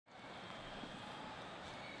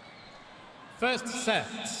First set,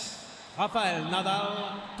 Rafael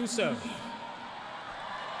Nadal to serve.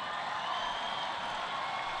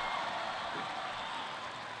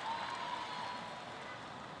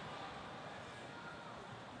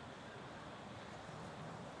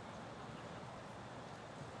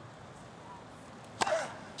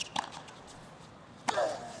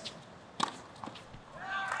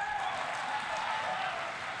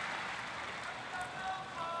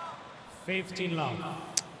 Fifteen love. Out.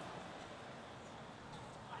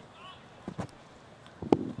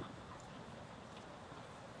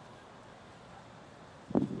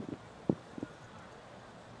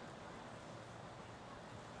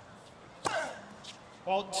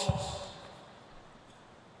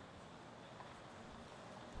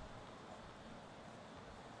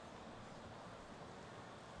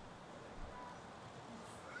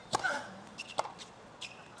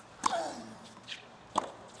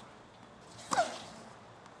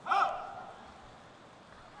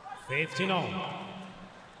 Fifteen on.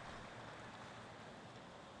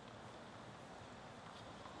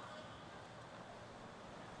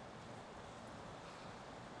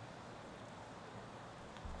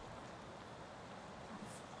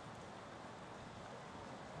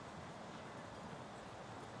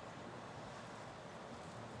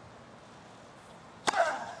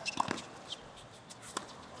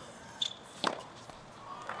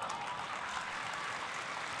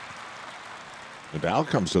 Nadal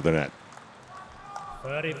comes to the net.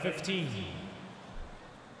 30-15.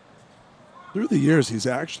 Through the years, he's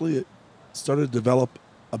actually started to develop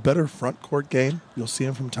a better front court game. You'll see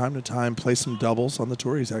him from time to time play some doubles on the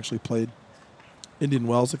tour. He's actually played Indian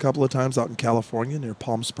Wells a couple of times out in California near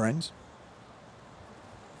Palm Springs.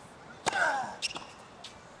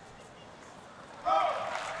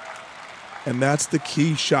 And that's the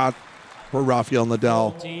key shot for Rafael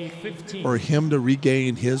Nadal, 40-15. for him to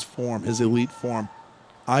regain his form, his elite form.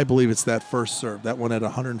 I believe it's that first serve, that one at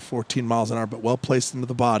 114 miles an hour, but well placed into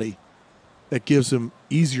the body. That gives him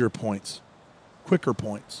easier points, quicker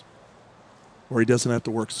points, where he doesn't have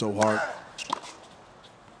to work so hard.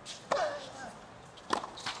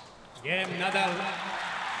 Game Nadal.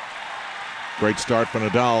 Great start for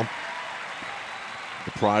Nadal.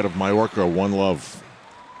 The pride of Mallorca, one love.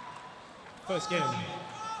 First game.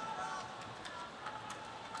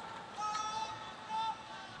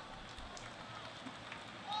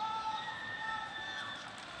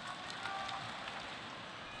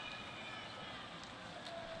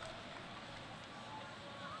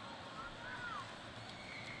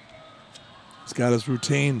 He's got his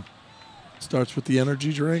routine. Starts with the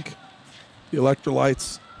energy drink, the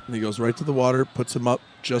electrolytes, and he goes right to the water, puts him up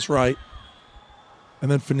just right. And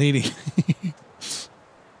then Fognini.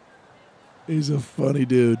 He's a funny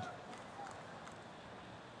dude.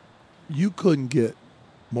 You couldn't get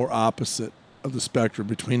more opposite of the spectrum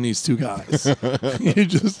between these two guys. you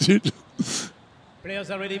just. Players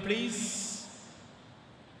are ready, please.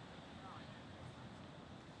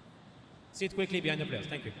 Sit quickly behind the players.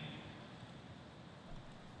 Thank you.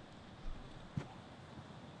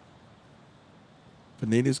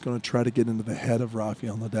 Fognini's going to try to get into the head of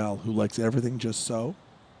Rafael Nadal, who likes everything just so,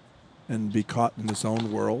 and be caught in his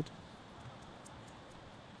own world.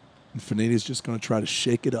 And Fognini's just going to try to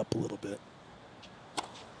shake it up a little bit.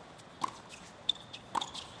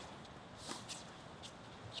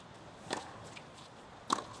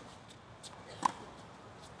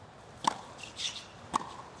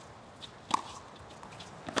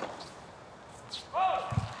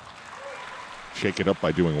 Shake it up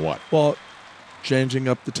by doing what? Well, changing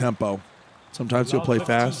up the tempo. Sometimes he'll play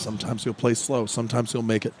fast, sometimes he'll play slow, sometimes he'll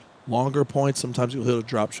make it longer points, sometimes he'll hit a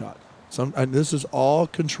drop shot. And this is all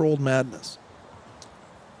controlled madness.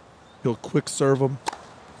 He'll quick serve him.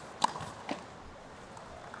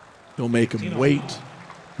 He'll make him wait.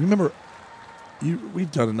 Remember,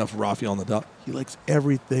 we've done enough of Rafael Nadal. He likes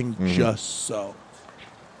everything just so.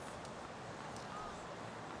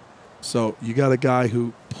 So you got a guy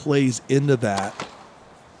who plays into that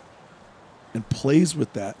and plays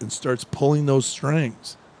with that and starts pulling those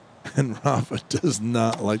strings. And Rafa does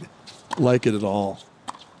not like it at all.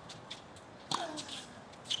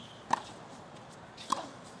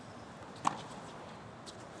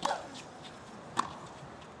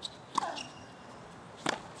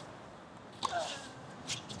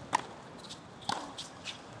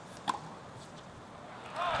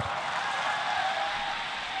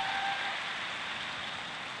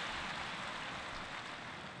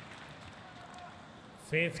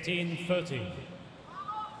 $15-30.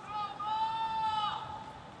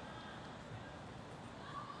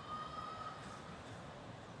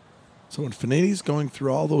 So when Fognini's going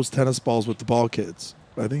through all those tennis balls with the ball kids,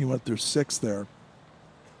 I think he went through 6 there.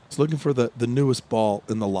 He's looking for the newest ball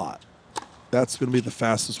in the lot. That's going to be the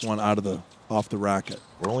fastest one off the racket.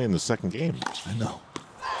 We're only in the second game. I know.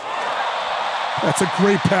 That's a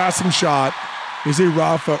great passing shot. You see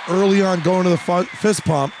Rafa early on going to the fist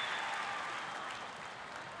pump.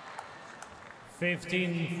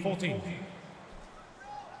 15-14.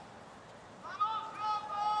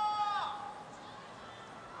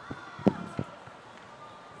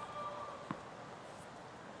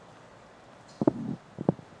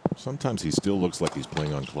 Sometimes he still looks like he's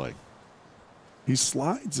playing on clay. He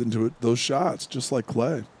slides into those shots just like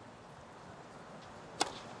clay.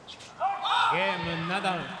 Game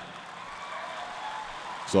Nadal.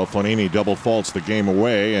 So Fognini double faults the game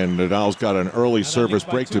away, and Nadal's got an early service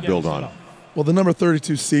break to build on. Well, the number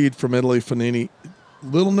 32 seed from Italy, Fognini, a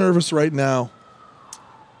little nervous right now.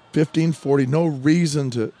 15-40, no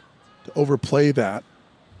reason to overplay that.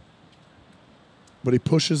 But he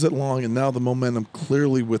pushes it long, and now the momentum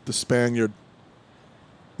clearly with the Spaniard,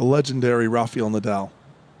 the legendary Rafael Nadal.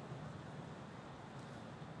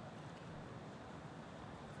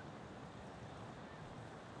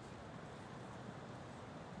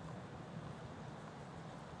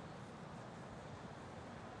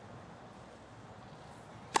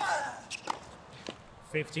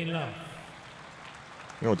 $15. You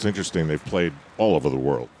know, it's interesting. They've played all over the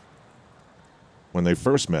world. When they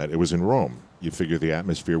first met, it was in Rome. You figure the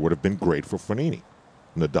atmosphere would have been great for Fognini.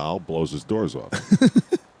 Nadal blows his doors off.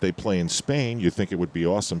 They play in Spain. You think it would be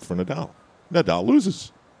awesome for Nadal. Nadal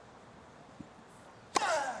loses.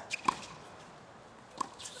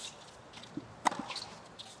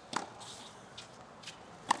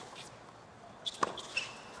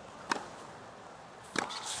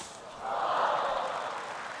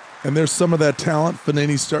 And there's some of that talent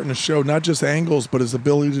Fognini's starting to show, not just angles, but his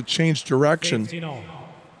ability to change direction. 15-all.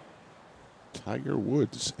 Tiger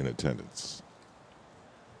Woods in attendance.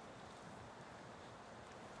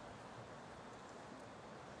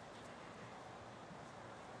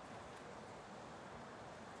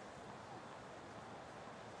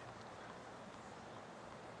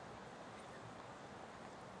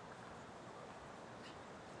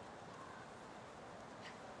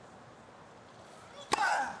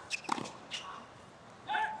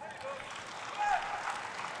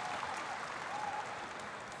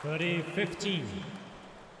 $30-15.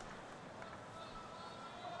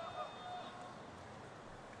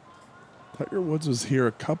 Tiger Woods was here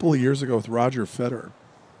a couple of years ago with Roger Federer,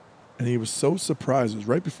 and he was so surprised. It was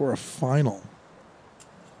right before a final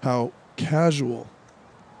how casual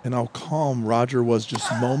and how calm Roger was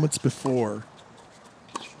just moments before.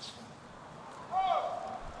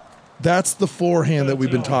 That's the forehand that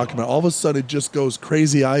we've been talking about. All of a sudden, it just goes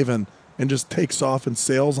crazy Ivan and just takes off and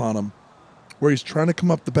sails on him, where he's trying to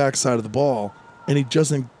come up the backside of the ball, and he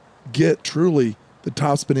doesn't get truly the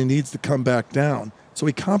topspin he needs to come back down. So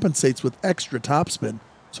he compensates with extra topspin.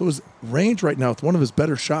 So his range right now with one of his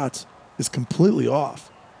better shots is completely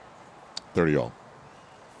off. 30-all.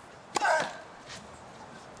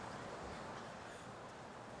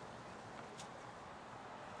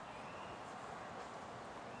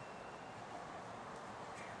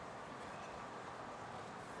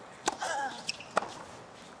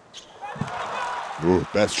 Ooh,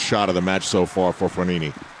 best shot of the match so far for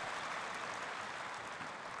Fognini.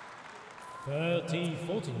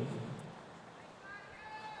 30-14.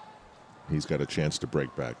 He's got a chance to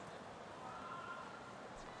break back.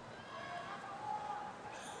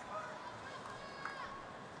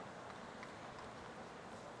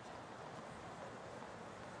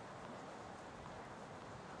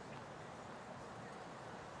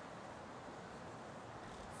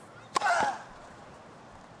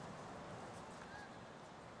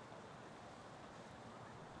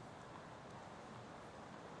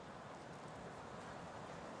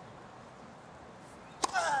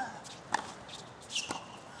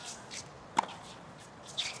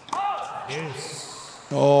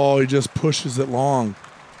 Oh, he just pushes it long.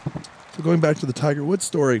 So going back to the Tiger Woods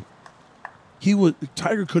story,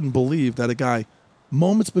 Tiger couldn't believe that a guy,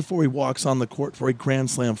 moments before he walks on the court for a Grand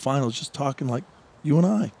Slam final, is just talking like you and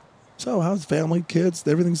I. So how's family, kids,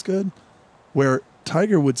 everything's good? Where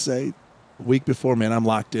Tiger would say a week before, man, I'm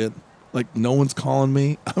locked in. Like no one's calling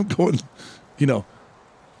me. I'm going,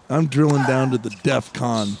 I'm drilling down to the DEF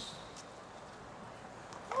CON.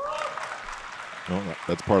 Well,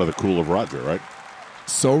 that's part of the cool of Roger, right?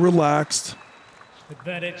 So relaxed.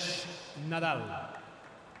 Advantage Nadal.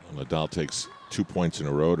 Nadal takes 2 points in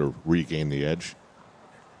a row to regain the edge.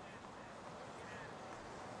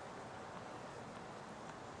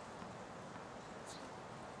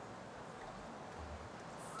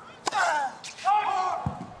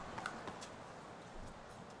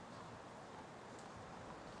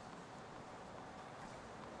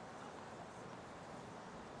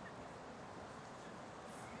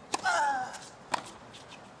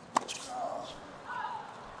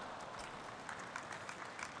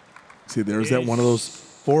 See, there's that one of those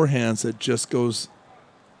forehands that just goes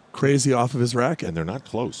crazy off of his racket. And they're not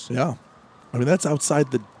close. Yeah. I mean, that's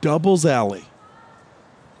outside the doubles alley.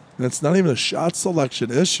 And it's not even a shot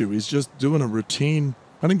selection issue. He's just doing a routine.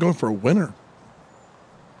 I didn't go for a winner.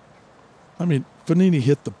 I mean, Fognini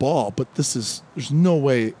hit the ball, but there's no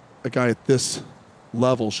way a guy at this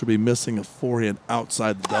level should be missing a forehand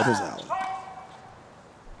outside the doubles alley.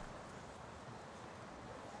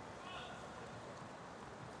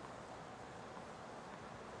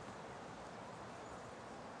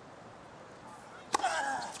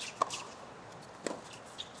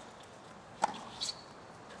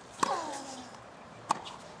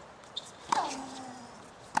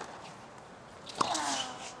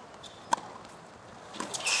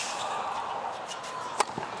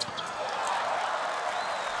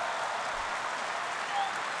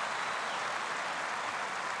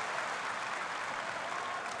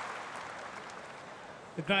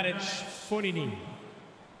 The garage Fognini.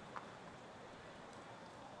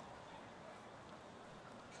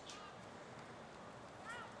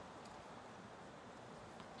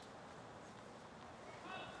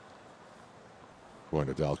 Boy,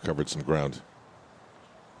 Nadal covered some ground.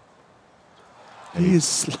 He is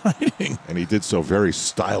sliding. And he did so very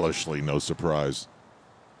stylishly, no surprise.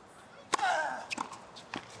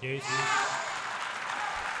 Yes.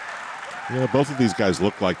 You know, both of these guys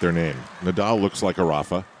look like their name. Nadal looks like a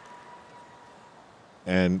Rafa.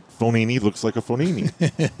 And Fognini looks like a Fognini.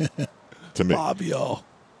 To me. Fabio.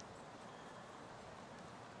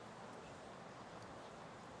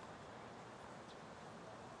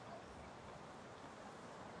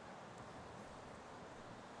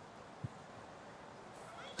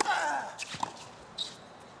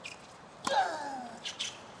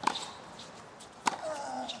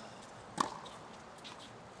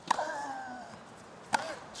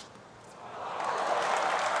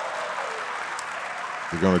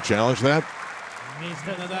 You're going to challenge that?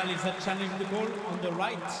 Mr. Nadal is challenging the ball on the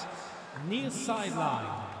right, near sideline.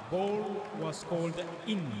 Ball was called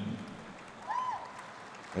in.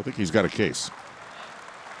 I think he's got a case.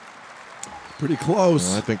 Pretty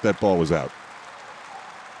close. I think that ball was out.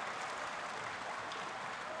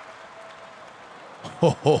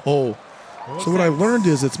 So what I learned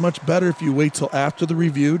is it's much better if you wait till after the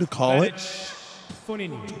review to call it.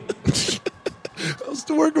 Fognini. I was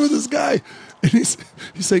working with this guy, and he's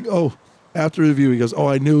saying, "Oh, after review," he goes, "Oh,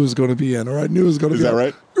 I knew it was going to be in, or I knew it was going to be." Is that in.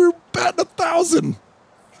 right? You're batting 1,000.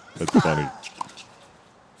 That's funny.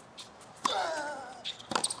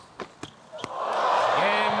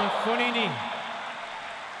 Game Fognini.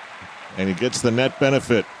 And he gets the net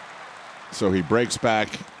benefit. So he breaks back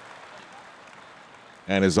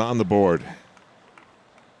and is on the board.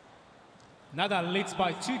 Nadal leads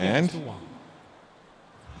by 2 games And to 1.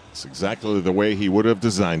 it's exactly the way he would have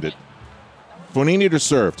designed it. Fognini to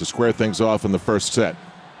serve to square things off in the first set.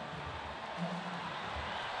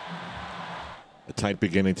 A tight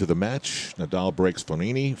beginning to the match. Nadal breaks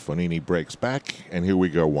Fognini. Fognini breaks back. And here we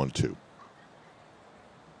go, 1-2.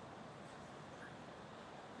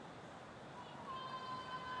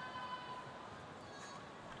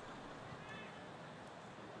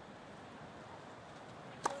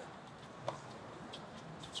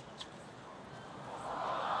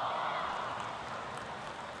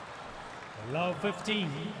 Love 15.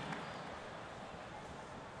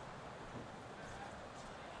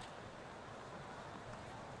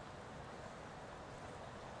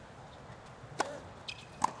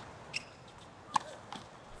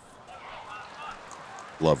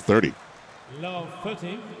 Love 30. Love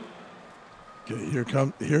 30. Okay,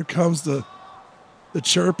 here comes the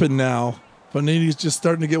chirping now. Fognini's just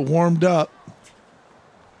starting to get warmed up.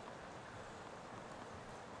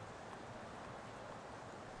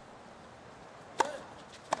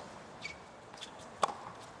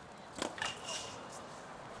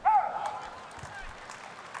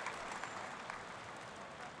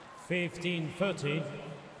 Fifteen 30.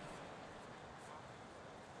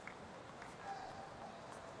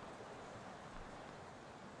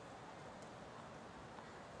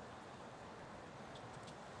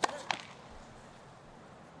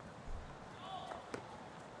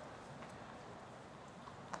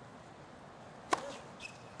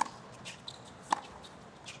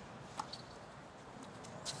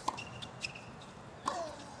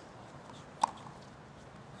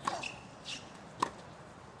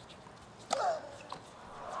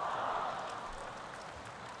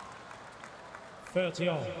 Thirty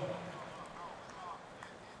all.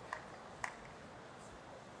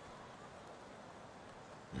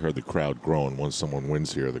 You heard the crowd groan once someone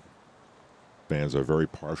wins here. The fans are very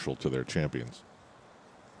partial to their champions.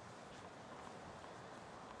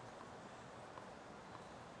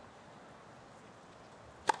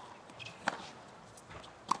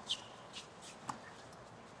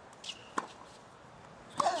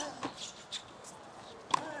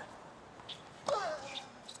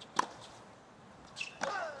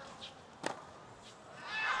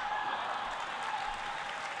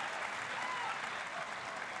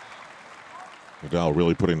 Nadal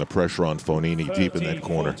really putting the pressure on Fognini deep in that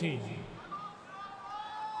corner. 13-14.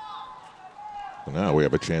 So now we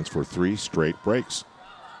have a chance for 3 straight breaks.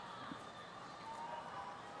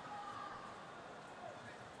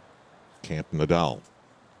 Camp Nadal.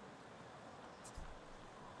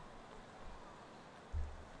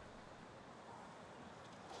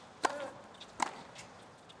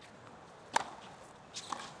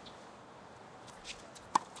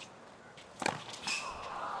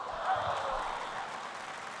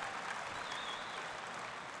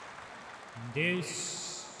 Deuce.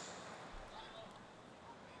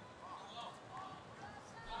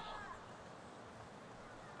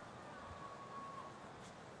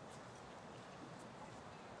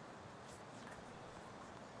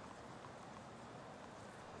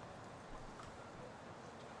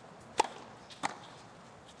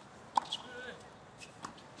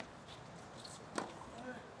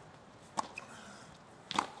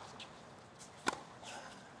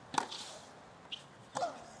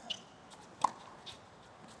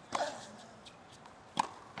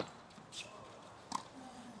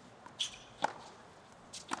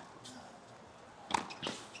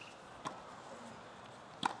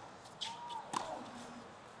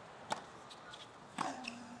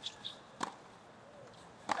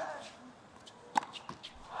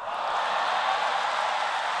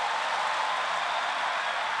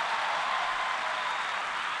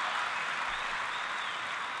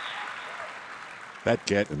 That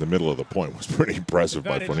get in the middle of the point was pretty impressive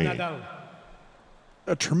by Advantage Fognini. Nadal.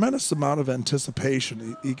 A tremendous amount of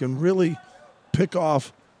anticipation. He can really pick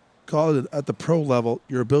off, call it at the pro level,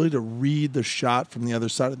 your ability to read the shot from the other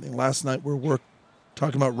side of the thing. Last night we're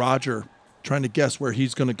talking about Roger trying to guess where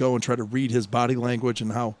he's going to go and try to read his body language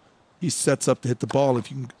and how he sets up to hit the ball.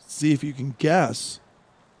 If you can see if you can guess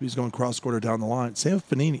if he's going cross-court or down the line. Same with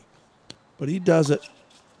Fognini. But he does it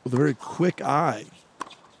with a very quick eye.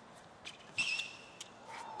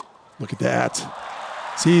 Look at that.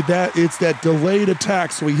 See, that it's that delayed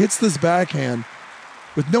attack. So he hits this backhand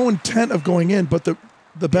with no intent of going in, but the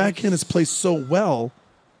backhand is placed so well,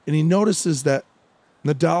 and he notices that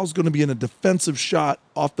Nadal's going to be in a defensive shot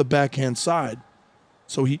off the backhand side.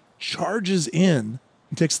 So he charges in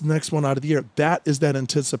and takes the next one out of the air. That is that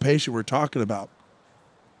anticipation we're talking about.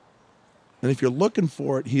 And if you're looking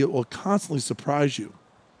for it, he will constantly surprise you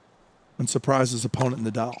and surprise his opponent,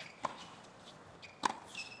 Nadal.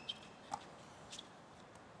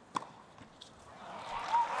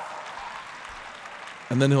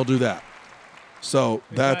 And then he'll do that. So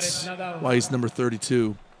that's why he's number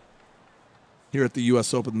 32 here at the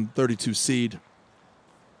U.S. Open, 32 seed.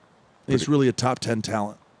 He's really a top 10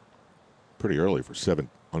 talent. Pretty early for 7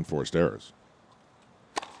 unforced errors.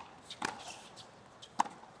 Game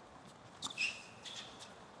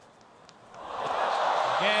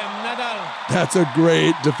Nadal. That's a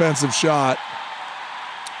great defensive shot.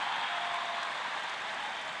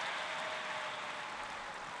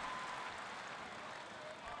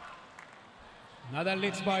 Nadal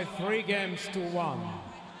leads by 3 games to 1.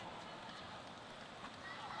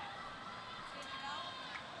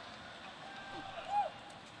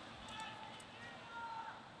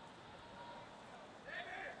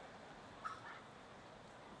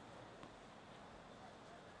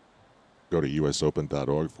 Go to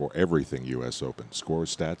usopen.org for everything U.S. Open.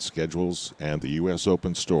 Scores, stats, schedules, and the U.S.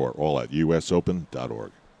 Open store, all at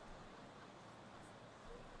usopen.org.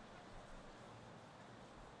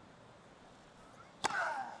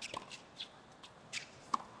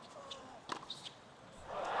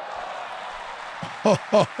 Ho,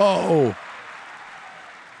 ho, ho.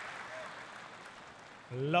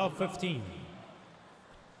 Love 15.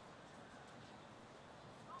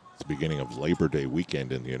 It's the beginning of Labor Day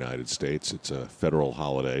weekend in the United States. It's a federal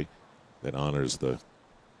holiday that honors the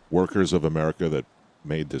workers of America that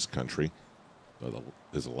made this country.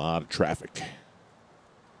 There's a lot of traffic.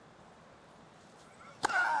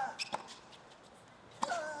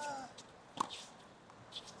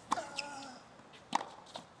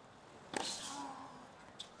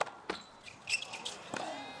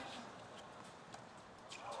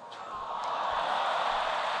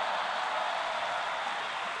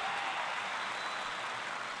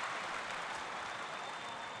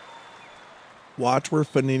 Watch where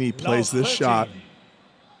Fognini plays this shot.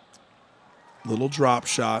 Little drop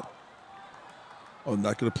shot. Oh, I'm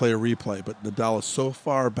not going to play a replay, but Nadal is so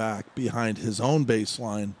far back behind his own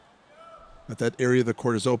baseline that that area of the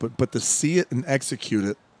court is open. But to see it and execute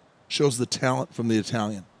it shows the talent from the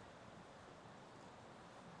Italian.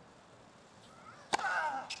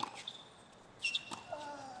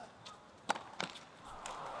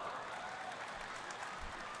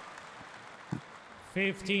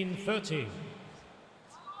 $15-13.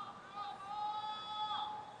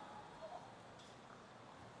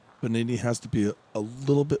 Fognini has to be a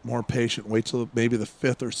little bit more patient. Wait till maybe the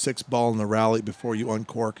 5th or 6th ball in the rally before you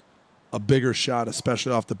uncork a bigger shot,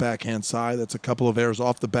 especially off the backhand side. That's a couple of errors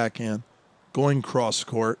off the backhand, going cross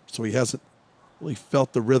court, so he hasn't really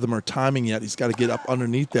felt the rhythm or timing yet. He's got to get up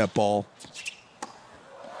underneath that ball.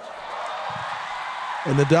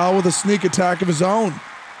 And Nadal with a sneak attack of his own.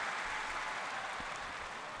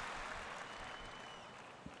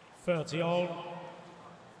 30 all.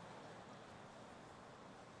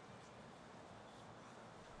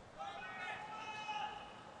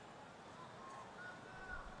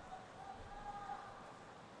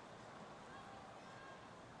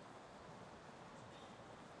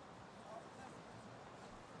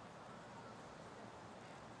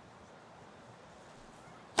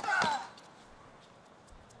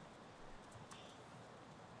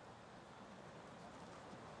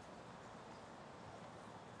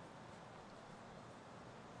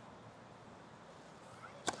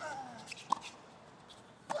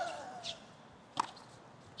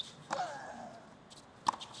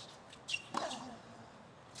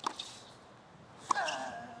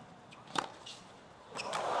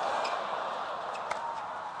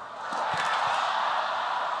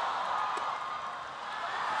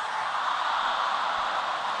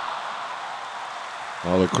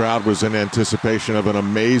 Well, the crowd was in anticipation of an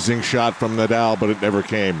amazing shot from Nadal, but it never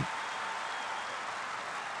came.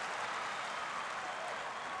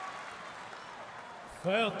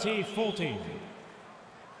 (30-14).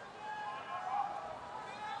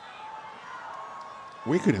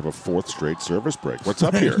 We could have a 4th straight service break. What's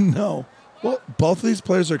up here? No. Well, both of these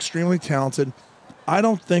players are extremely talented. I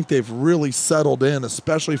don't think they've really settled in,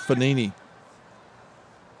 especially Fognini,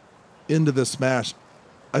 into this match.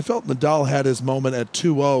 I felt Nadal had his moment at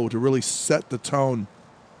 2-0 to really set the tone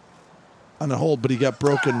on the hold, but he got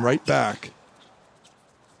broken right back.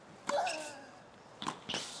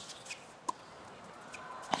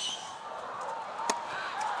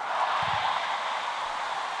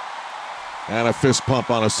 And a fist pump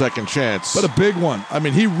on a second chance. But a big one. I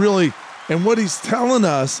mean, he really, and what he's telling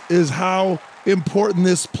us is how important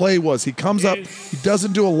this play was. He comes up, he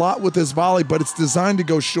doesn't do a lot with his volley, but it's designed to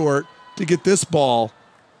go short to get this ball.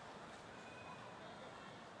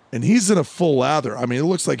 And he's in a full lather. I mean, it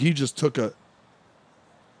looks like he just took a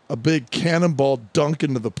big cannonball dunk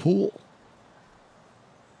into the pool.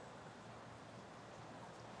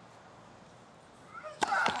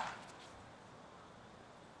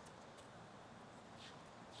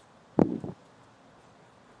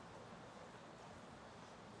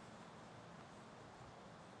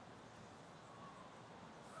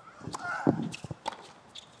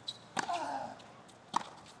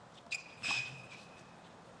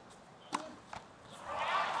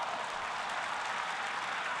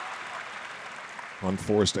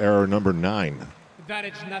 Unforced error number 9.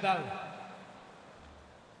 Advantage Nadal.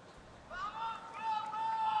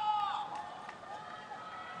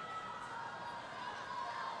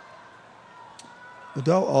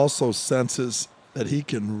 Nadal also senses that he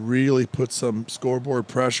can really put some scoreboard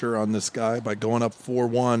pressure on this guy by going up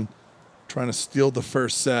 4-1, trying to steal the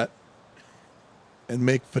first set and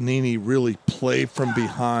make Fognini really play from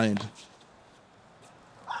behind.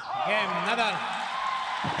 Game, Nadal.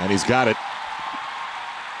 And he's got it.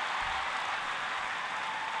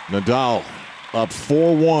 Nadal up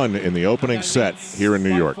 4-1 in the opening set here in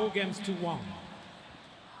New York. 4 games to 1.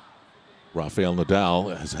 Rafael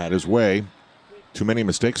Nadal has had his way. Too many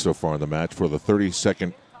mistakes so far in the match for the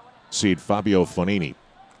 32nd seed Fabio Fognini.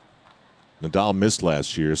 Nadal missed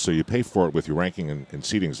last year, so you pay for it with your ranking and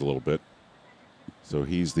seedings a little bit. So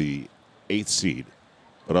he's the 8th seed,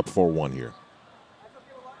 but up 4-1 here.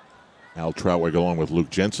 Al Troutwig along with Luke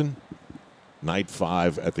Jensen. Night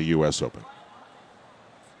 5 at the U.S. Open.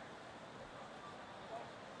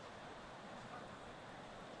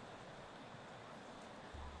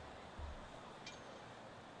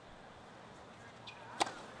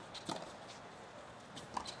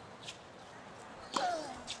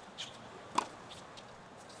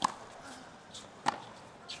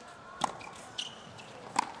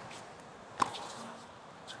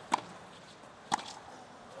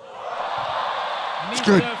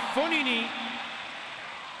 Mr. Fognini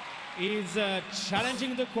is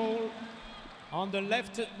challenging the call on the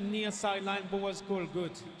left near sideline, but was called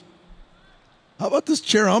good. How about this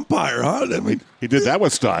chair umpire, huh? I mean, He did that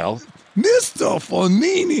with style. Mr.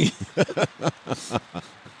 Fognini.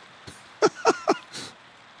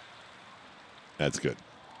 That's good.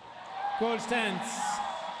 Goal stands.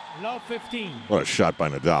 Love 15. What a shot by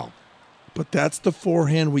Nadal. But that's the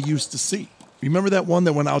forehand we used to see. Remember that one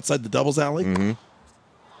that went outside the doubles alley? Mm-hmm.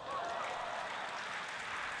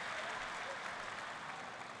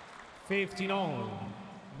 15 all.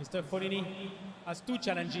 Mr. Fognini has 2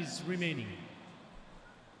 challenges remaining.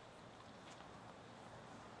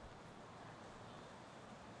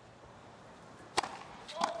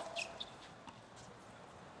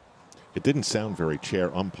 It didn't sound very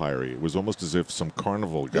chair umpire-y. It was almost as if some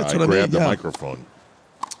carnival guy That's what grabbed I mean, the microphone.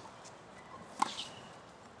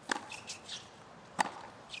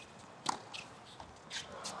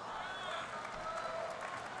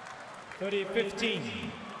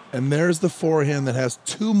 And there's the forehand that has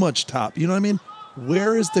too much top. You know what I mean?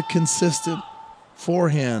 Where is the consistent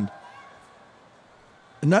forehand?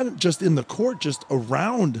 And not just in the court, just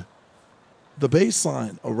around the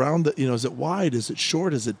baseline, around the, is it wide? Is it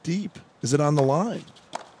short? Is it deep? Is it on the line?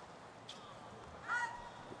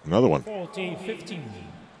 Another one. 14-15.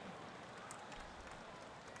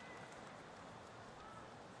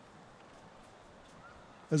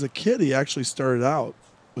 As a kid, he actually started out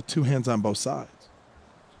with 2 hands on both sides.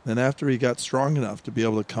 Then after he got strong enough to be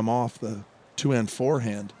able to come off the 2-hand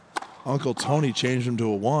forehand, Uncle Tony changed him to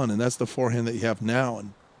a 1, and that's the forehand that you have now.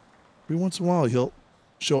 And every once in a while, he'll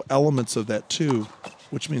show elements of that too,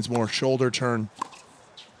 which means more shoulder turn.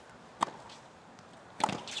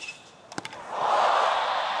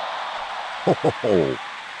 Oh.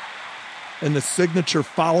 And the signature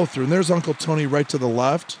follow through. And there's Uncle Tony right to the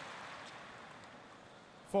left.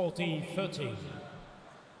 14-13.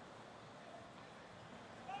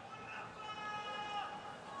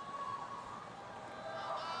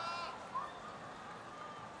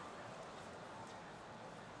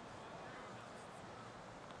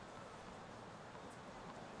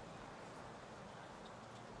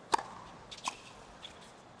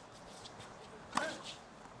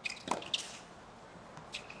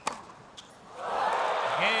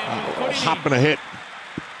 Hopping a hit.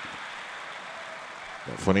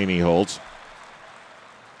 Fognini holds.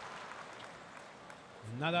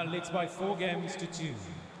 Nadal leads by 4 games to 2.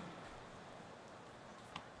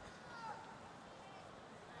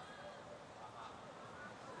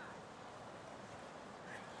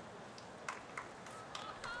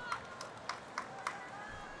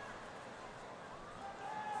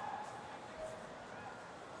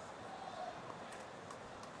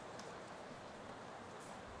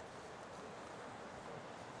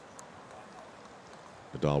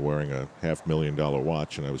 Nadal wearing a $500,000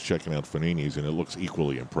 watch, and I was checking out Fognini's, and it looks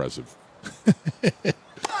equally impressive.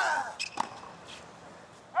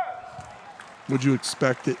 Would you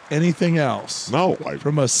expect anything else? No.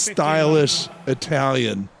 From a stylish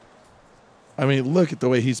Italian. I mean, look at the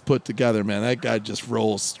way he's put together, man. That guy just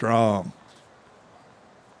rolls strong.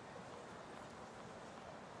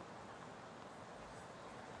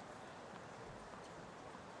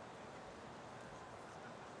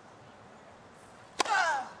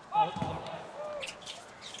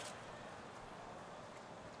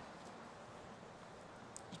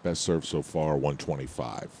 Best serve so far,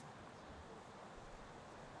 125.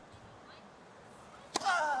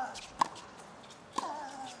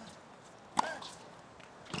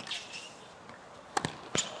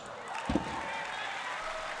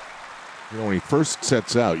 When he first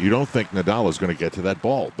sets out, you don't think Nadal is going to get to that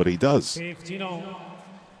ball, but he does. 15-0.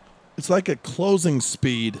 It's like a closing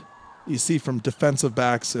speed you see from defensive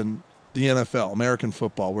backs in the NFL, American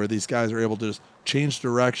football, where these guys are able to just change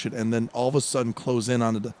direction and then all of a sudden close in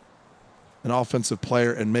on an offensive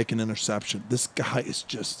player and make an interception. This guy is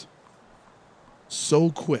just so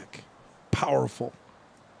quick, powerful.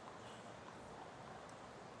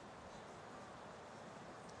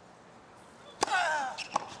 Yeah.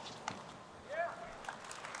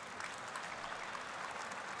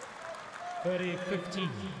 30-15.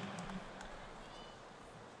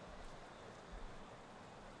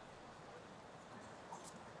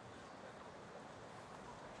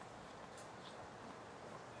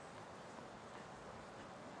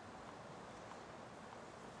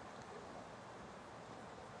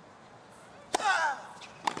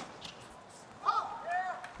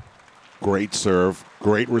 Great serve.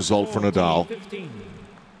 Great result for Nadal. 15.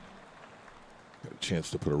 Got a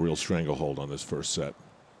chance to put a real stranglehold on this first set.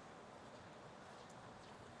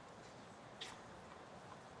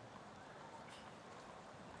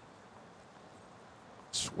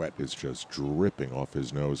 Sweat is just dripping off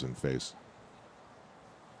his nose and face.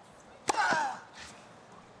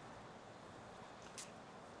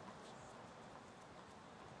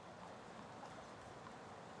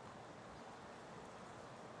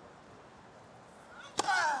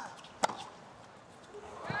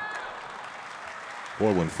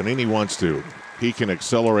 Boy, when Fognini wants to, he can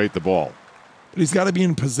accelerate the ball. But he's got to be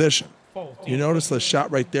in position. You notice the shot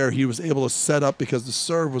right there, he was able to set up because the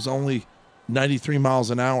serve was only 93 miles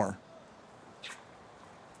an hour.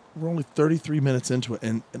 we're only 33 minutes into it,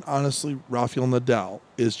 and honestly, Rafael Nadal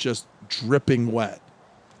is just dripping wet,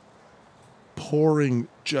 pouring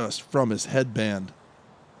just from his headband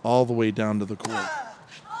all the way down to the court.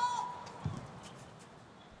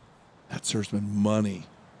 That serve's been money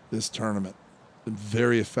this tournament. Been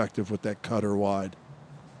very effective with that cutter wide.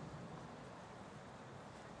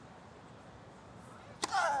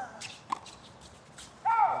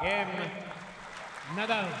 Game.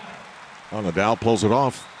 Nadal. Oh, Nadal pulls it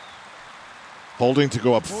off. Holding to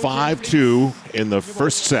go up 5-2 in the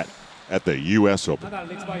first set at the U.S. Open. Nadal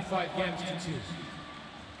leads by 5 games to 2.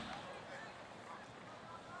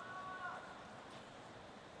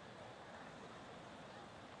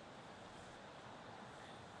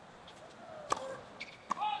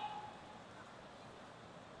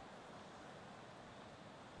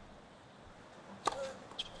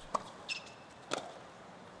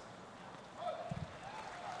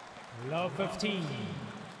 Love 15.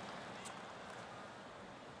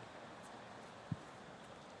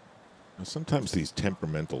 Sometimes these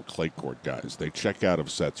temperamental clay court guys, they check out of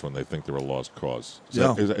sets when they think they're a lost cause.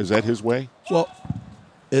 Yeah. Is that his way? Well,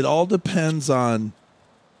 it all depends on,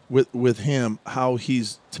 with him, how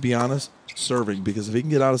he's, to be honest, serving. Because if he can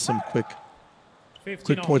get out of some quick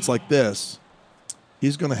points like this,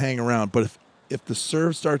 he's going to hang around. But if the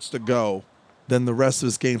serve starts to go, then the rest of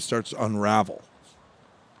his game starts to unravel.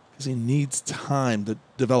 Because he needs time to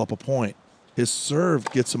develop a point. His serve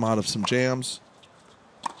gets him out of some jams.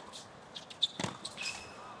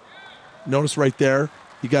 Notice right there,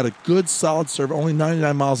 he got a good solid serve, only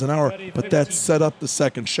 99 miles an hour, but that set up the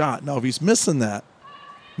second shot. Now, if he's missing that,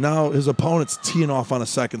 now his opponent's teeing off on a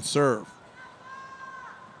second serve.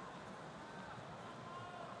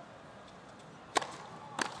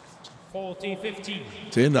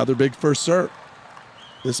 See, another big first serve.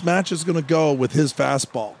 This match is going to go with his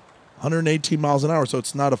fastball, 118 miles an hour, so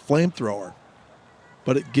it's not a flamethrower,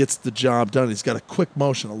 but it gets the job done. He's got a quick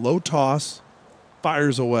motion, a low toss,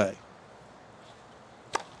 fires away.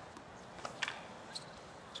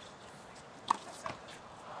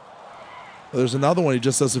 There's another one. He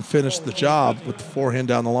just doesn't finish the job with the forehand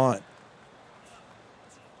down the line.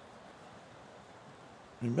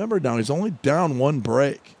 Remember now, he's only down 1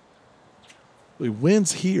 break. If he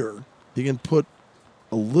wins here, he can put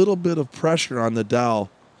a little bit of pressure on Nadal,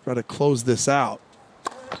 try to close this out.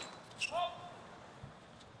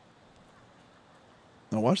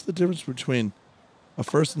 Now watch the difference between a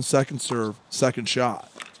first and second serve, second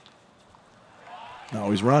shot.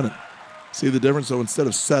 Now he's running. See the difference? So instead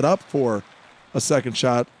of set up for a second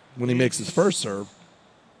shot when he makes his first serve,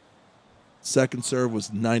 second serve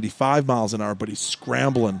was 95 miles an hour, but he's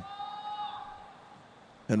scrambling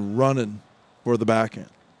and running for the backhand.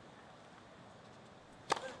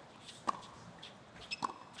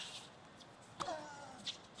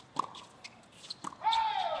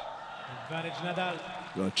 Advantage Nadal.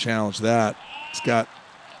 Going to challenge that. He's got.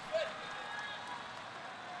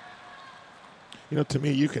 You know, to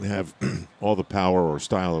me, you can have all the power or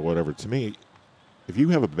style or whatever. To me, if you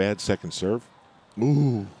have a bad second serve,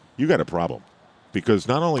 Ooh. you got a problem. Because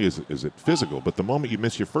not only is it physical, but the moment you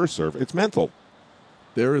miss your first serve, it's mental.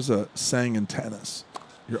 There is a saying in tennis,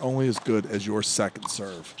 you're only as good as your second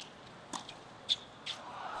serve.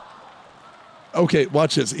 Okay,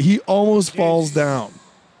 watch this. He almost falls down.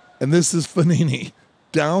 And this is Fognini.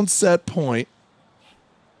 Down set point.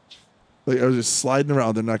 Like, I was just sliding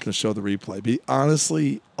around. They're not going to show the replay. But he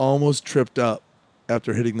honestly almost tripped up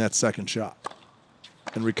after hitting that second shot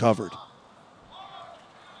and recovered.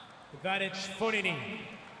 Advantage Fognini.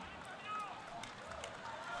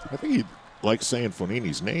 I think he likes saying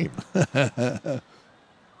Fognini's name.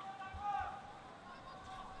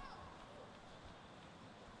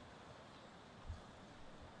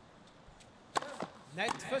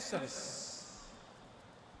 Net for service.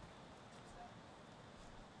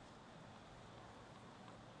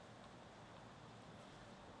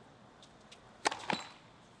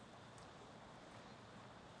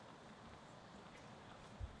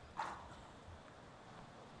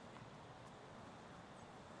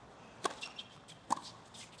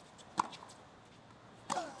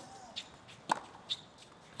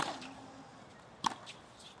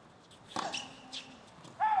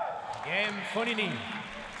 Game Fognini.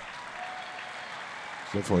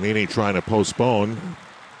 So Fognini trying to postpone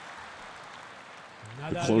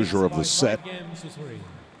the closure of the set.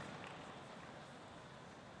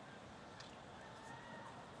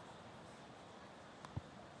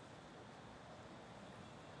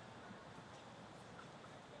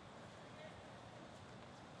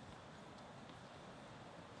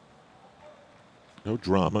 No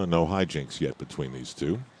drama, no hijinks yet between these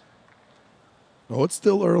two. Oh, it's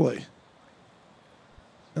still early.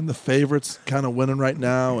 And the favorite's kind of winning right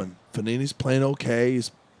now, and Fognini's playing okay.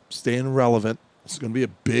 He's staying relevant. It's going to be a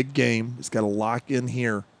big game. He's got to lock in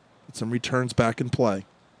here, get some returns back in play.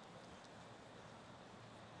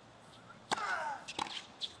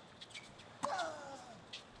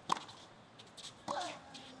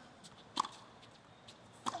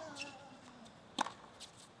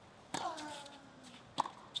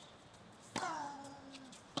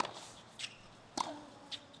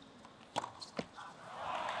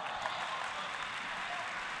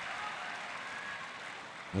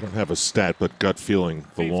 I don't have a stat, but gut feeling,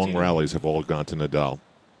 the long rallies have all gone to Nadal.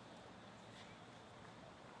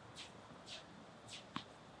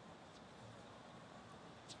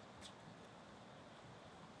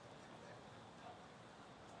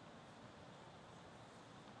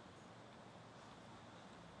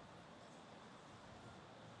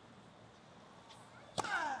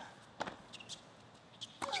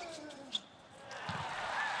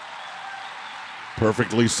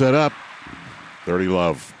 Perfectly set up. 30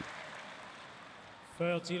 love.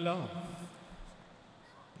 30 love.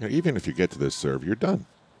 You know, even if you get to this serve, you're done.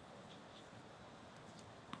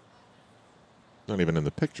 Not even in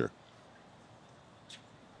the picture.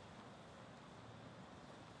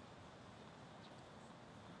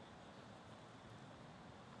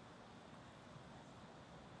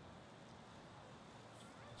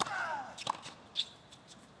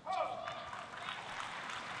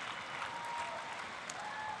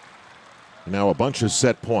 Now a bunch of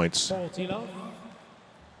set points 40 love.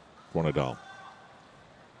 for Nadal.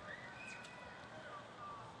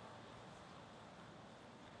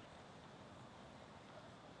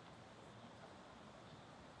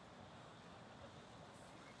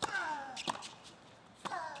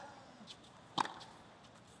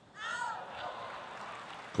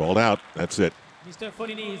 Called out. That's it. Mr.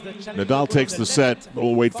 Fognini is the challenger. Nadal takes the set.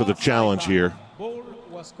 We'll wait for the challenge here. Ball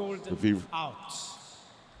was called If he- out.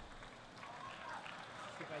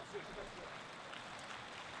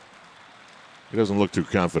 He doesn't look too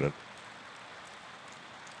confident.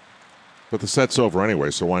 But the set's over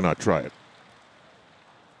anyway, so why not try it?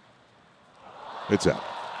 It's out.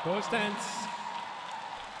 Ball stands.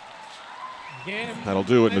 Game. That'll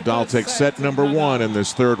do it. Nadal takes set number one in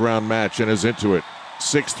this third round match and is into it.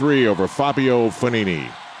 6-3 over Fabio Fognini.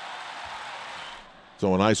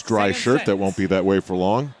 So a nice dry Second shirt set. that won't be that way for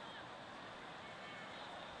long.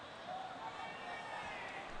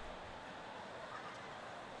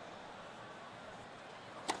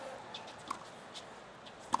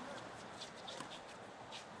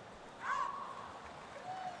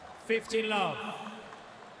 $15 love.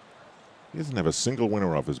 He doesn't have a single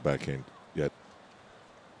winner off his backhand yet.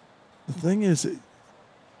 The thing is,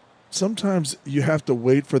 sometimes you have to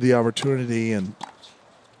wait for the opportunity, and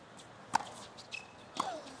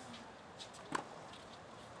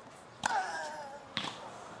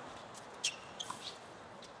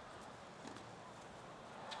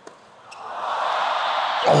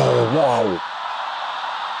Oh, wow.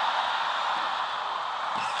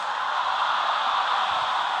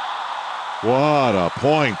 What a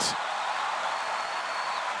point.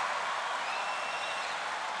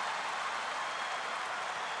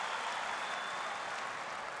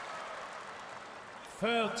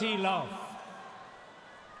 $30 love.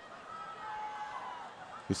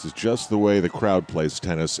 This is just the way the crowd plays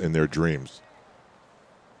tennis in their dreams.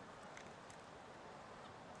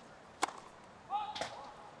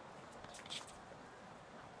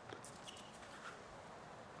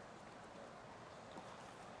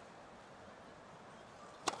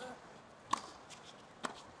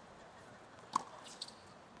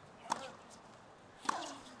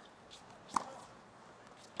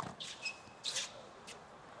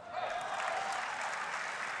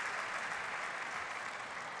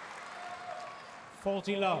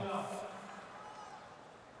 $40 love.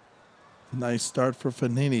 nice start for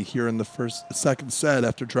Fognini here in the second set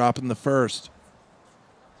after dropping the first.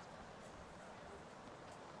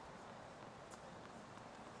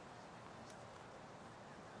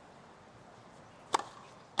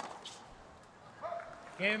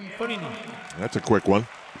 Game Fognini. That's a quick one.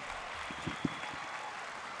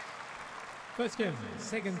 First game,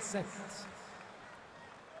 second set.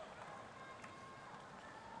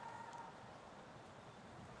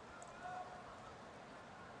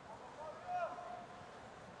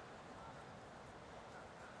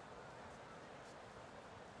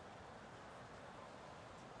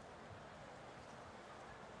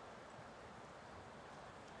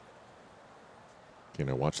 Okay,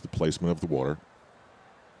 now watch the placement of the water.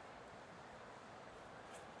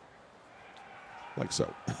 Like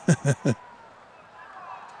so.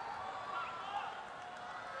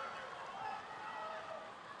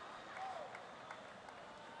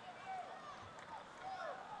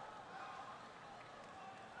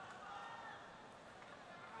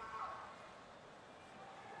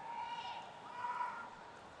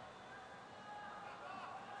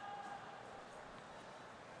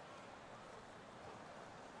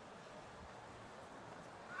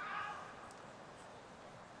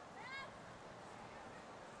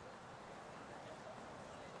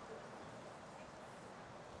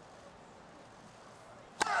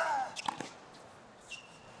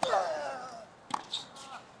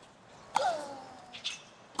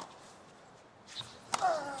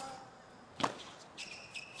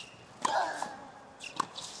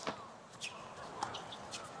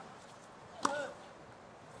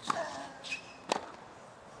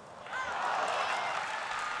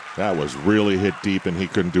 That was really hit deep, and he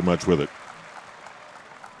couldn't do much with it.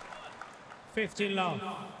 15 love.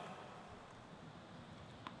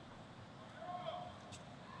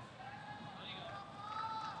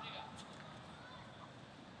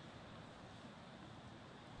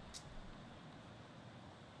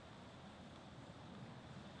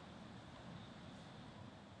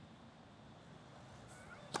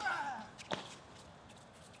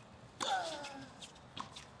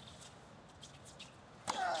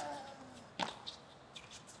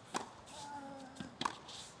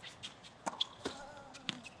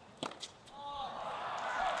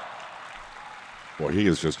 Boy, he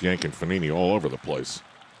is just yanking Fognini all over the place.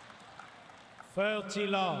 30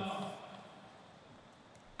 love.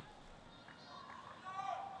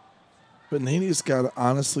 Fognini's got to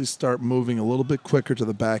honestly start moving a little bit quicker to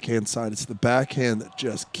the backhand side. It's the backhand that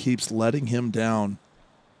just keeps letting him down.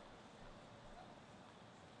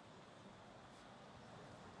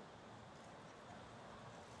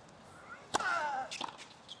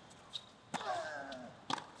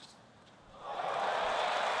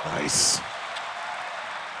 Nice.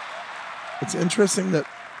 It's interesting that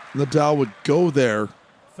Nadal would go there,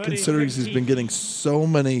 considering he's been getting so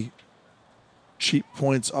many cheap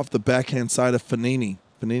points off the backhand side of Fognini.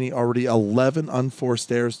 Fognini already 11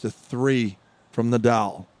 unforced errors to 3 from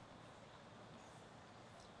Nadal.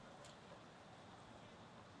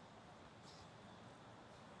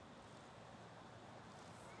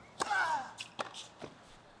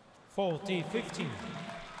 $40-15.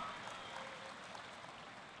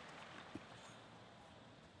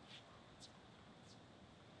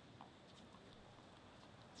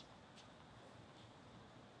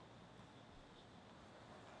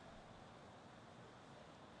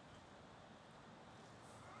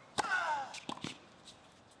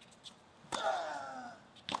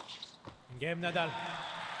 Game Nadal.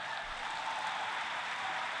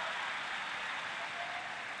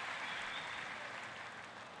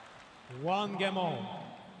 One game on.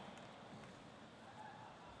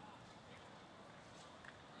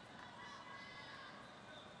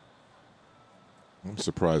 I'm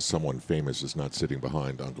surprised someone famous is not sitting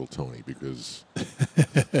behind Uncle Tony, because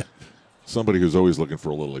somebody who's always looking for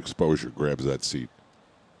a little exposure grabs that seat.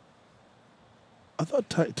 I thought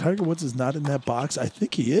Tiger Woods is not in that box. I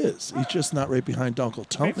think he is. He's just not right behind Uncle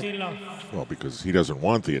Tony. Well, because he doesn't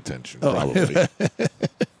want the attention, probably.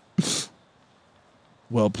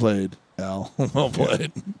 Well played, Al. Well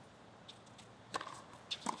played.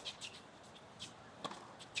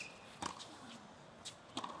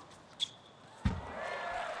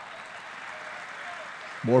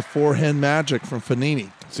 More forehand magic from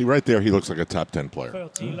Fognini. See, right there, he looks like a top 10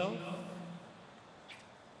 player.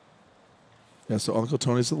 Yeah, so Uncle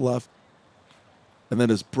Tony's to the left. And then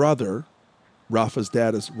his brother, Rafa's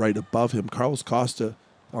dad, is right above him. Carlos Costa,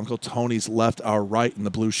 Uncle Tony's left, our right in the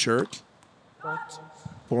blue shirt.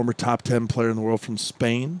 Former top 10 player in the world from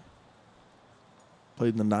Spain.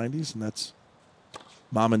 Played in the 90s, and that's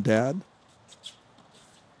mom and dad.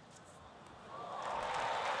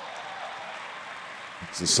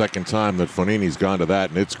 It's the second time that Fognini's gone to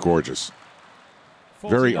that, and it's gorgeous.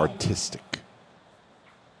 Very artistic.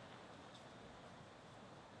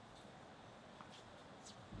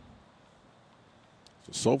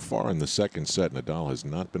 So far in the second set, Nadal has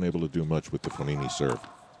not been able to do much with the Fognini serve.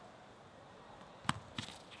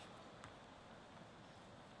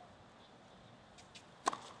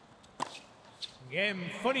 Game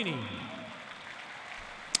Fognini.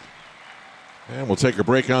 And we'll take a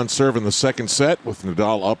break on serve in the second set with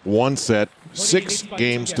Nadal up 1 set, 6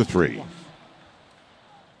 games to 3.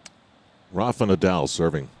 Rafa Nadal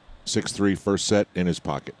serving 6-3 first set in his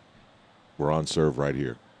pocket. We're on serve right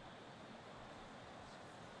here.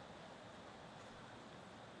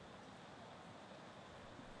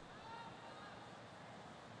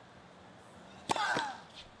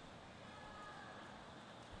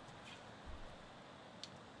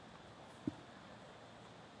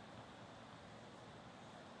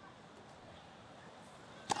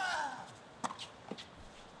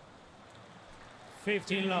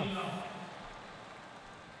 Love.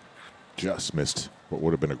 Just missed what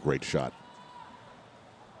would have been a great shot.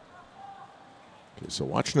 Okay, so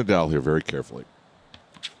watch Nadal here very carefully.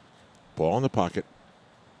 Ball in the pocket.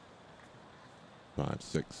 5,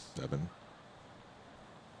 6, 7.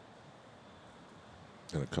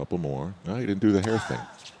 And a couple more. No, he didn't do the hair thing.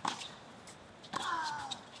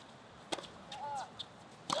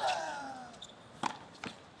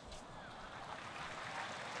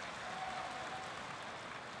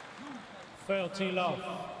 Love.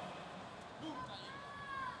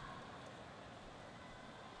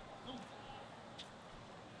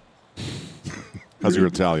 How's your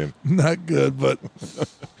Italian? Not good, but.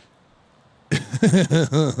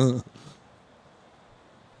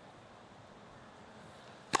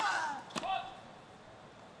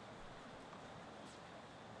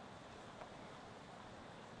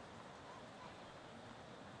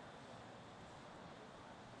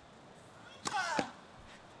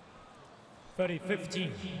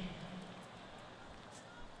 (30-15).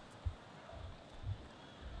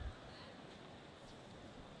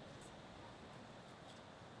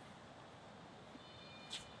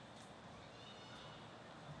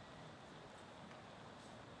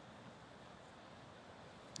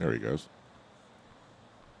 There he goes.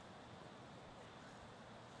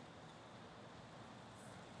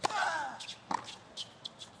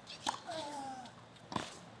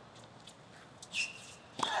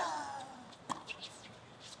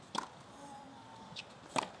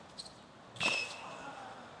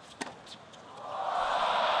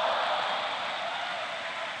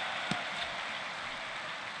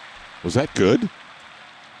 Was that good?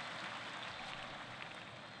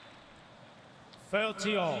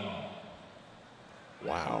 30-all.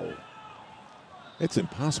 Wow. It's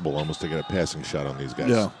impossible almost to get a passing shot on these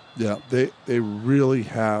guys. Yeah. They really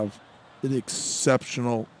have an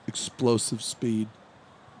exceptional explosive speed.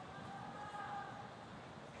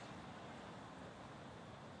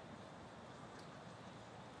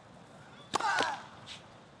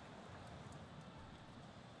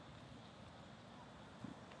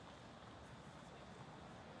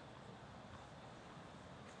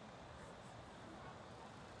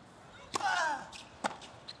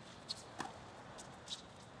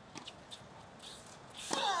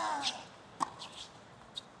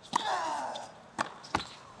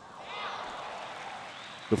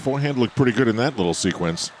 The forehand looked pretty good in that little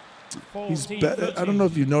sequence. He's better. I don't know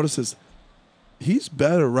if you notice this. He's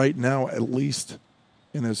better right now, at least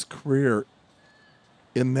in his career,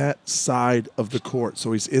 in that side of the court.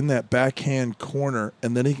 So he's in that backhand corner,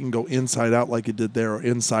 and then he can go inside out like he did there or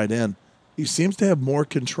inside in. He seems to have more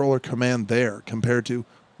control or command there compared to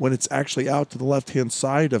when it's actually out to the left-hand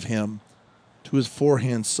side of him to his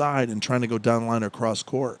forehand side and trying to go down the line or cross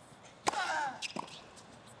court.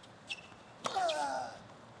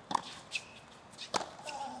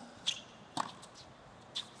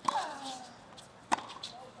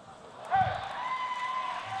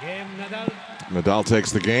 Game Nadal. Nadal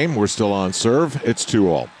takes the game. We're still on serve. It's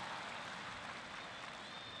 2-all.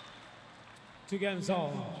 2 games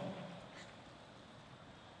all.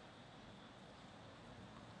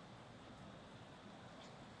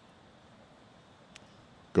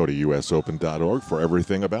 Go to usopen.org for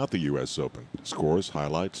everything about the U.S. Open. Scores,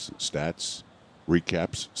 highlights, stats,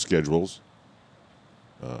 recaps, schedules.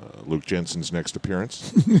 Luke Jensen's next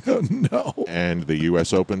appearance. No. And the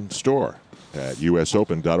U.S. Open store at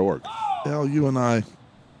usopen.org. Al, you and I,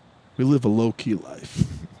 we live a low-key life.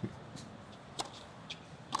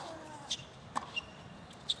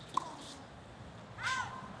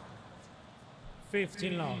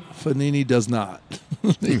 (15-all). Fognini does not.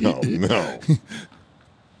 No.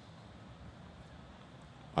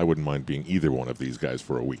 I wouldn't mind being either one of these guys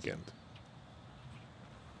for a weekend.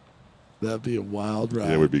 That'd be a wild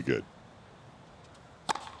ride. It would be good.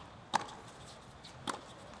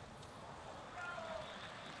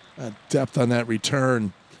 Depth on that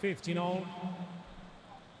return. 15-all.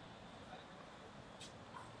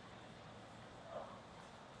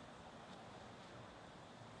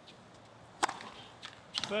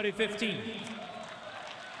 (30-15).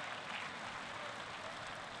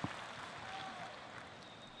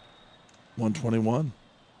 121.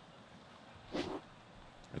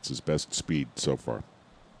 That's his best speed so far.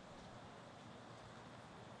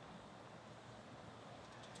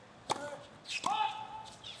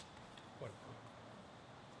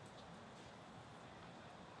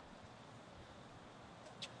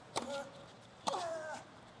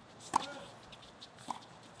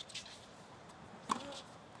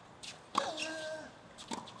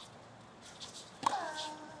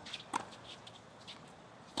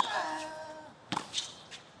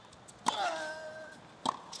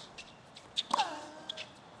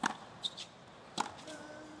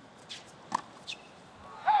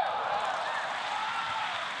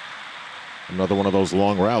 Another one of those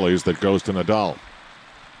long rallies that goes to Nadal.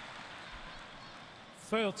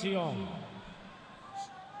 30-all.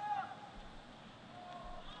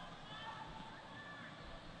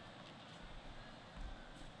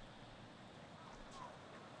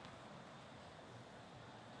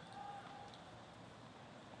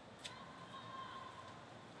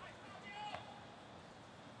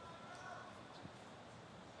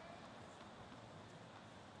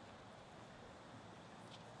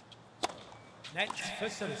 Next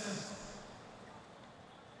vessels.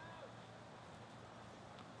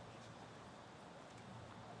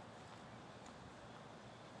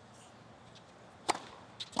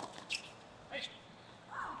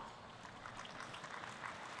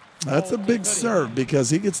 That's a big serve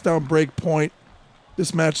because he gets down break point.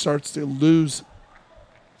 This match starts to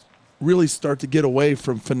really start to get away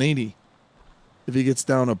from Fognini. If he gets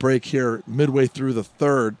down a break here midway through the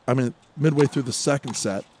second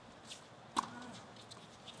set.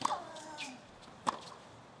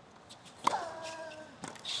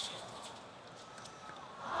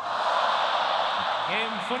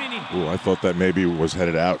 Ooh, I thought that maybe was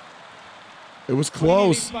headed out. It was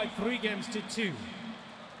close. By 3-2.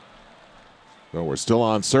 So we're still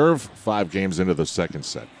on serve, 5 games into the second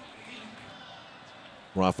set.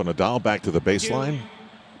 Rafa Nadal back to the baseline.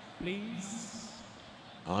 Please.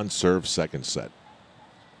 On serve, second set.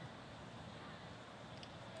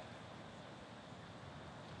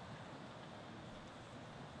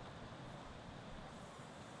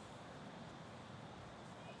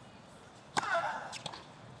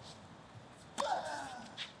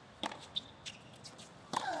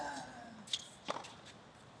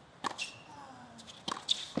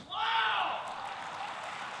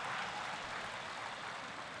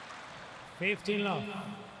 Love.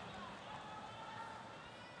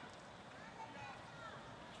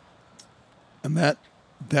 And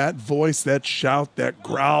that voice, that shout, that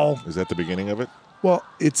growl. Is that the beginning of it? Well,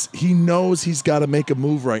 he knows he's got to make a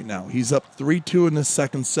move right now. He's up 3-2 in the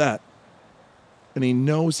second set. And he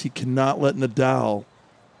knows he cannot let Nadal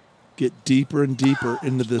get deeper and deeper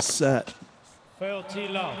into this set.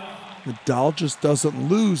 Love. Nadal just doesn't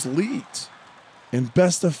lose leads. In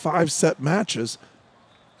best of 5 set matches,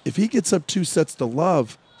 if he gets up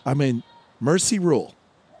 2-0, I mean, mercy rule.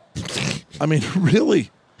 I mean, really,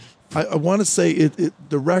 I want to say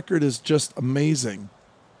the record is just amazing.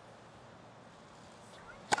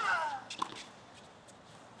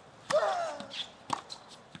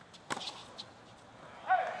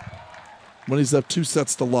 When he's up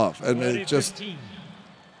 2-0, and it just,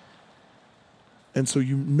 and so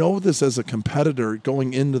you know this as a competitor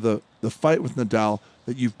going into the fight with Nadal,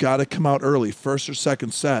 that you've got to come out early, first or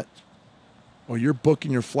second set, or you're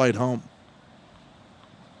booking your flight home.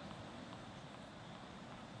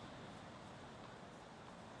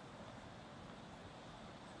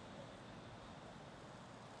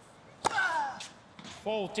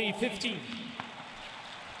 Faulty 15.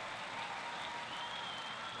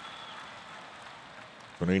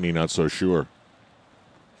 Fognini not so sure.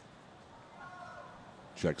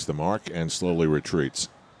 Checks the mark and slowly retreats.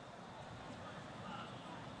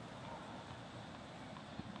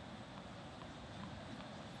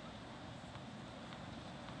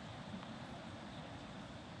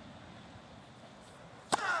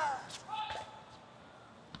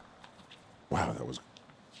 Wow, that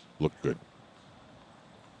looked good.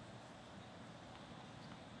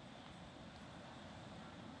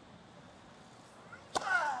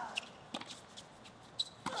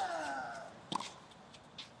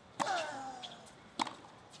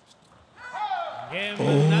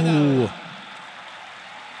 Oh.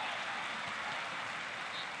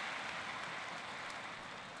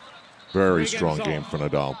 Very strong game for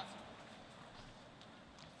Nadal.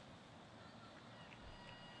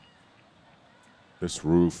 This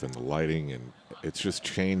roof and the lighting, and it's just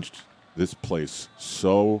changed this place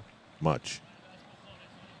so much.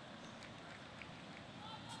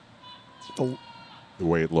 The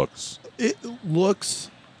way it looks. It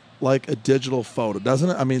looks like a digital photo,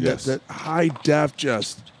 doesn't it? I mean, yes. that high def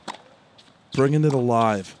just bringing it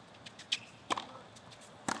alive.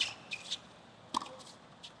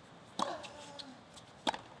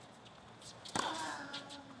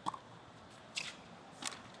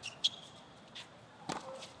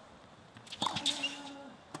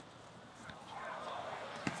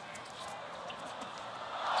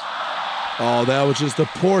 Oh, that was just a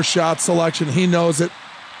poor shot selection. He knows it.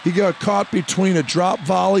 He got caught between a drop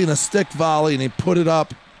volley and a stick volley, and he put it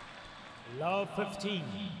up. Love 15.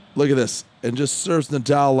 Look at this. And just serves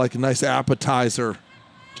Nadal like a nice appetizer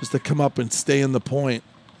just to come up and stay in the point.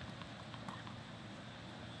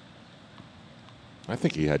 I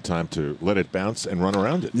think he had time to let it bounce and run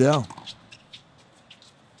around it. Yeah.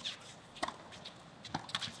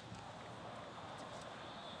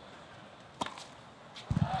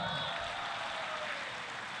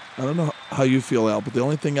 I don't know how you feel, Al, but the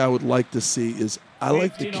only thing I would like to see is I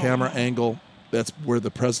like the camera angle. That's where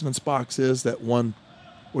the president's box is, that one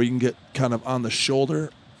where you can get kind of on the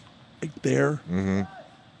shoulder right there. Mm-hmm.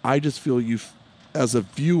 I just feel as a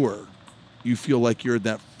viewer, you feel like you're in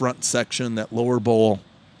that front section, that lower bowl.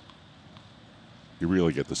 You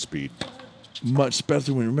really get the speed. Much,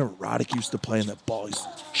 especially when you remember Roddick used to play in that ball. He used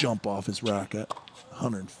to jump off his racket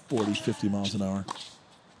 140, 50 miles an hour.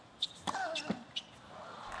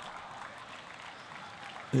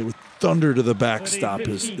 And with thunder to the backstop,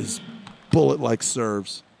 his bullet-like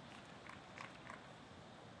serves.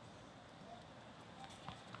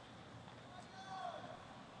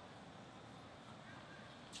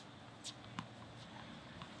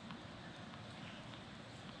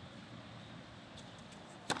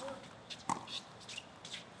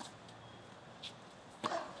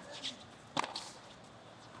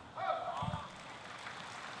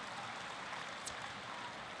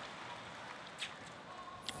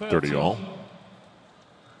 Dirty all.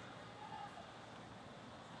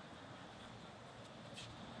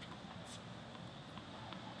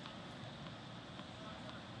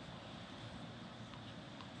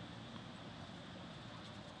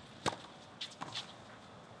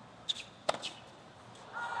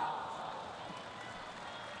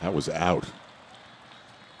 That was out.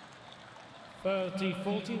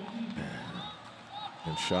 30-40.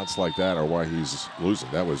 And shots like that are why he's losing.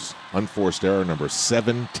 That was unforced error number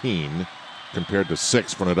 17 compared to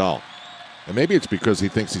 6 for Nadal. And maybe it's because he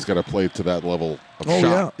thinks he's got to play to that level of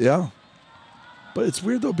shot. Yeah. But it's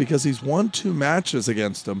weird, though, because he's won 2 matches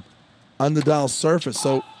against him on Nadal's surface.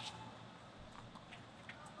 So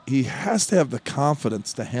he has to have the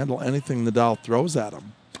confidence to handle anything Nadal throws at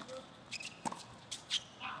him.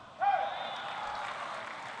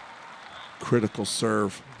 Critical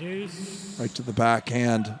serve. Right to the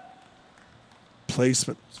backhand.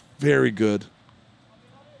 Placement is very good.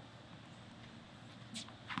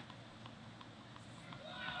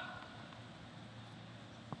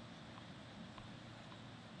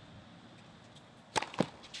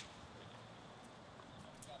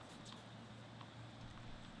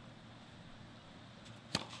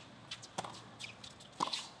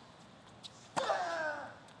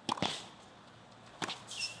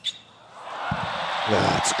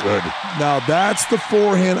 That's good. Now that's the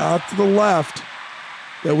forehand out to the left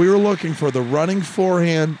that we were looking for, the running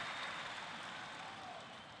forehand.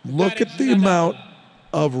 Look at the amount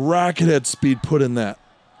of racket head speed put in that.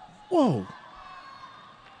 Whoa.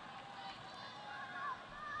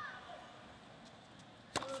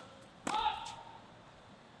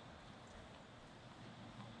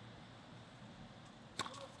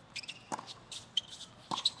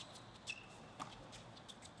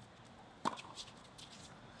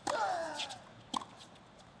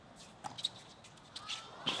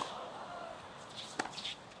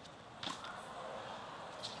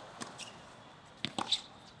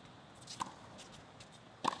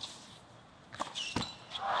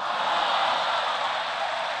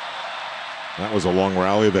 That was a long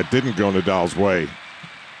rally that didn't go Nadal's way.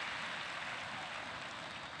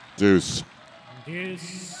 Deuce.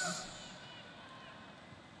 Deuce.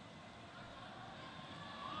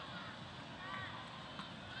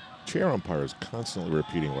 Chair umpire is constantly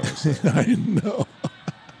repeating what I said. I know.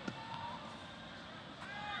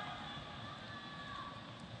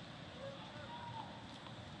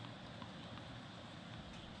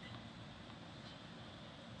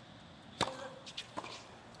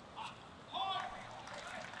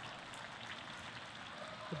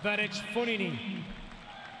 Fognini.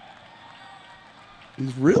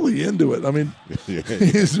 He's really into it. I mean,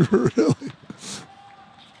 he's really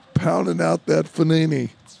pounding out that Fognini.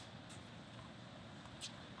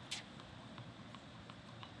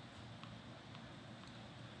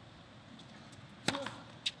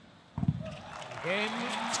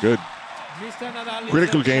 It's good.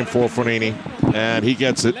 Critical game for Fognini, and he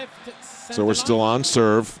gets it. So we're still on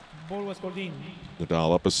serve.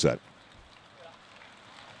 Nadal up a set.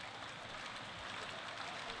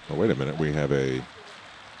 Oh, wait a minute. We have a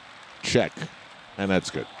check, and that's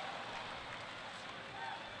good.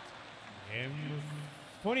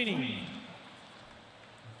 Fognini.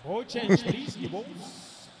 Ball change, please. The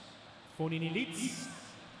balls. Fognini leads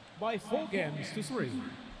by 4 games to 3.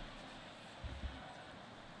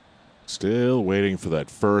 Still waiting for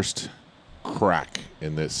that first crack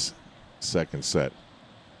in this second set.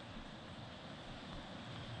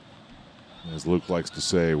 As Luke likes to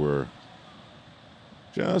say, we're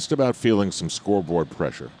just about feeling some scoreboard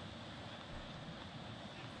pressure.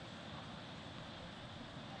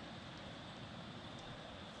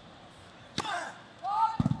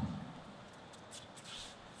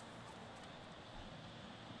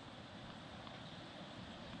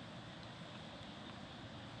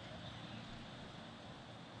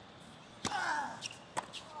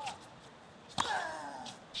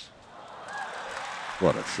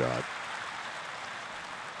 What a shot.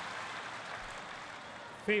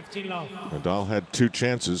 15 love. Nadal had 2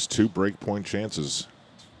 chances, 2 breakpoint chances,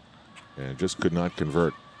 and just could not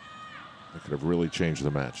convert. That could have really changed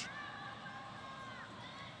the match.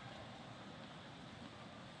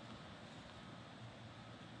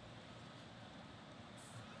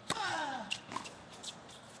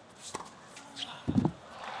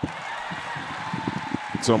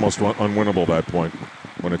 It's almost unwinnable, that point,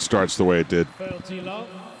 when it starts the way it did. 30 love.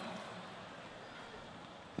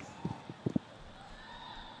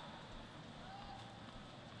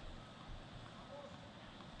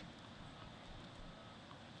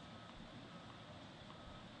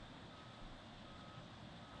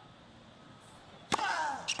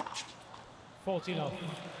 $40 love.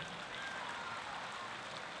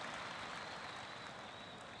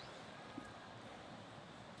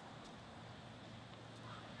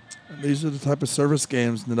 And these are the type of service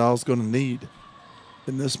games Nadal's going to need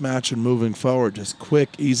in this match and moving forward. Just quick,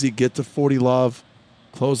 easy, get to 40 love,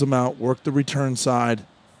 close them out, work the return side.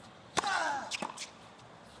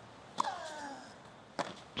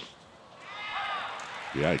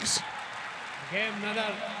 Yikes. Again,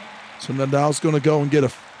 Nadal. So Nadal's going to go and get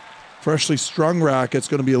a freshly strung racket. It's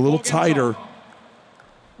going to be a little tighter, a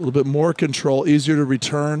little bit more control, easier to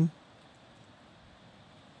return.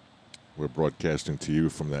 We're broadcasting to you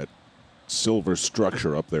from that silver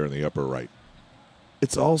structure up there in the upper right.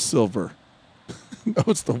 It's all silver. No,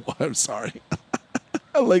 it's the one. I'm sorry.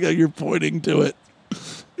 I like how you're pointing to it.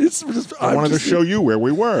 It's just, I wanted to show you where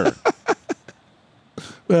we were.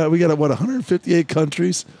 We got, what, 158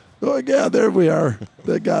 countries? Oh, yeah, there we are.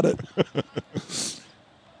 They got it.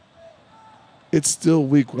 It's still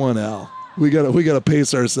week 1L. We gotta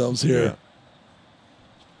pace ourselves here. Yeah.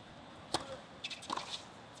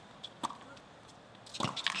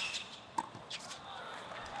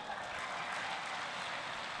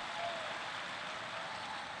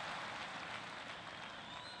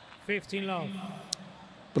 $15 love.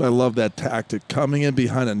 But I love that tactic. Coming in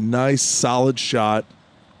behind a nice, solid shot,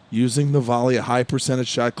 using the volley, a high percentage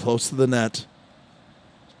shot close to the net.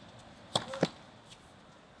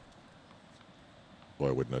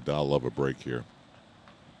 Boy, would Nadal love a break here.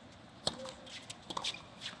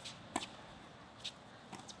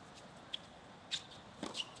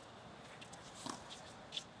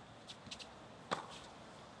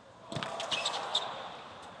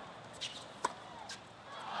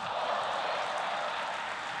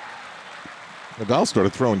 Nadal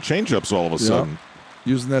started throwing change-ups all of a sudden.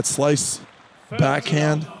 Using that slice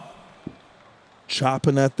backhand,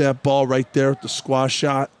 chopping at that ball right there with the squash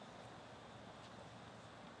shot.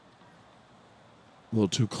 A little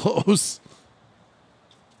too close.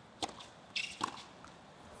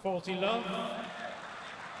 40 love.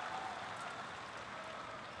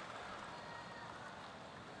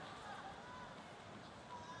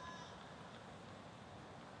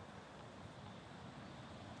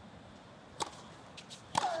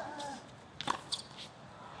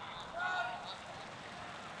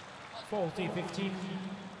 $40-15.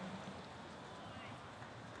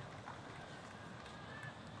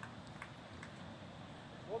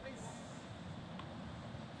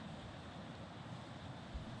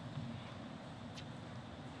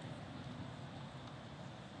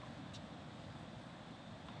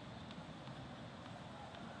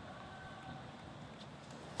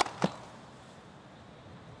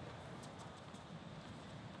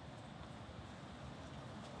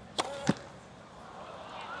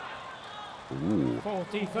 Ooh.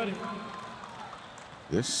 40-30.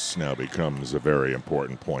 This now becomes a very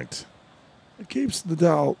important point. It keeps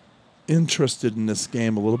Nadal interested in this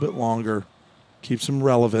game a little bit longer, keeps him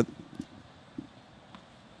relevant.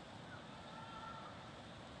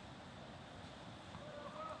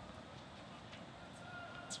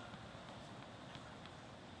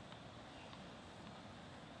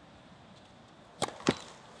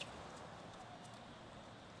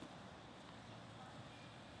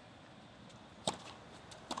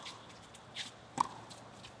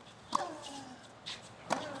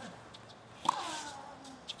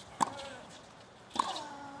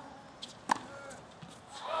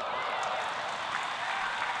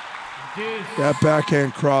 That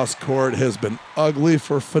backhand cross court has been ugly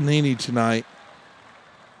for Fognini tonight.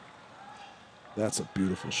 That's a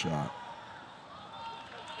beautiful shot.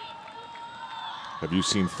 Have you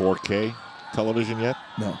seen 4K television yet?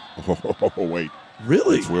 No. Oh, wait.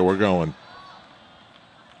 Really? That's where we're going.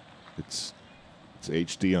 It's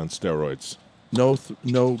HD on steroids.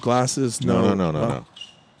 No glasses? No.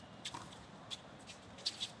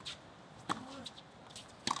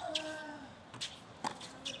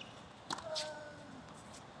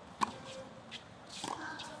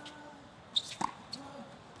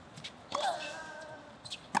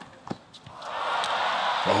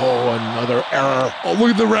 Another error. Oh,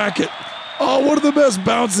 look at the racket. Oh, one of the best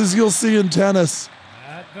bounces you'll see in tennis.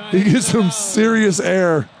 He gets some serious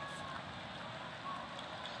air.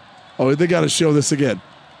 Oh, they got to show this again.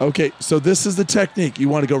 Okay, so this is the technique. You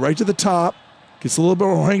want to go right to the top. Gets a little bit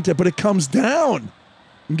more hang, but it comes down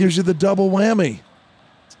and gives you the double whammy.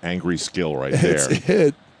 Angry skill right there. It's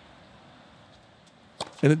it.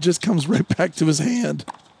 And it just comes right back to his hand.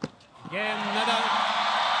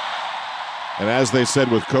 And as they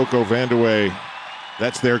said with Coco Vandeweghe,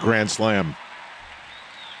 that's their Grand Slam.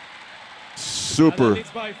 Super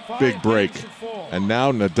big break. And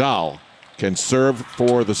now Nadal can serve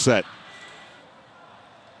for the set.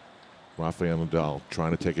 Rafael Nadal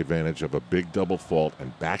trying to take advantage of a big double fault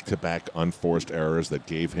and back-to-back unforced errors that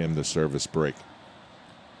gave him the service break.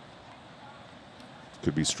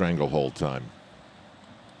 Could be stranglehold time.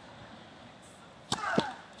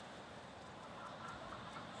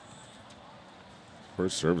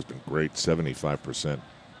 First serve has been great, 75%.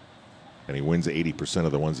 And he wins 80%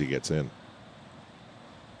 of the ones he gets in.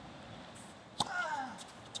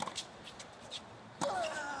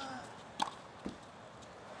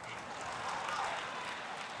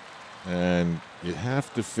 And you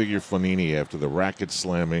have to figure Fognini after the racket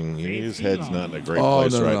slamming. His head's not in a great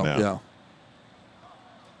place right now. Yeah.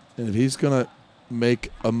 And if he's going to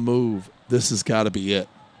make a move, this has got to be it.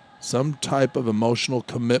 Some type of emotional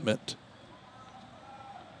commitment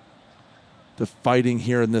to fighting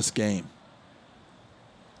here in this game.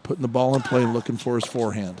 Putting the ball in play and looking for his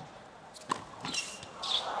forehand.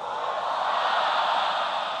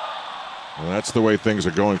 Well, that's the way things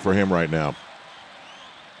are going for him right now.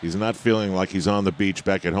 He's not feeling like he's on the beach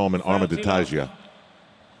back at home in Armaditagia.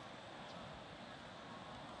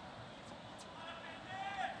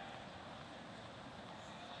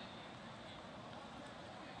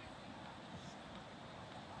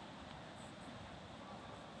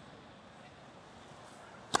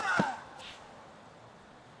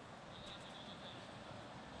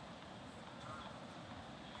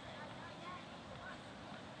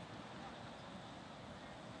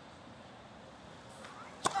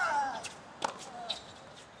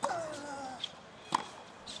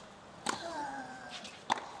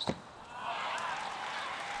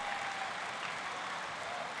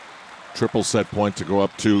 Triple set point to go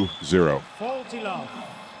up 2-0. Faulty love.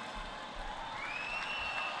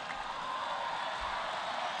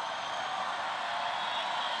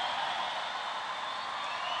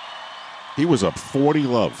 He was up 40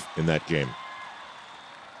 love in that game.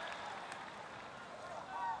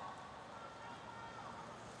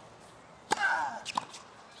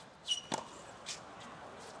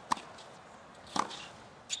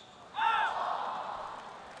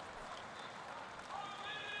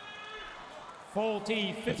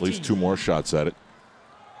 At least 2 more shots at it.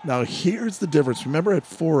 Now, here's the difference. Remember at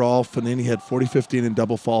 4-all, Fognini had 40-15 and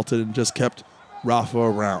double faulted and just kept Rafa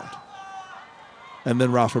around. And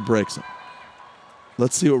then Rafa breaks him.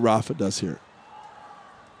 Let's see what Rafa does here.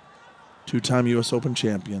 2-time U.S. Open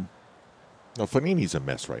champion. No, Fognini's a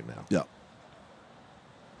mess right now. Yeah.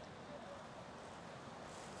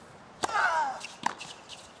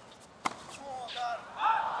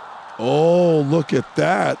 Oh, look at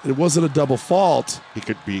that. It wasn't a double fault. He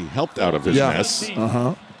could be helped out of his mess.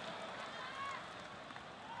 Uh-huh.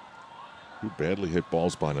 2 badly hit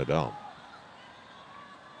balls by Nadal.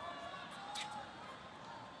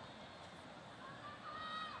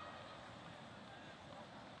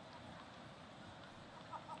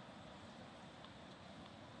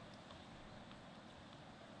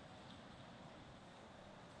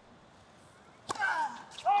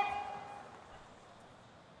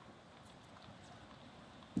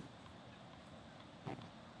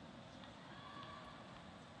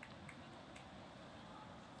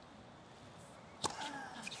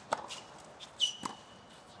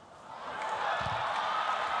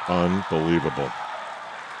 Unbelievable.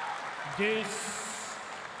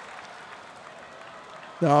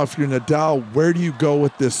 Now, if you're Nadal, where do you go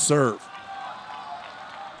with this serve?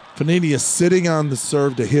 Fognini is sitting on the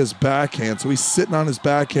serve to his backhand, so he's sitting on his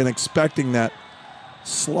backhand expecting that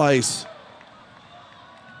slice.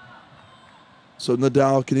 So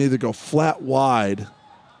Nadal can either go flat wide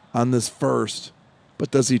on this first,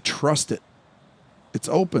 but does he trust it? It's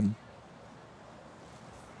open.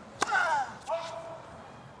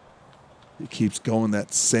 He keeps going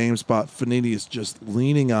that same spot. Fognini is just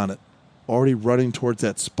leaning on it, already running towards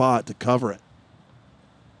that spot to cover it.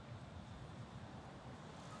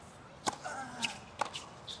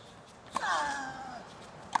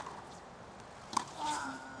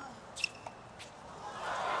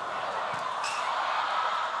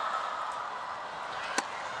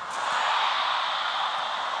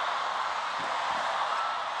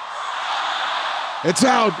 It's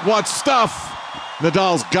out. What stuff?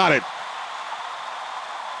 Nadal's got it.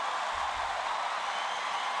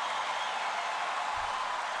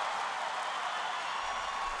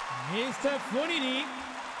 Mr. Fognini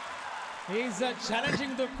is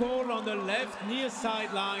challenging the call on the left near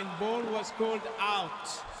sideline. Ball was called out.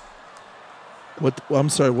 What? I'm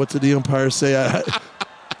sorry. What did the umpire say?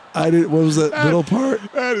 I didn't. What was that middle part?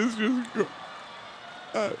 That is just.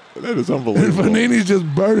 That is unbelievable. And Fognini's just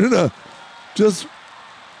burning up. Just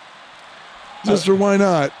for why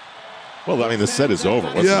not? Well, I mean, the set is over.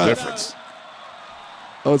 What's the difference?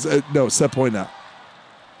 Oh, it's no set point now.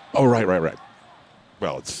 Oh, right.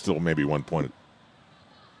 Well, it's still maybe 1 point.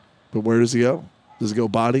 But where does he go? Does he go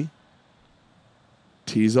body?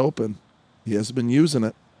 Tee's open. He hasn't been using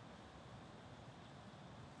it.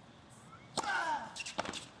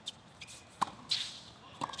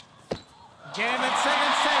 Game and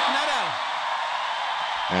second set, Nadal.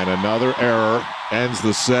 And another error ends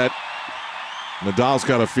the set. Nadal's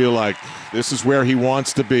got to feel like this is where he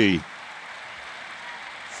wants to be.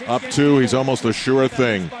 Up 2, he's almost a sure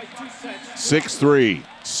thing. 6-3,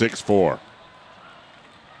 6-4.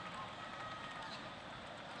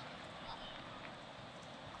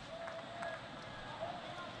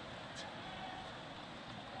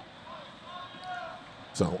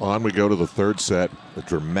 So on we go to the third set, a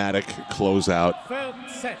dramatic closeout. Third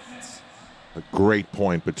set. A great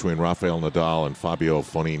point between Rafael Nadal and Fabio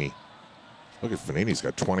Fognini. Look at Fognini's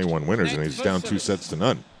got 21 winners and he's down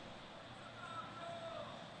 2-0.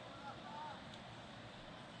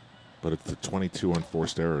 But it's the 22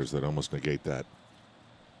 unforced errors that almost negate that.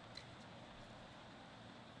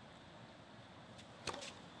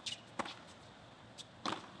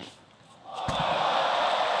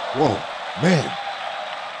 Whoa, man.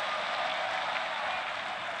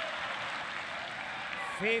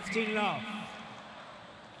 15 love.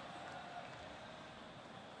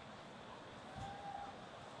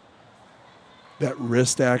 That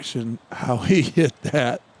wrist action, how he hit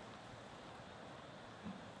that.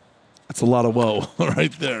 That's a lot of whoa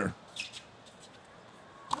right there.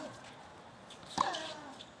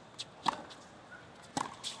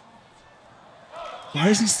 Why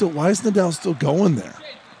is Nadal still going there?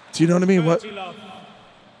 Do you know what I mean? What?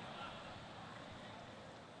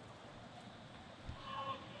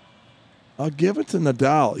 I'll give it to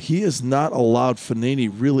Nadal. He has not allowed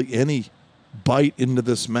Fognini really any bite into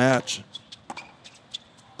this match.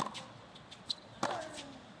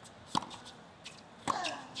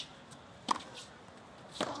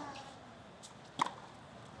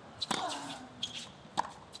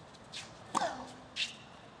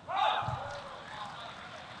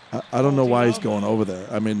 I don't know why he's going over there.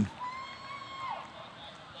 I mean,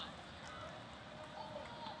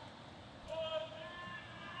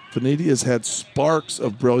 Fognini has had sparks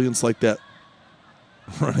of brilliance like that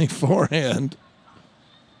running forehand.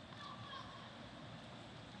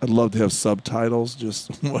 I'd love to have subtitles,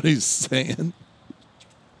 just what he's saying.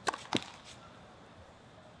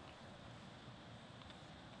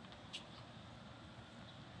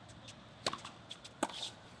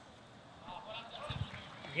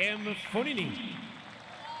 Game Fognini.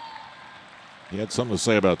 He had something to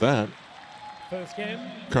say about that. First game.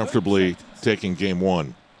 Comfortably taking game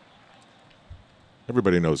 1.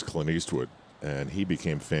 Everybody knows Clint Eastwood, and he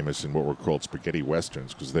became famous in what were called spaghetti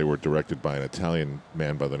westerns because they were directed by an Italian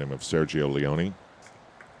man by the name of Sergio Leone.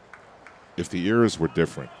 If the eras were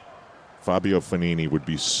different, Fabio Fognini would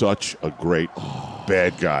be such a great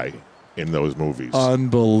bad guy in those movies.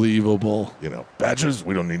 Unbelievable. You know, badges?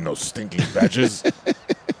 We don't need no stinking badges.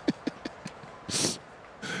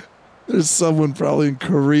 There's someone probably in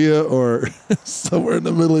Korea or somewhere in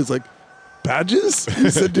the middle. He's like, badges? He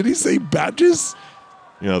said, did he say badges?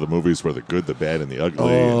 You know, the movies were the good, the bad, and the ugly.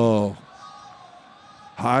 Oh.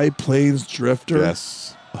 High Plains Drifter?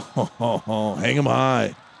 Yes. Oh, hang 'em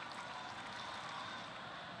high.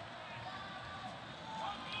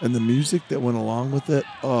 And the music that went along with it.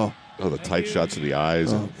 Oh, the tight shots of the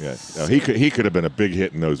eyes. And, yeah, no, he could have been a big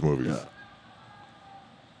hit in those movies. Yeah.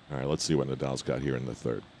 All right, let's see what Nadal's got here in the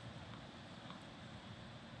third.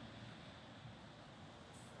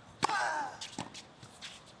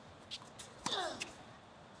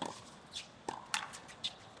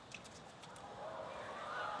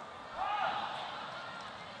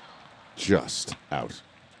 Just out.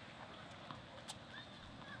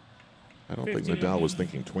 I don't think Nadal was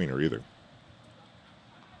thinking tweener either.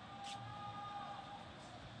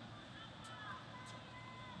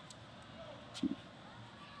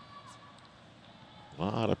 A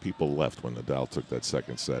lot of people left when Nadal took that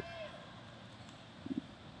second set.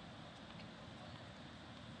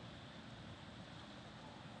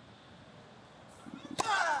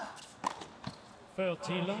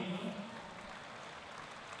 14 love.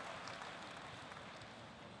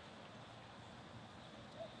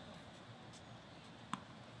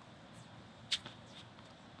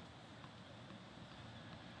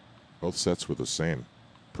 Both sets were the same.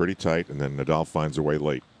 Pretty tight, and then Nadal finds a way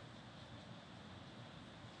late.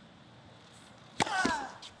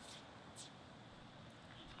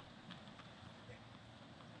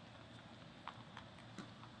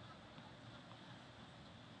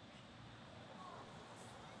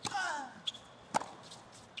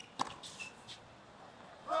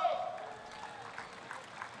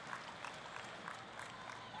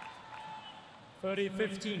 Thirty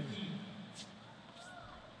 15.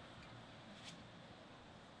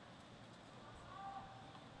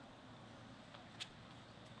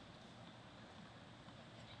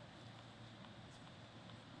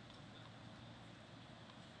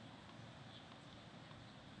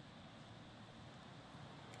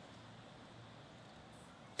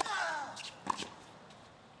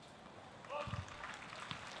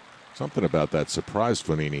 Something about that surprised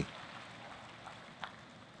Fognini.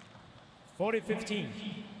 40 15.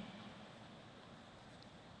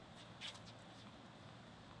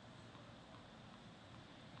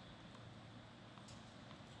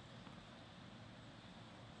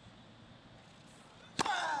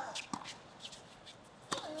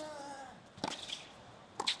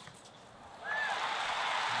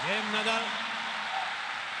 Game Nadal.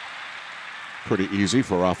 Pretty easy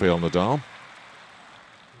for Rafael Nadal.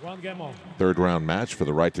 One game on. Third round match for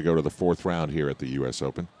the right to go to the fourth round here at the U.S.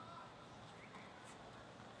 Open.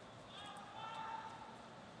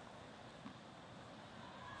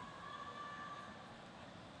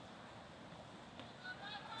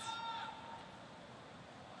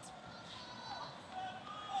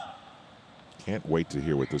 Can't wait to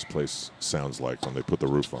hear what this place sounds like when they put the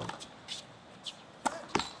roof on.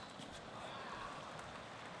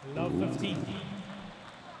 Love 15.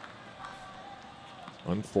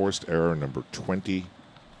 Unforced error number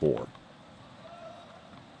 24.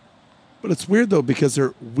 But it's weird, though, because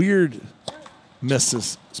they're weird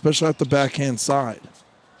misses, especially at the backhand side.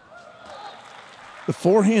 The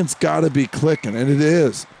forehand's got to be clicking, and it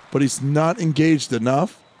is, but he's not engaged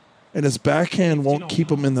enough, and his backhand won't keep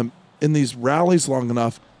him in these rallies long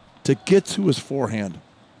enough to get to his forehand.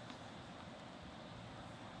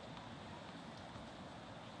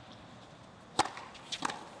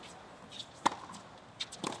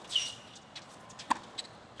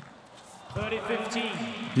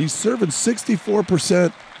 He's serving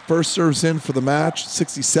 64% first serves in for the match,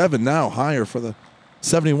 67 now, higher for the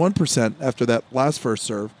 71% after that last first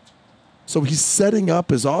serve. So he's setting up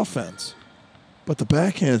his offense, but the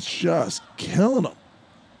backhand's just killing him.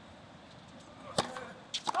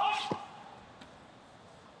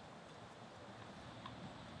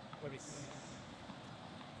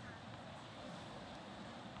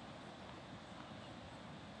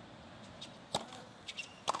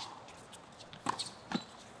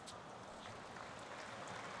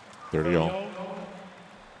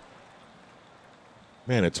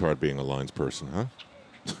 Man, it's hard being a lines person, huh?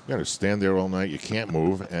 You got to stand there all night. You can't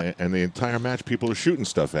move, and the entire match, people are shooting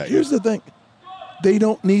stuff at you. Here's the thing: they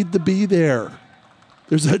don't need to be there.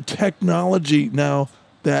 There's a technology now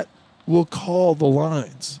that will call the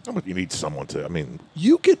lines. But you need someone to. I mean,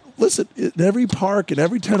 you can listen in every park and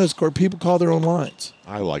every tennis court. People call their own lines.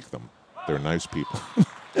 I like them. They're nice people.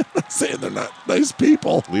 I'm not saying they're not nice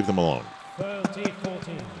people. Leave them alone.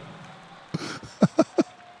 30-14.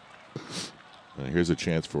 Here's a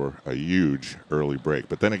chance for a huge early break.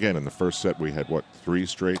 But then again, in the first set, we had, what, 3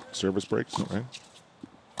 straight service breaks, right?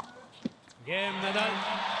 Game Nadal.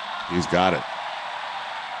 He's got it.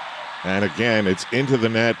 And again, it's into the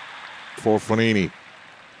net for Fognini.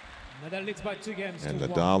 Nadal leads by 2 games. And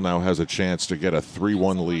Nadal now has a chance to get a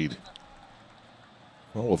 3-1 lead.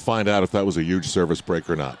 Well, we'll find out if that was a huge service break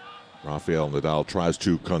or not. Rafael Nadal tries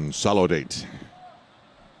to consolidate.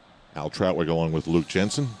 Al Trautwig along with Luke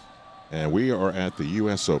Jensen. And we are at the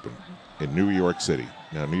U.S. Open in New York City.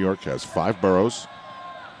 Now, New York has 5 boroughs.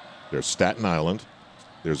 There's Staten Island.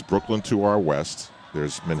 There's Brooklyn to our west.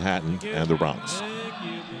 There's Manhattan and the Bronx.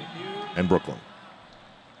 And Brooklyn.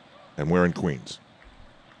 And we're in Queens.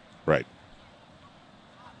 Right.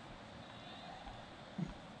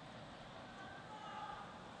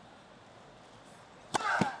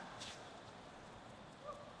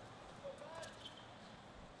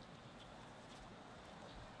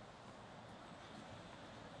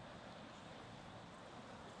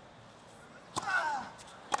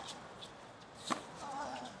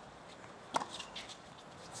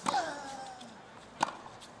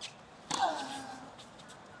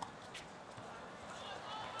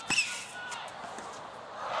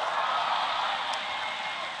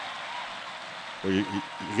 Well, you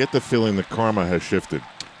get the feeling that karma has shifted.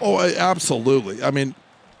 Oh, absolutely. I mean,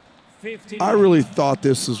 15. I really thought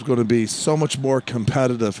this was going to be so much more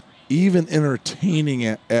competitive, even entertaining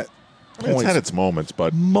at I mean, points. it's had its moments,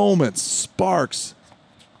 but Moments, sparks,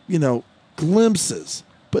 glimpses,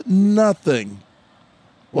 but nothing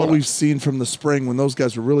what we've seen from the spring when those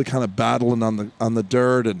guys were really kind of battling on the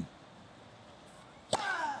dirt and.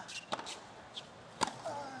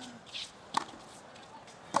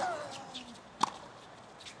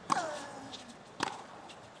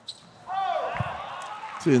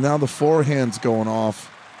 See, now the forehand's going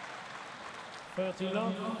off. 30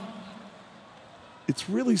 love. It's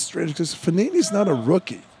really strange because Fognini's not a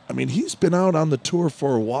rookie. I mean, he's been out on the tour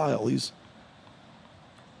for a while. He's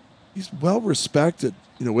well respected,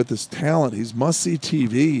 with his talent. He's must-see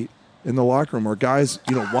TV in the locker room where guys,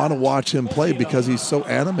 want to watch him play because he's so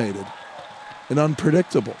animated and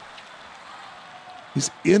unpredictable.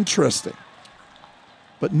 He's interesting.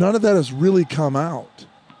 But none of that has really come out.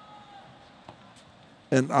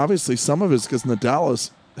 And obviously some of it's because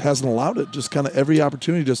Nadal hasn't allowed it. Just kind of every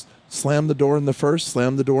opportunity, just slam the door in the first,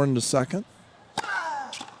 slam the door in the second.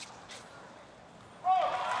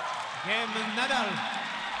 Game Nadal.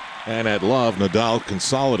 and at love, Nadal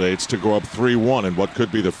consolidates to go up 3-1 in what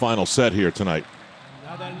could be the final set here tonight.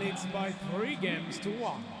 Nadal leads by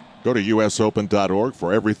 3-1. Go to usopen.org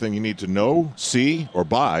for everything you need to know, see, or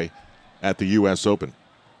buy at the U.S. Open.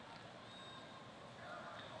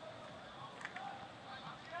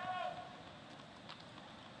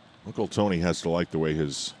 Uncle Tony has to like the way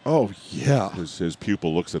his his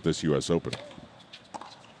pupil looks at this U.S. Open.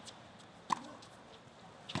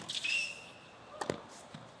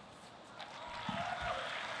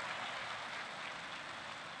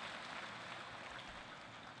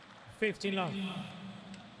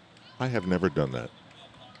 I have never done that.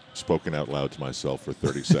 Spoken out loud to myself for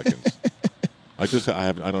 30 seconds. I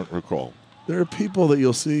don't recall. There are people that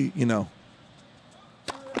you'll see,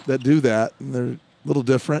 that do that, and they're a little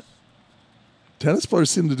different. Tennis players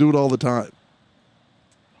seem to do it all the time.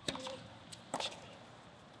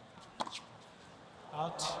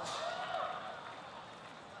 Out.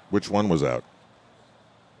 Which one was out?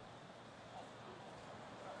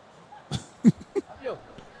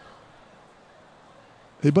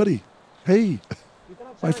 Hey, buddy. Hey,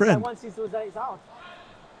 my friend. Once is out.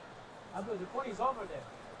 The point is over there.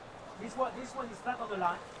 This one is flat on the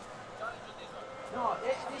line. No,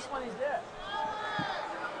 this one is there.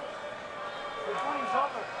 The point is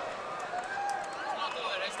over. It's not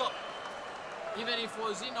over. I stop. Even if it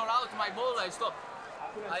was in or out, my ball, I stop.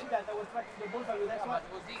 I couldn't see that. I was practicing the ball value. That's why. But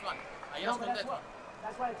it was this one. I No, asked but on that's that why. one.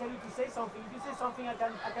 That's why I tell you to say something. If you say something, I can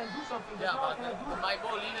do something. Yeah, Now I but cannot do it. my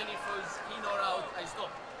ball, even if it was in or out, I stop.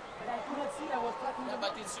 But I couldn't see. I was practicing Yeah, the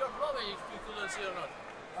but ball. it's your problem if you couldn't see or not.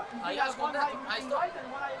 I asked on one that. eye I looking stopped. right and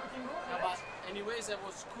one eye looking wrong. Yeah, but anyways, I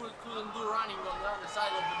couldn't do running on the other side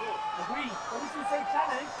of the ball. Agree. But if you say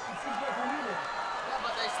challenge, it's easier for you then. Yeah,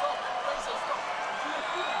 but I stopped. Twice I stopped. You couldn't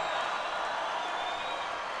see that.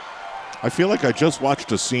 I feel like I just watched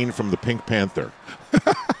a scene from the Pink Panther.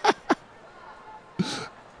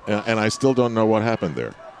 And I still don't know what happened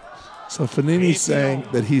there. So Fognini's saying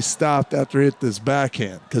that he stopped after he hit this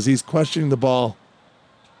backhand because he's questioning the ball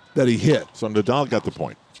that he hit. So Nadal got the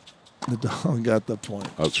point. Nadal got the point.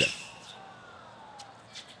 Okay.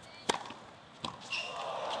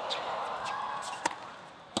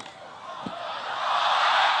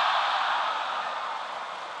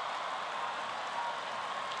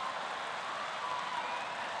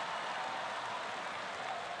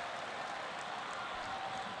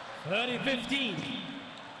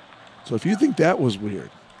 So if you think that was weird,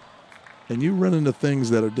 and you run into things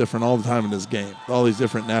that are different all the time in this game, all these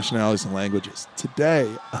different nationalities and languages.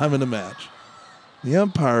 Today, I'm in a match. The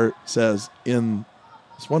umpire says in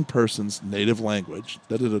this one person's native language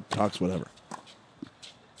that it talks whatever.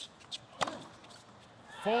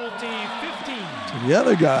 40-15. So the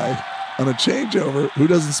other guy on a changeover who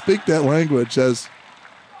doesn't speak that language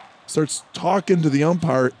starts talking to the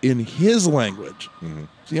umpire in his language. Mm-hmm.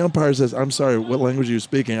 So the umpire says, "I'm sorry, what language are you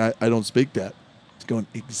speaking? I don't speak that." He's going,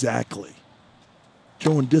 "Exactly."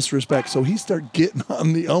 Showing disrespect. So he started getting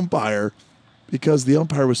on the umpire because the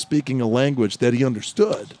umpire was speaking a language that he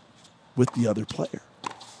understood with the other player.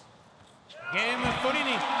 Game of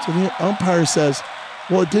Fognini. So the umpire says,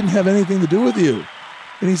 "Well, it didn't have anything to do with you."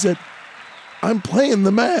 And he said, "I'm playing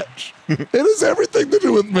the match. It has everything to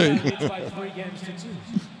do with me." Nadal leads by 3-2.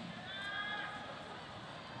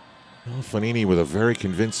 Well, Fognini with a very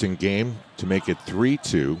convincing game to make it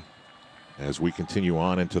 3-2 as we continue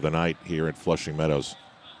on into the night here at Flushing Meadows.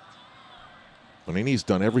 Fognini's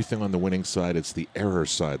done everything on the winning side. It's the error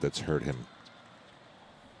side that's hurt him.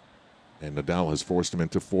 And Nadal has forced him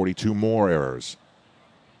into 42 more errors.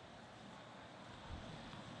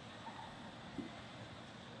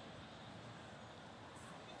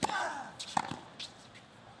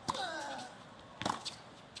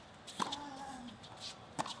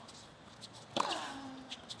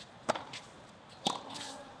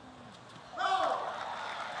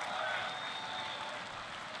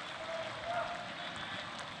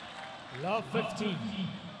 Love 15.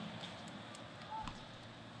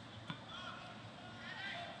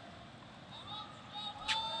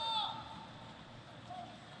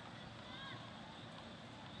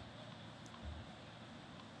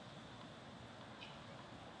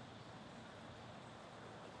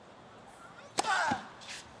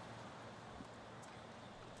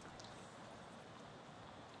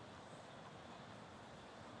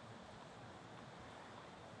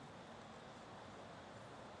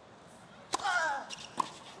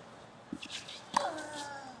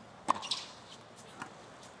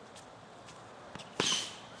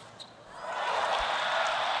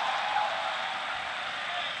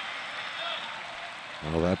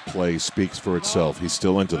 Well, that play speaks for itself. He's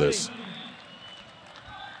still into this.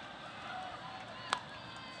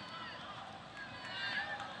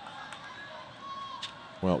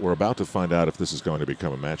 Well, we're about to find out if this is going to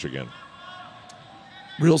become a match again.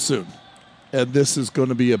 Real soon. And this is going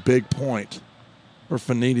to be a big point for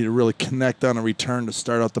Fognini to really connect on a return to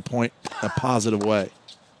start out the point in a positive way.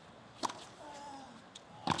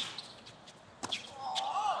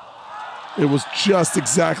 It was just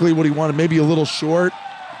exactly what he wanted, maybe a little short,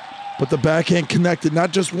 but the backhand connected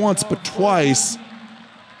not just once, but twice.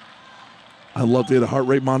 I love to get a heart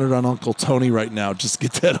rate monitor on Uncle Tony right now. Just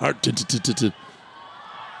get that heart.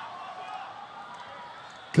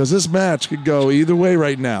 Because this match could go either way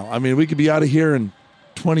right now. I mean, we could be out of here in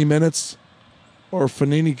 20 minutes, or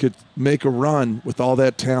Fognini could make a run with all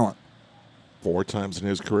that talent. 4 times in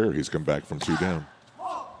his career, he's come back from 2 down.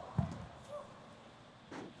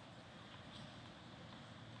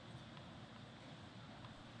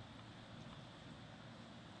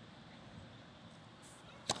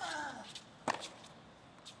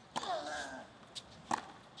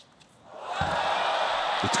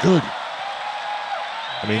 It's good.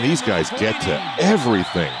 I mean, these guys get to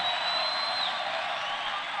everything.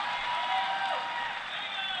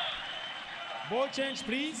 Ball change,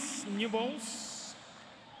 please. New balls.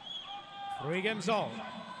 3 games all.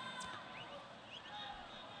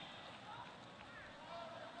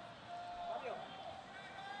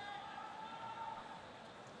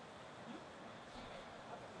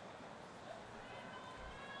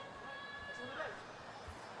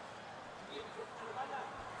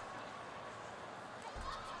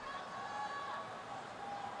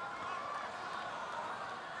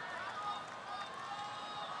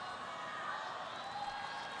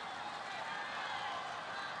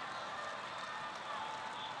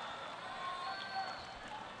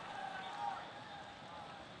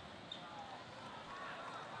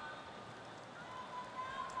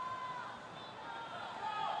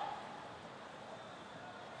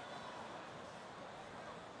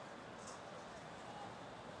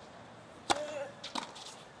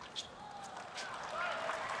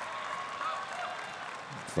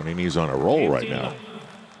 Fognini's on a roll right now.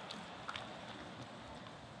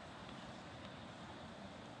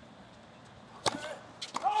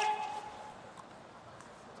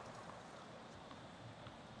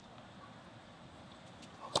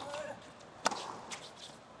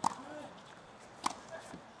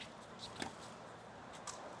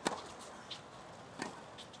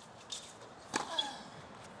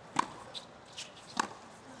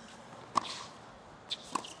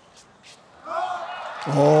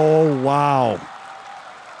 Oh, wow.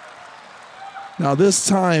 Now this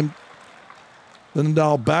time, the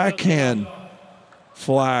Nadal backhand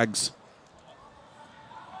flags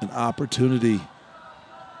an opportunity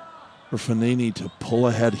for Fognini to pull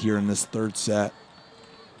ahead here in this 3rd set.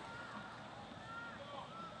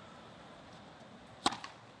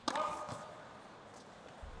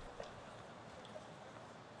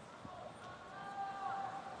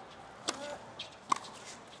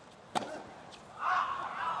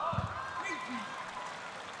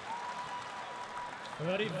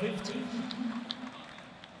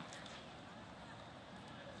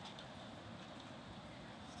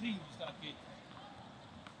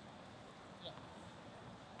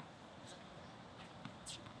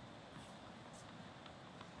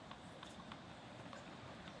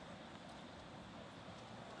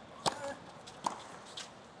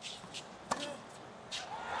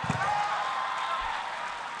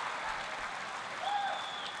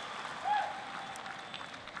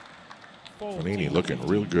 Fognini looking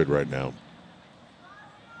real good right now.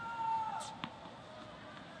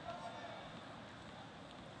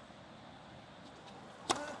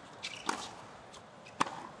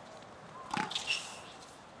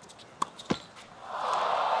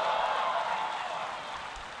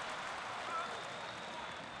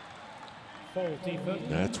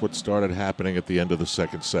 That's what started happening at the end of the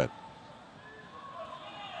second set.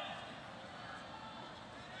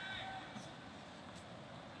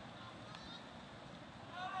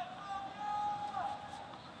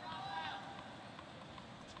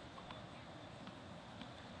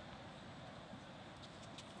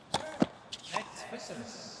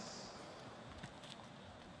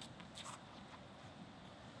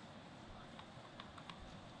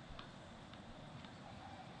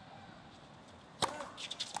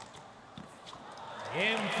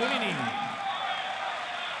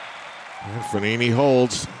 And Fognini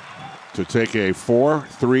holds to take a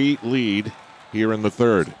 4-3 lead here in the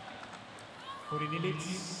third. Fognini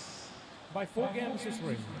leads by 4 games to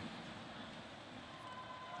 3.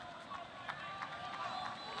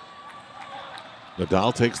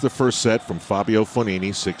 Nadal takes the first set from Fabio Fognini,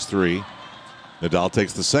 6-3. Nadal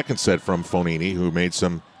takes the second set from Fognini, who made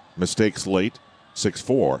some mistakes late,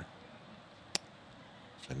 6-4.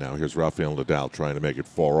 And now here's Rafael Nadal trying to make it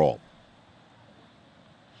 4-all.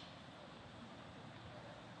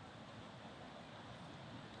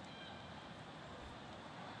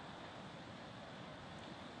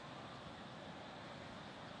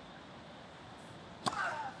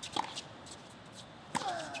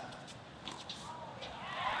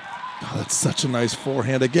 Oh, that's such a nice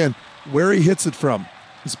forehand. Again, where he hits it from,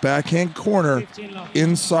 his backhand corner,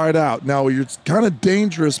 inside out. Now, it's kind of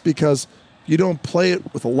dangerous because you don't play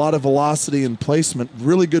it with a lot of velocity and placement,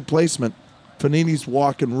 really good placement. Fognini's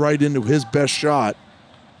walking right into his best shot,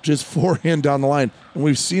 just forehand down the line. And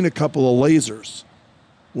we've seen a couple of lasers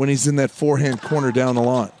when he's in that forehand corner down the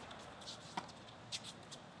line.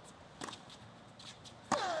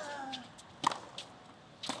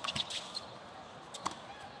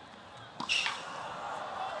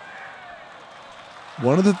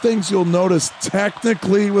 One of the things you'll notice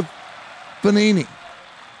technically with Fognini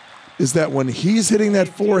is that when he's hitting that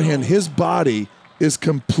forehand, his body is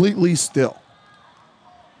completely still.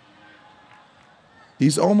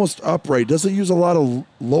 He's almost upright. Doesn't use a lot of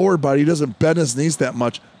lower body. He doesn't bend his knees that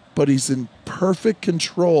much, but he's in perfect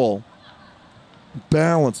control,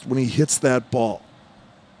 balanced when he hits that ball.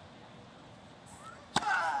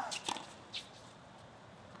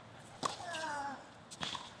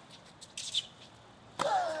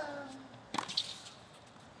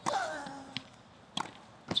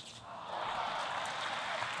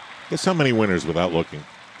 Guess how many winners without looking?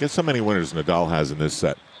 Guess how many winners Nadal has in this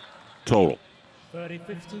set? Total.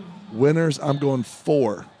 30-15. Winners, I'm going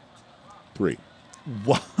 4. 3.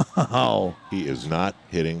 Wow. He is not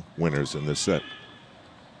hitting winners in this set.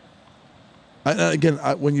 Again,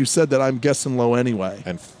 when you said that, I'm guessing low anyway.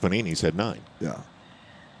 And Fognini's had 9. Yeah.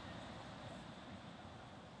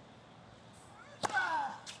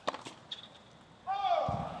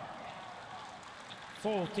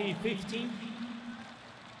 $40-15.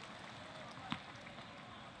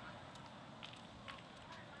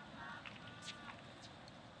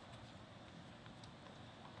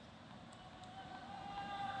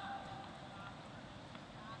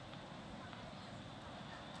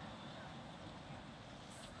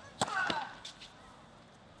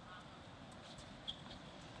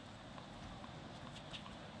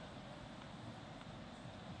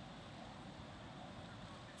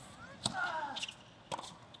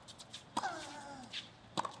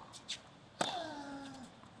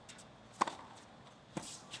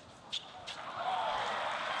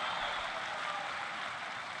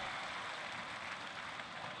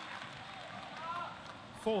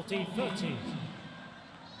 $40-13.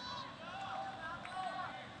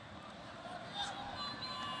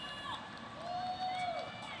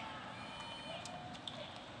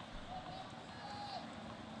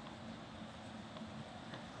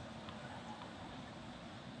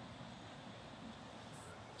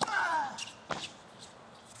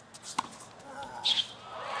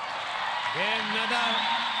 Again, Nadal.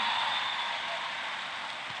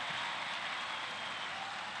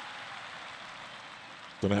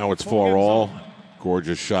 So now it's 4-all.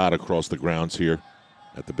 Gorgeous shot across the grounds here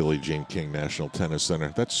at the Billie Jean King National Tennis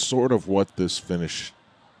Center. That's sort of what this Finnish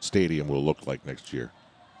stadium will look like next year,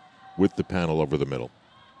 with the panel over the middle.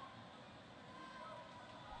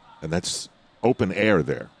 And that's open air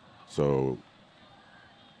there, so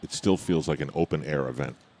it still feels like an open air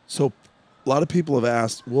event. So a lot of people have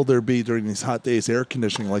asked, will there be during these hot days air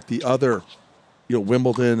conditioning like the other,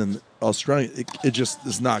 Wimbledon and Australia, it just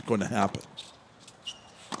is not going to happen.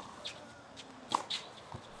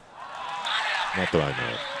 Not that I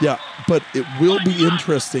know. Yeah, but it will be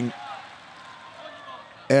interesting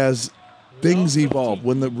as things evolve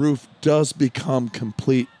when the roof does become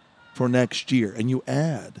complete for next year and you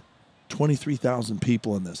add 23,000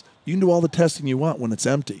 people in this. You can do all the testing you want when it's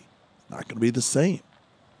empty. It's not going to be the same.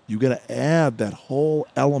 You got to add that whole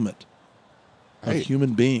element of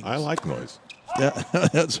human beings. I like noise. Yeah,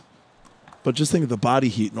 but just think of the body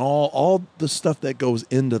heat and all the stuff that goes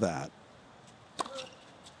into that.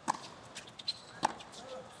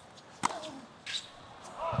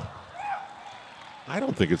 I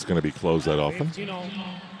don't think it's going to be closed that often.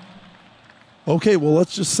 Okay, well,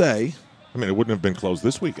 let's just say. I mean, it wouldn't have been closed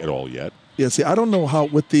this week at all yet. Yeah, see, I don't know how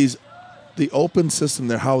with the open system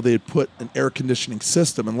there, how they'd put an air conditioning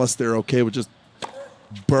system unless they're okay with just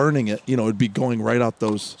burning it. You know, it'd be going right out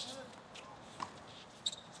the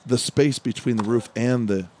space between the roof and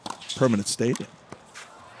the permanent stadium.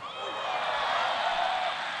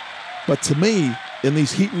 But to me, in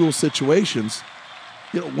these heat rule situations,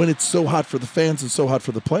 you know, when it's so hot for the fans and so hot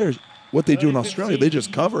for the players, what they do in Australia, they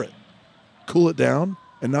just cover it, cool it down,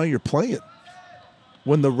 and now you're playing.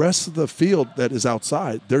 When the rest of the field that is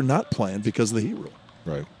outside, they're not playing because of the heat rule.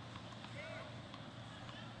 Right.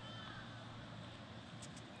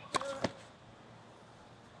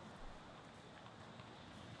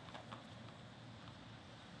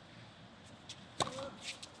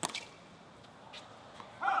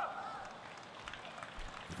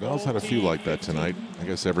 Nadal's had a few like that tonight. I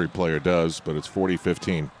guess every player does, but it's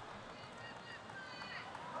 40-15.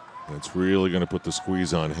 And it's really going to put the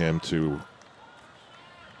squeeze on him to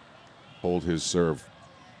hold his serve.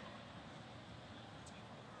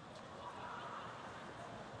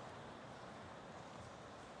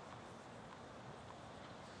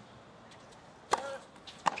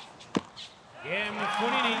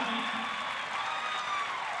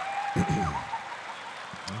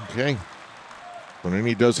 Okay.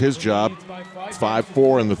 Fognini does his job.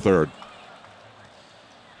 5-4 in the third.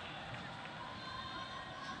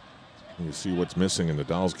 You see what's missing in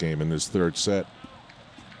Nadal's game in this third set.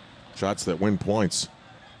 Shots that win points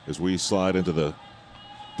as we slide into the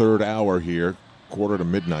third hour here, quarter to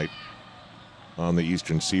midnight on the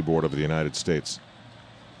eastern seaboard of the United States.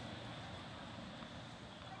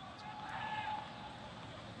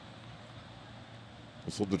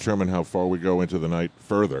 This will determine how far we go into the night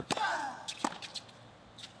further.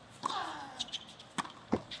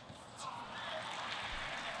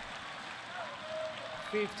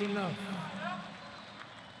 Love.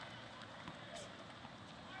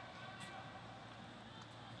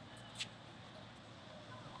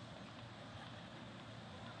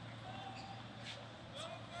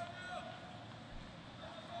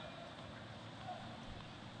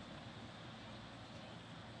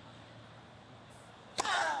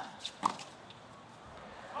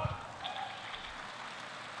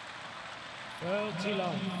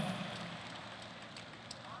 Love.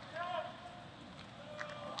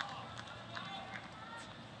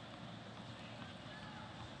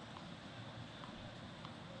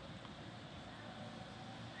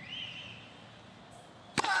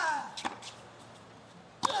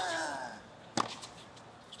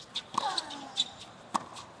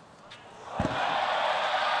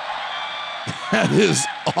 That is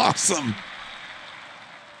awesome.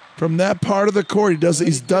 From that part of the court, he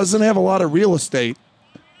doesn't have a lot of real estate.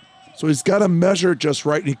 So he's got to measure it just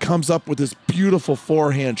right, and he comes up with this beautiful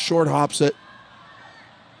forehand, short hops it.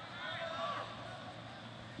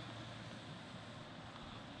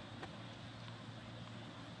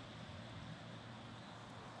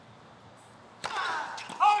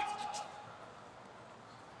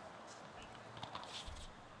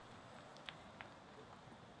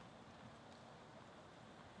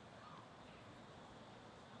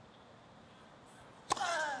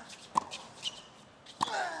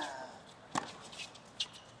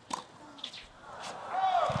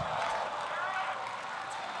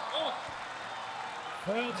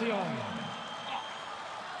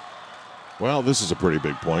 Well, this is a pretty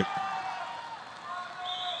big point.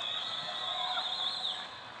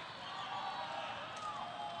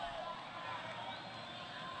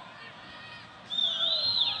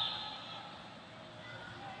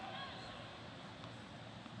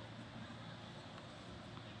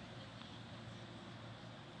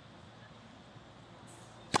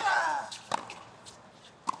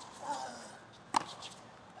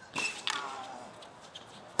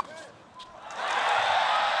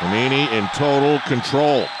 Fognini in total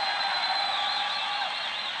control.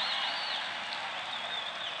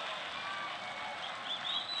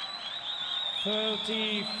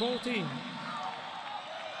 30-14.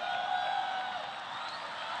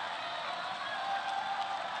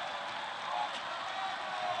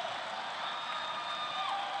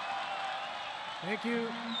 Thank you.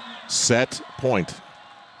 Set point.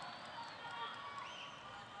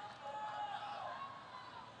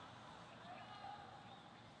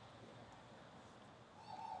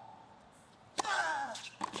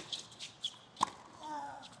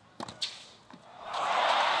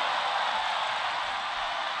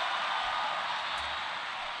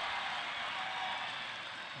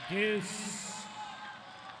 Yes.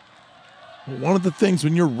 One of the things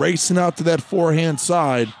when you're racing out to that forehand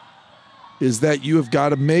side is that you have got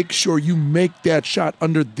to make sure you make that shot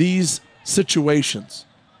under these situations.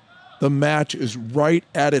 The match is right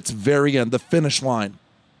at its very end, the finish line.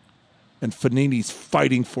 And Fognini's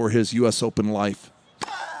fighting for his U.S. Open life.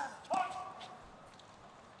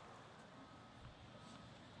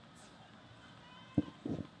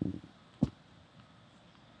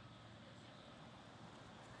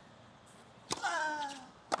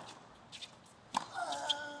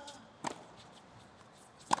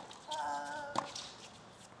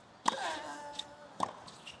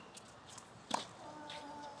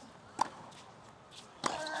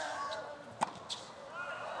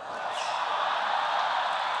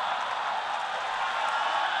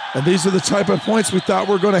 And these are the type of points we thought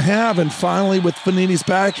we were going to have. And finally, with Fognini's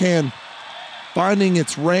backhand finding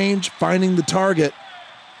its range, finding the target,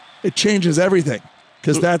 it changes everything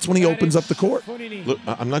because that's when he opens up the court. Look,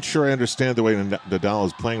 I'm not sure I understand the way Nadal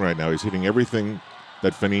is playing right now. He's hitting everything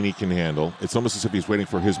that Fognini can handle. It's almost as if he's waiting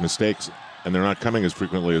for his mistakes, and they're not coming as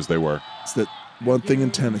frequently as they were. It's that one thing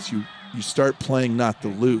in tennis, you start playing not to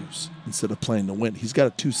lose instead of playing to win. He's got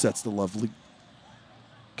a 2 sets to love lead.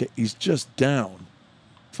 Okay, he's just down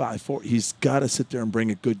 5-4. He's got to sit there and bring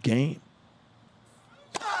a good game.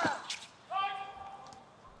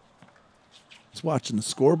 He's watching the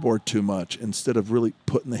scoreboard too much instead of really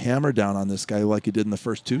putting the hammer down on this guy like he did in the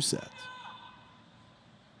first 2 sets.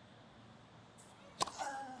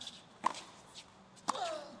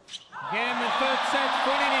 Game and third set,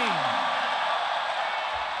 Fognini.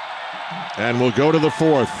 And we'll go to the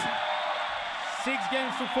 4th.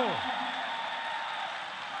 6-4.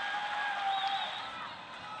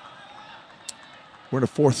 We're in a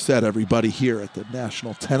 4th set, everybody, here at the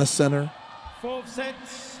National Tennis Center. 4th set.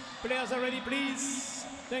 Players are ready, please.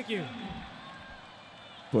 Thank you.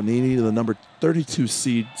 Fognini, the number 32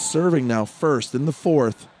 seed, serving now first in the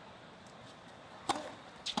 4th.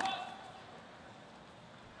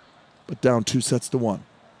 But down 2 sets to 1.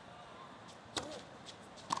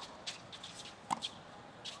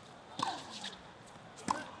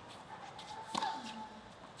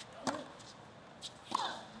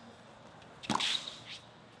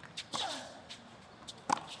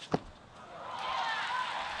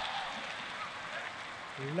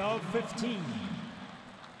 Love 15.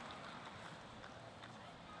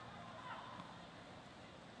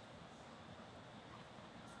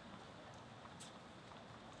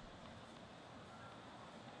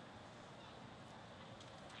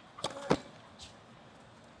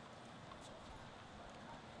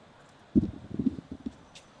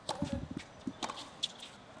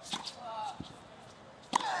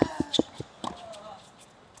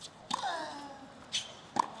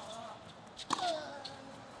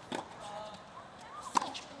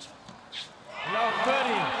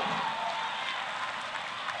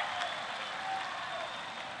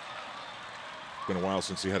 Been a while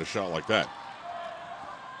since he had a shot like that.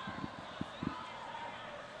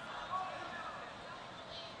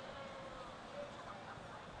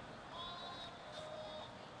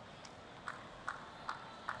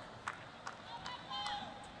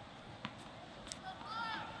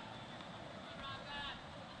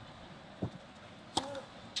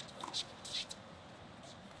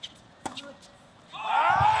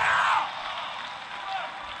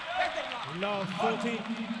 Love 14.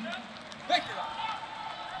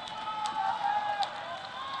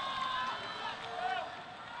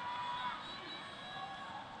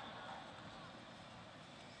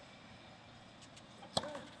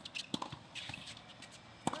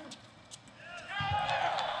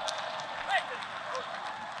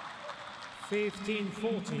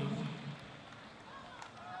 15-14.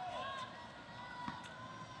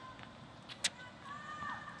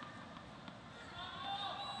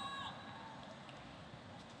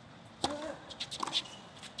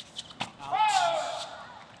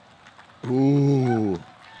 Ooh.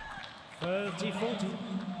 30-14.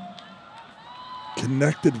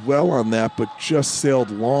 Connected well on that, but just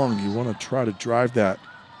sailed long. You want to try to drive that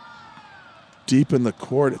deep in the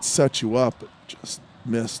court. It sets you up, but just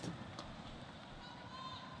missed.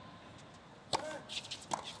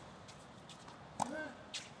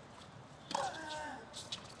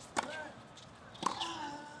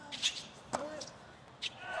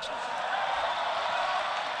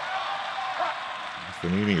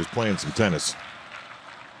 Fognini is playing some tennis.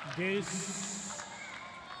 Deuce.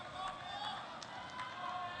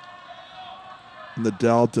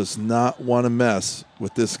 Nadal does not want to mess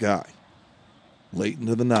with this guy. Late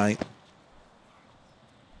into the night,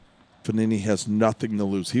 Fognini has nothing to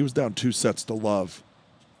lose. He was down 2 sets to love.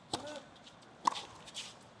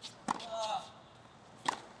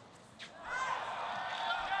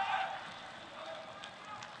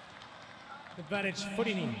 Advantage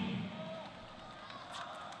Fognini.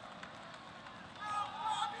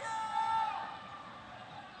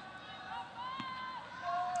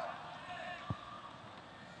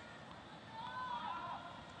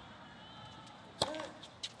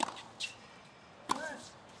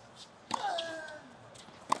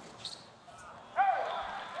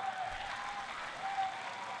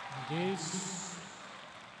 Deuce.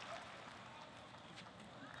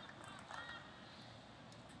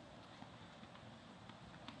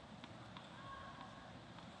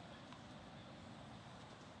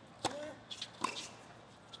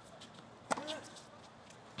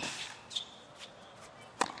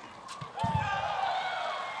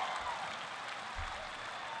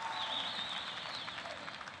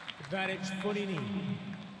 Advantage Fognini.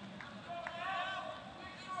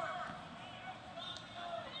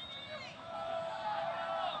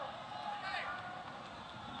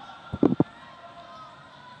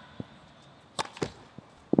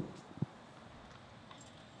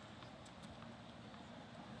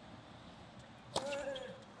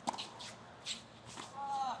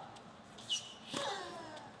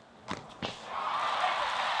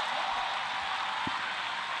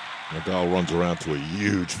 Nadal runs around to a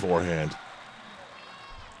huge forehand.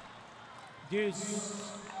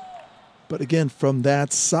 Deuce. But again, from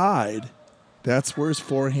that side, that's where his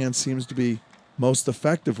forehand seems to be most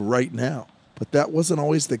effective right now. But that wasn't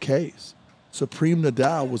always the case. Supreme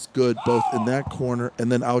Nadal was good both in that corner and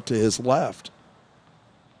then out to his left.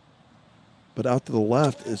 But out to the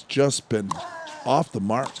left has just been off the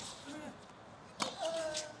mark.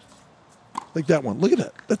 Like that one. Look at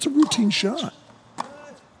that. That's a routine shot.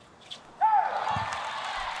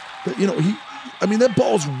 But, you know, that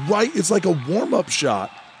ball's right. It's like a warm-up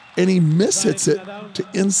shot. And he mishits it to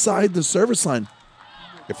inside the service line.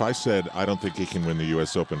 If I said I don't think he can win the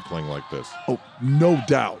U.S. Open playing like this. Oh, no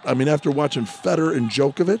doubt. I mean, after watching Federer and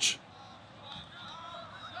Djokovic.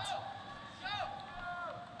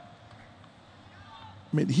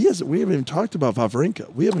 I mean, we haven't even talked about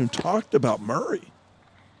Wawrinka. We haven't even talked about Murray.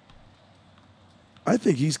 I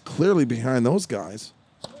think he's clearly behind those guys.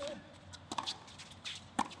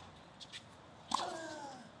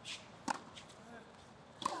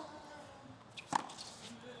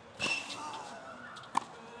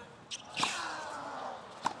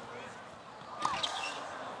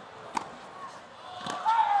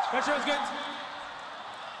 Pressure is good.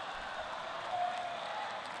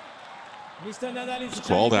 Mr. Nadal is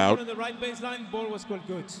called out on the right baseline. Ball was called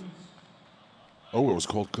good. Oh, it was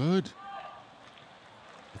called good.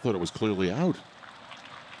 I thought it was clearly out.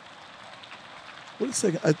 Wait a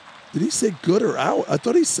second. Did he say good or out? I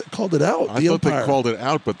thought he called it out. I thought they called it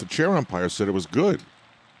out, but the chair umpire said it was good.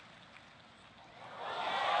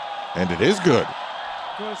 And it is good.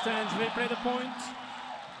 First hands, replay the point.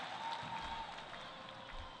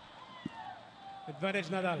 Advantage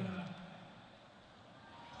Nadal.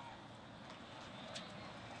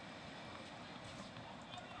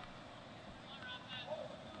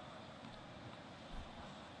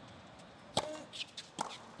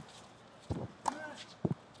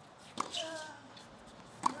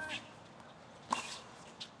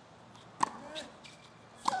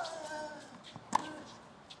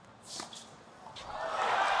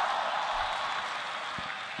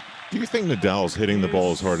 Do you think Nadal's hitting the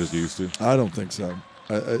ball as hard as he used to? I don't think so.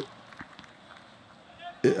 I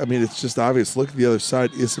mean, it's just obvious. Look at the other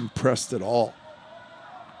side. Isn't pressed at all.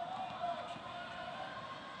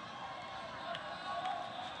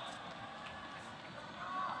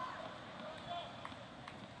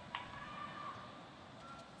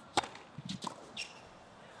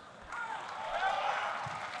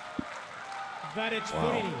 Advantage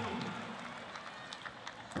Fognini.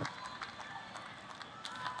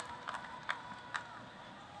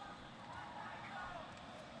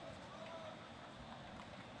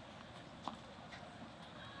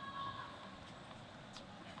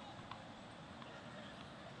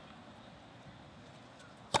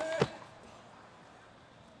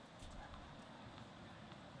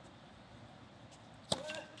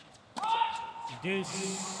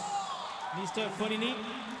 Deuce. Mr. Fognini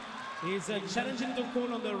is challenging the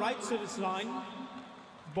call on the right service line.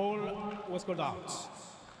 Ball was called out.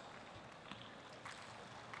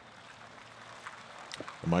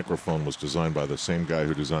 The microphone was designed by the same guy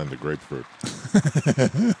who designed the grapefruit.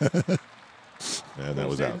 And that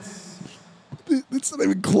was out. It's not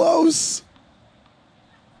even close.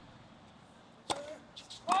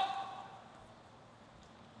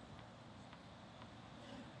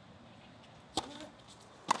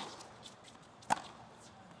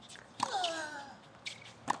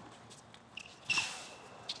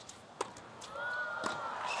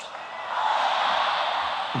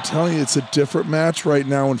 I'm telling you, it's a different match right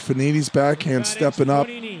now when Fognini's backhand stepping up,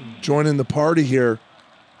 joining the party here.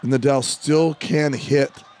 And Nadal still can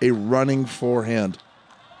hit a running forehand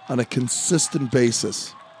on a consistent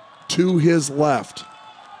basis to his left.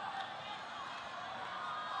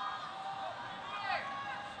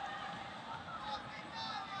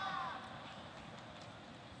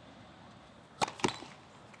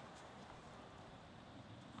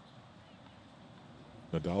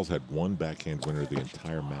 Nadal's had one backhand winner the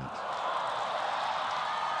entire match.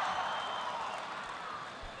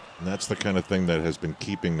 And that's the kind of thing that has been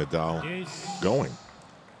keeping Nadal going.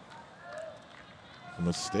 The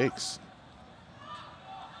mistakes.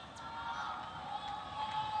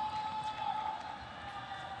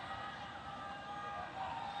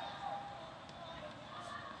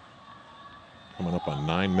 Coming up on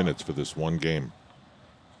 9 minutes for this one game,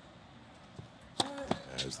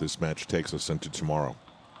 as this match takes us into tomorrow.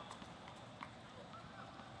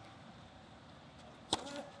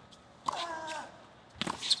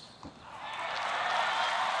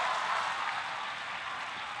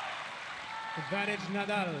 Advantage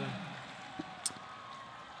Nadal.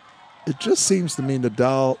 It just seems to me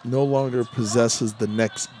Nadal no longer possesses the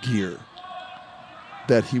next gear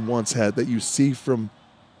that he once had, that you see from,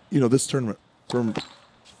 this tournament, from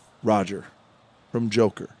Roger, from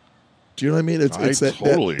Joker. Do you know what I mean? It's that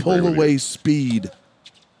pull-away speed,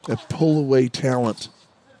 that pull-away talent.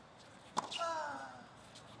 Game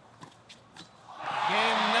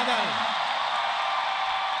Nadal.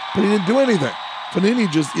 But he didn't do anything. Fognini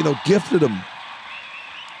just, gifted him.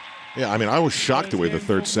 Yeah, I mean, I was shocked the way the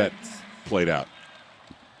third set played out.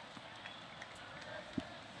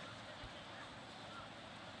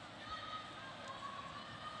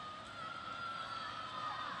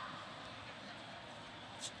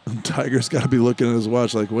 And Tiger's got to be looking at his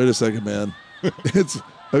watch like, wait a second, man.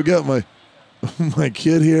 I've got my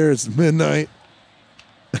kid here. It's midnight.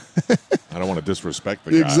 I don't want to disrespect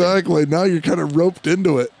the guy. Exactly. Now you're kind of roped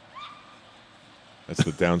into it. That's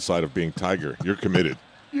the downside of being Tiger. You're committed.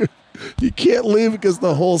 You can't leave because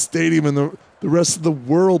the whole stadium and the rest of the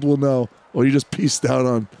world will know. Oh, you just pieced out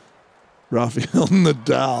on Rafael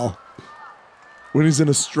Nadal when he's in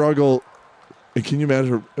a struggle. And can you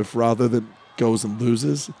imagine if rather than goes and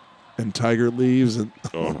loses and Tiger leaves and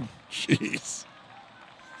oh jeez.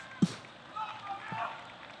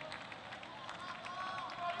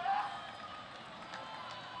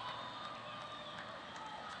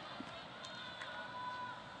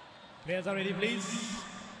 Players are ready, please.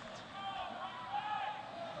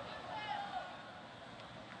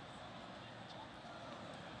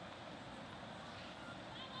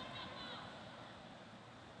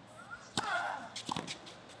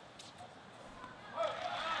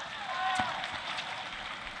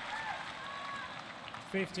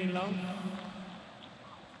 Fifteen long.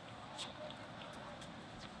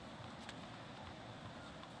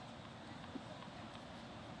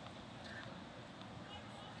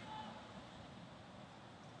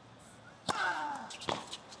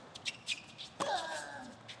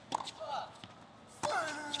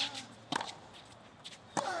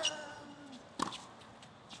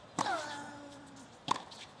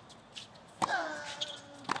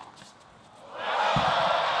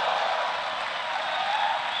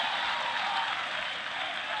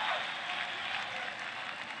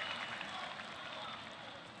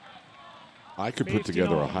 I could put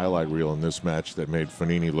together a highlight reel in this match that made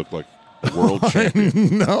Fognini look like a world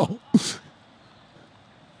champion. No.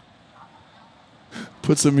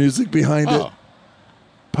 Put some music behind it.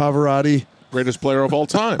 Pavarotti. Greatest player of all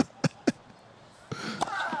time.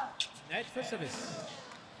 Net for service.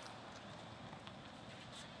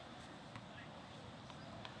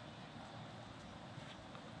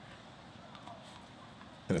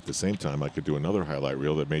 And at the same time, I could do another highlight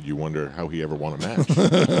reel that made you wonder how he ever won a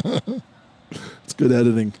match. It's good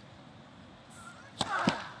editing.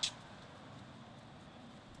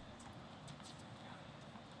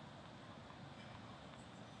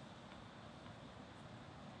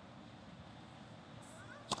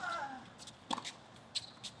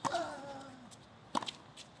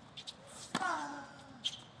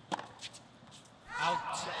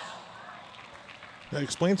 Now,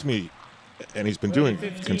 explain to me, and he's been doing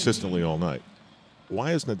consistently all night,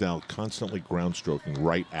 Why is Nadal constantly ground stroking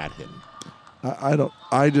right at him?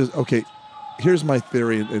 Okay, here's my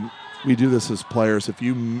theory, and we do this as players. If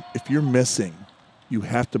you're missing, you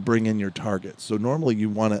have to bring in your target. So normally you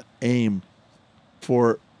want to aim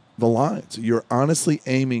for the lines. You're honestly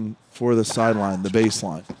aiming for the sideline, the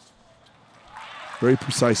baseline. Very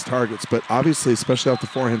precise targets, but obviously, especially off the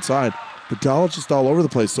forehand side, Nadal is just all over the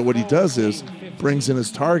place. So what he does is brings in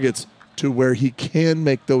his targets to where he can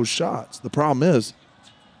make those shots. The problem is,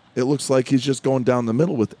 it looks like he's just going down the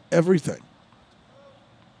middle with everything.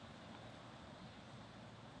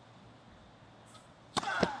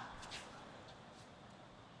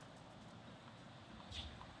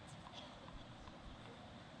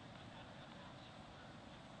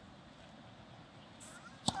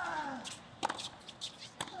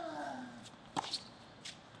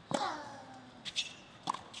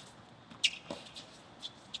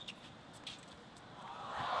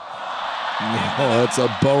 Oh, that's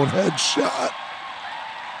a bonehead shot.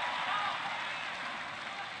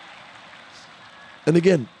 And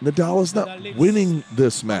again, Nadal is not winning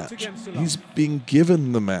this match. He's being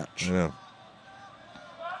given the match. Yeah.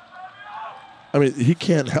 I mean, he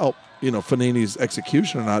can't help, Fognini's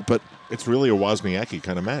execution or not, but It's really a Wozniacki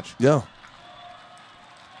kind of match. yeah.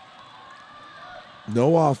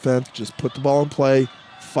 No offense, just put the ball in play,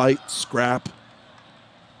 fight, scrap.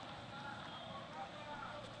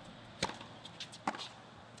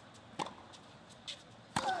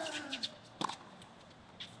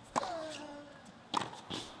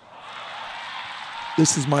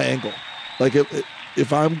 This is my angle. Like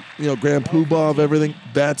if I'm, Grand Poobah of everything,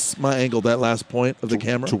 that's my angle, that last point of the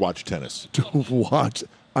camera. To watch tennis. To watch.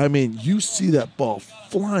 I mean, you see that ball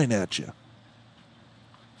flying at you.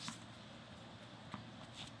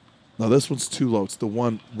 Now, this one's too low. It's the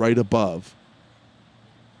one right above.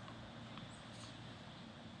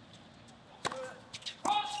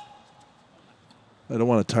 I don't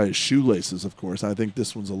want to tie his shoelaces, of course. I think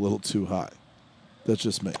this one's a little too high. That's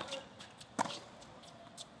just me.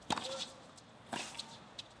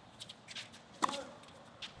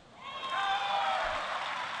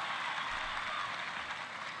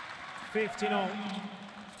 $15.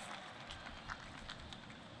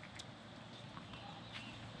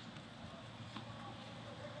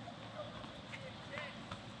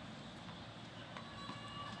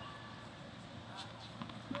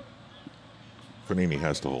 Fognini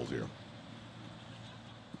has to hold here.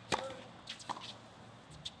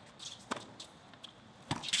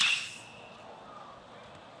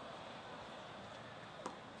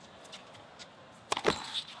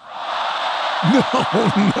 No.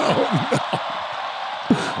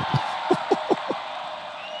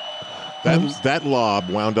 That lob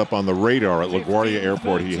wound up on the radar at LaGuardia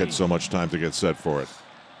Airport. He had so much time to get set for it.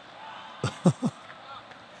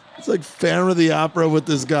 It's like Phantom of the Opera with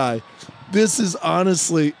this guy. This is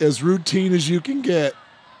honestly as routine as you can get.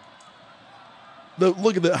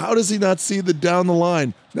 Look at that. How does he not see the down the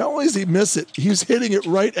line? Not only does he miss it, he's hitting it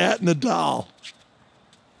right at Nadal.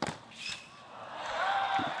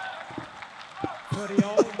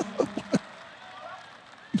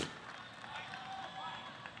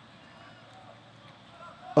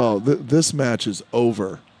 Oh, this match is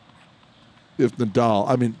over. If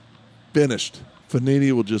Nadal, finished.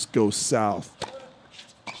 Fognini will just go south.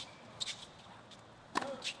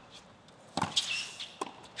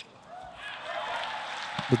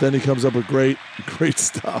 But then he comes up with great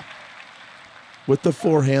stuff. With the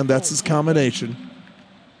forehand, that's his combination.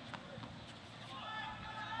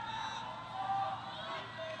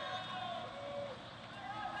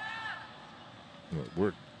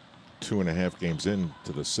 We're 2.5 games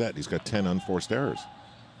into the set. He's got 10 unforced errors.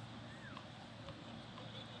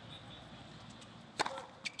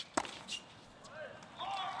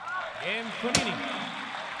 And Fognini.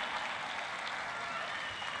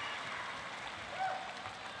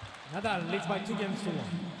 Nadal leads by 2 games to 1.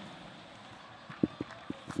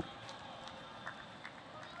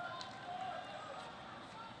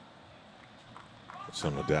 So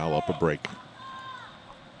Nadal up a break.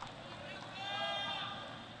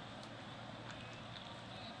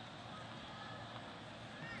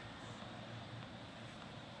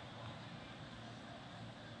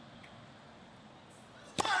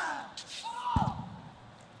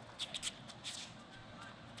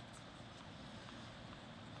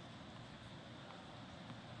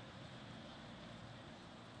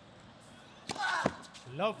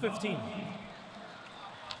 Love 15.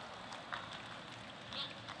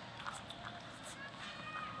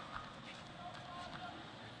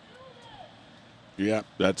 Yeah,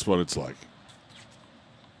 that's what it's like.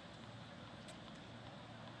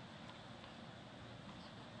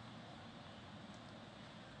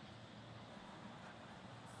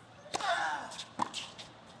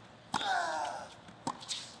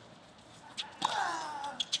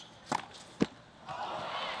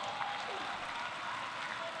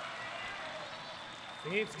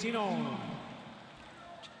 15 all.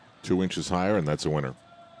 2 inches higher, and that's a winner.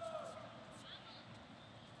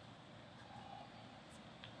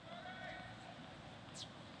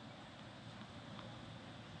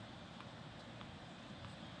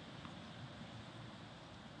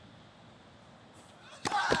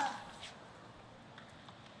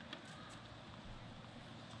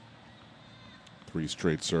 Three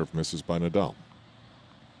straight serve misses by Nadal.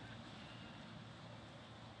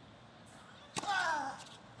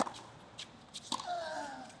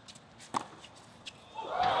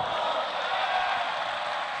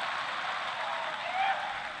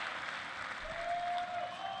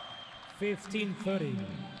 $15.30.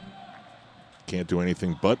 Can't do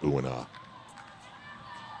anything but ooh and ah.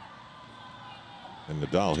 And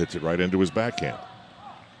Nadal hits it right into his backhand.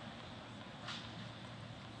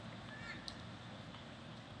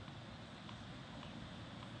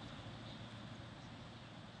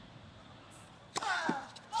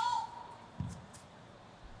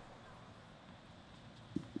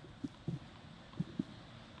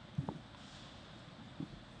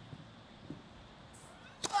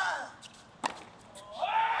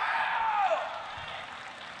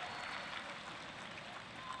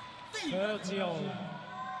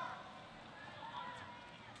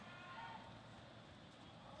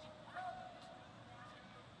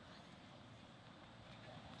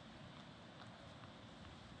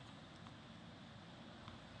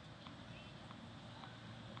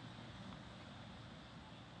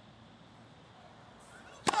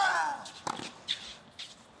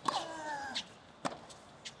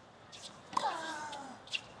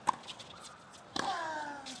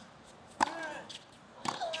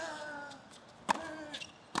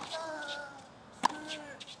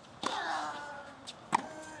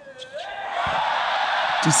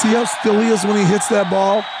 Do you see how still he is when he hits that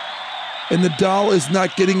ball? And Nadal is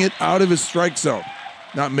not getting it out of his strike zone,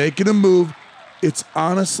 not making a move. It's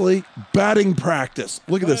honestly batting practice.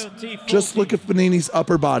 Look at this. Just look at Fognini's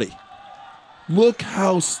upper body. Look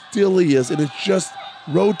how still he is, and it's just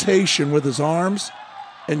rotation with his arms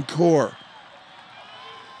and core.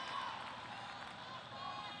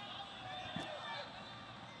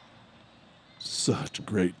 Such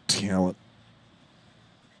great talent.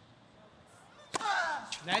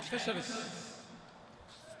 Net for service.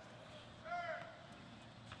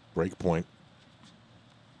 Break point.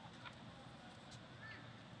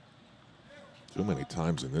 Too many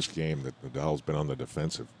times in this game that Nadal's been on the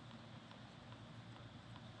defensive.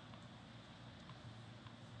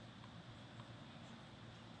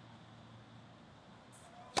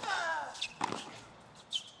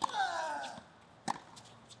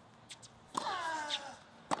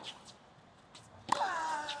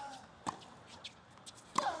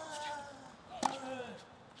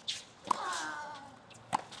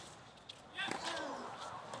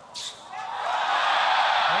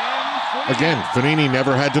 Again, Fognini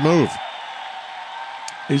never had to move.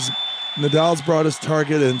 Nadal's brought his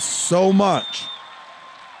target in so much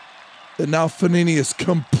that now Fognini is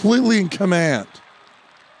completely in command.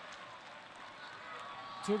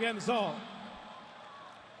 2 games all.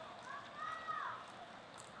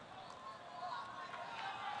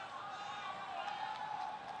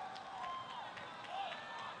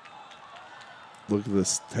 Look at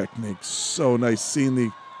this technique. So nice seeing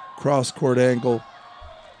the cross-court angle.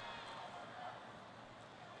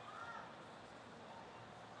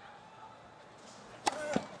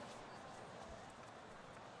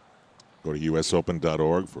 Go to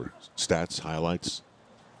usopen.org for stats, highlights,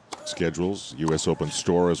 schedules, US Open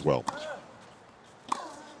store as well.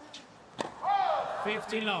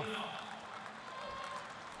 15 love.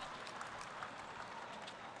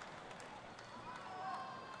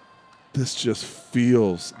 This just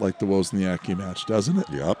feels like the Wozniacki match, doesn't it?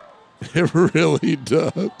 Yep. It really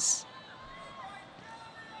does.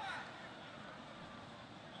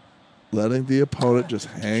 Letting the opponent just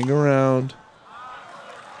hang around.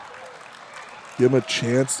 Give him a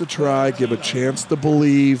chance to try, give a chance to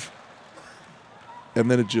believe, and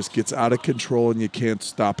then it just gets out of control and you can't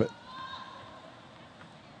stop it.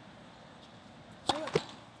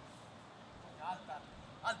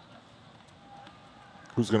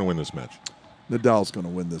 Who's going to win this match? Nadal's going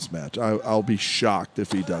to win this match. I'll be shocked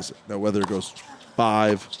if he doesn't. Now, whether it goes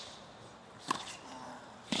 5.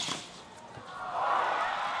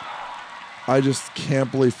 I just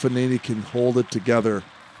can't believe Fognini can hold it together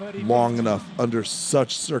long enough under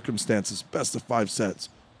such circumstances. Best of 5 sets.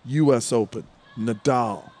 U.S. Open.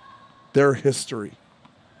 Nadal. Their history.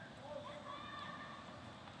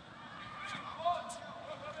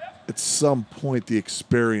 At some point, the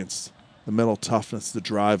experience, the mental toughness, the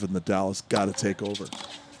drive, and Nadal has got to take over.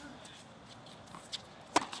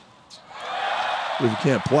 If you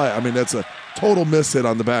can't play, I mean, that's a total miss hit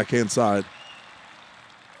on the backhand side.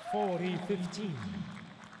 40-15.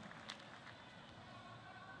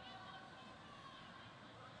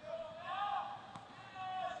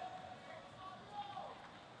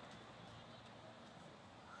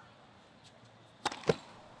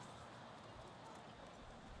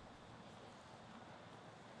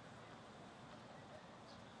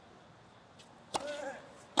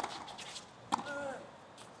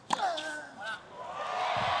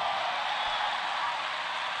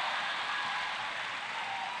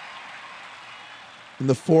 And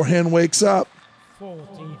the forehand wakes up.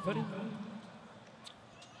 40-30.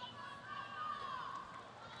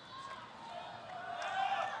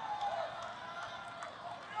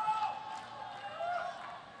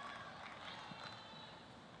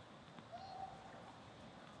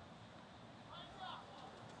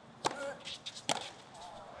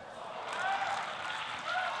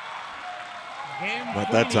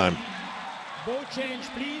 Not that time. Ball change,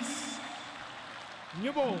 please.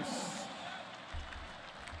 New balls.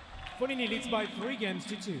 Fognini leads by 3 games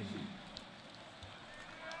to 2.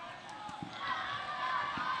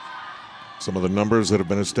 Some of the numbers that have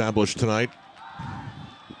been established tonight.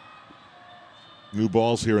 New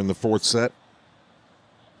balls here in the 4th set.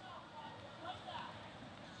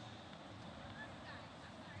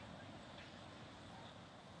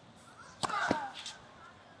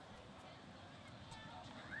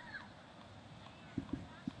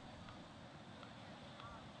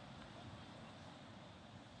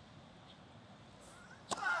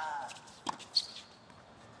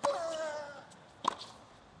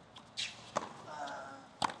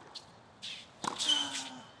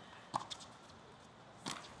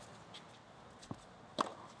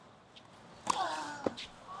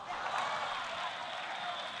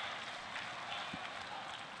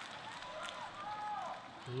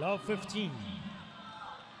 Love 15.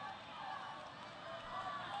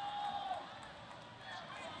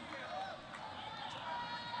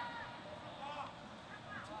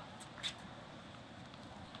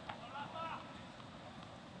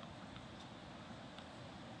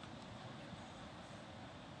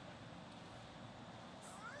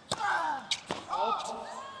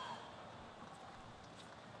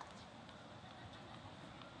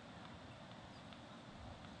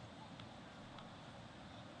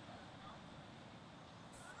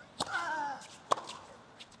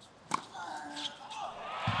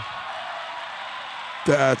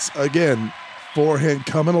 That's, again, forehand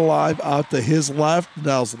coming alive out to his left,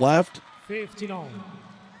 Nadal's left. 15 on.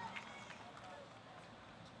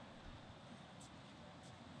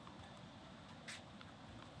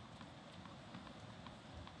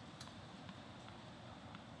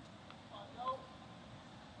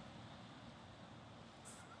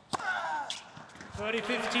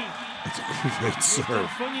 That's a great serve.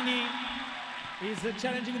 Fognini is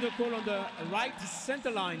challenging the call on the right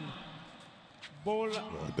center line. Ball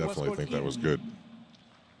I definitely think that was good.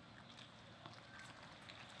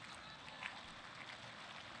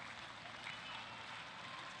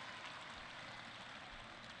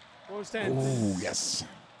 Ball stands. Oh, yes.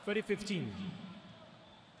 30-15.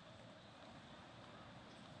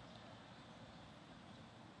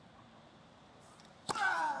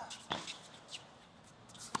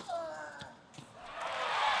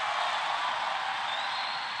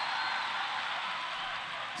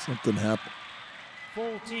 Something happened.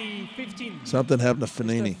 40-15. Something happened to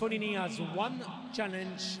Fognini. Fognini has 1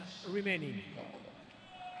 challenge remaining.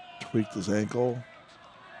 Tweaked his ankle.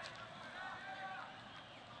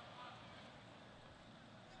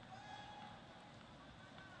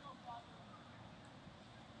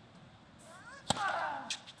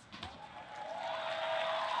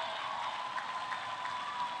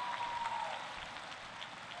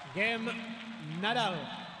 Game Nadal.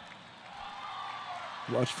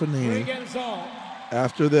 Watch 3 Fognini. games all.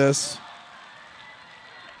 After this,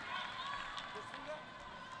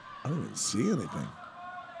 I don't even see anything.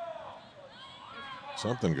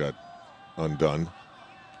 Something got undone.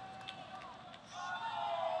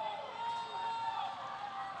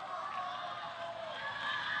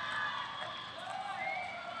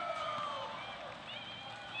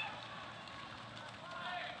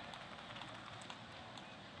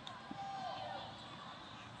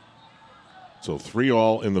 So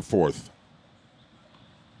 3-all in the 4th.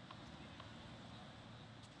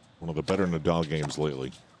 One of the better Nadal games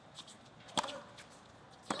lately.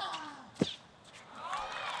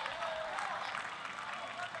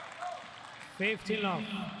 Fifteen love.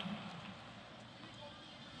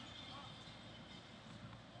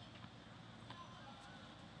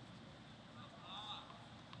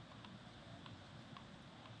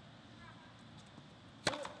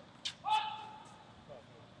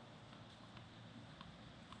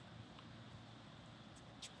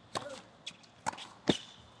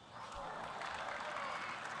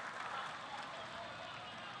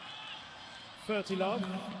 30 love.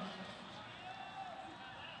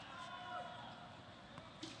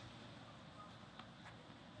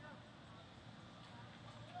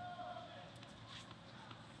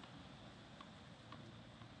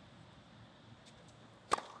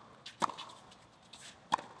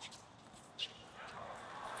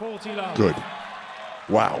 Good.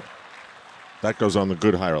 Wow. That goes on the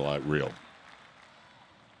good highlight reel.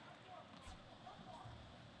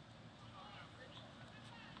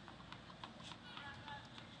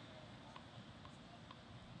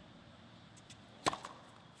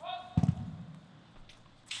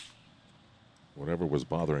 Whatever was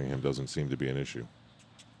bothering him doesn't seem to be an issue.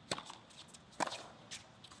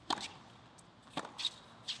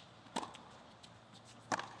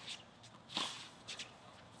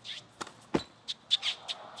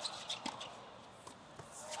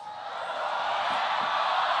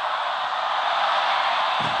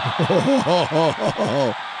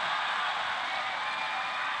 Oh,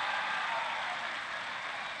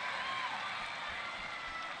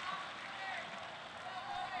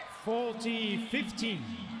 40-15.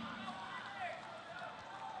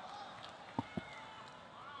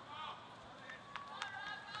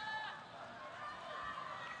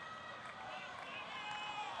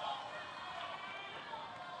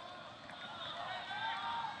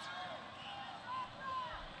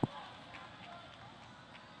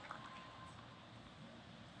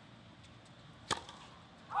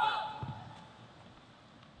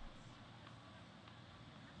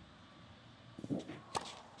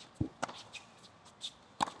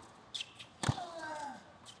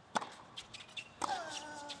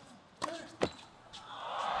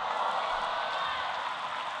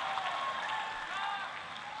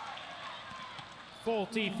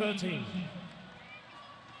 (40-13).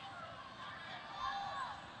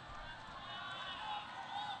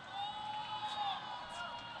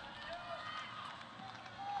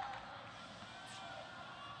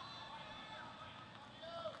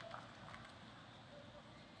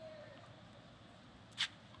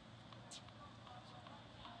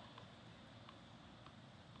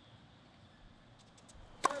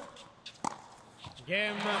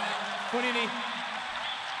 Game, Fognini.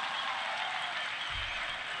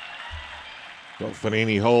 So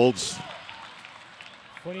Fognini holds.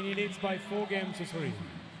 Fognini leads by 4-3.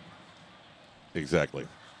 Exactly.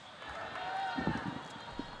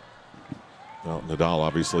 Well, Nadal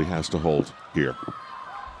obviously has to hold here.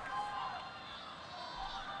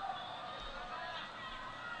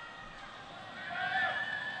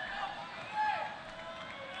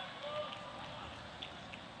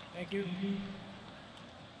 Thank you.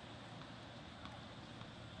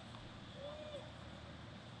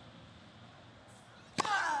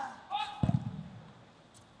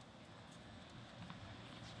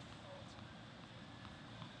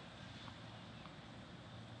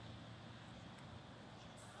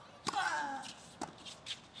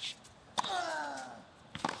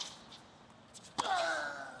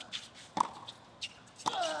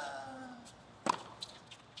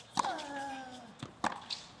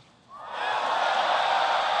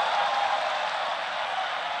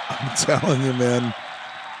 I'm telling you, man,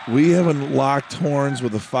 we haven't locked horns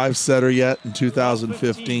with a 5-setter yet in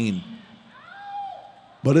 2015.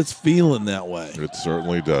 But it's feeling that way. It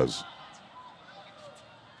certainly does.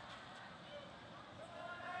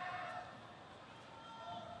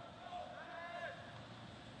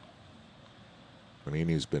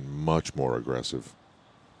 Fognini's been much more aggressive.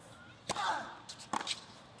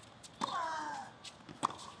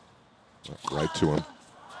 Right to him.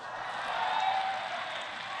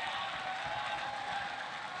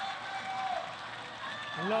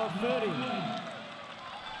 Love 30.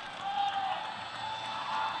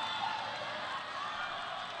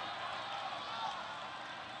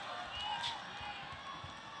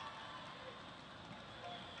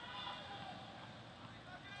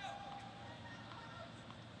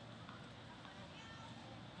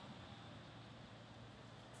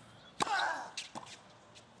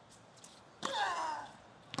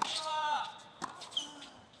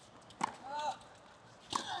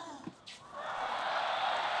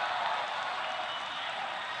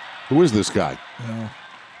 Who is this guy? Yeah.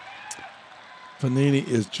 Fognini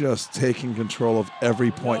is just taking control of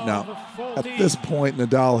every point now. At this point,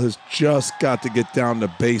 Nadal has just got to get down to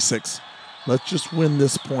basics. Let's just win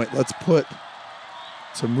this point. Let's put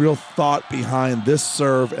some real thought behind this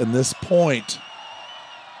serve and this point.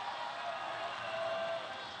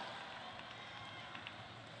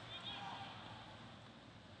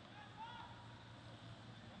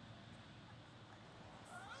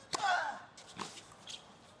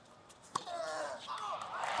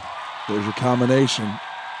 There's your combination.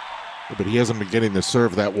 But he hasn't been getting the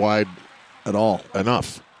serve that wide at all.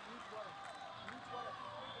 Enough.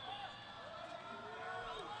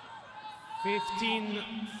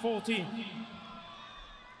 15-14.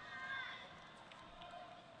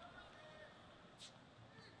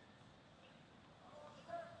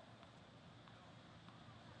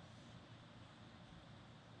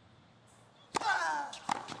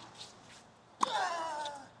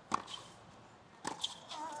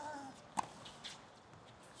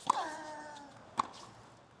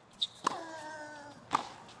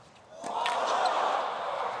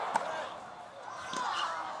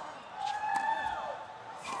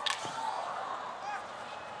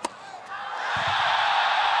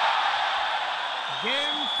 Game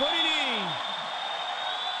Fognini.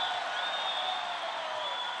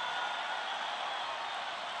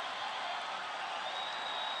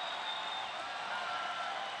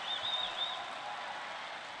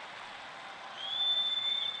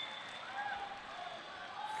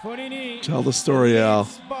 Fognini. Tell the story, Al.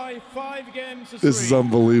 By 5 games to This 3. is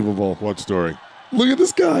unbelievable. What story? Look at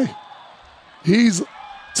this guy. He's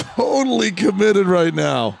totally committed right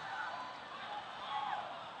now.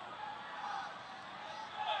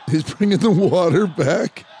 He's bringing the water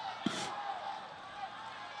back.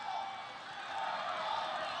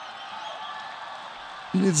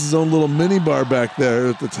 He needs his own little mini bar back there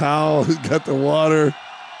with the towel. He's got the water.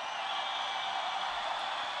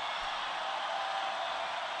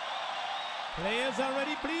 Players are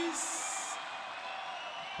ready, please.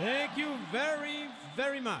 Thank you very,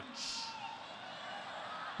 very much.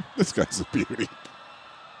 This guy's a beauty.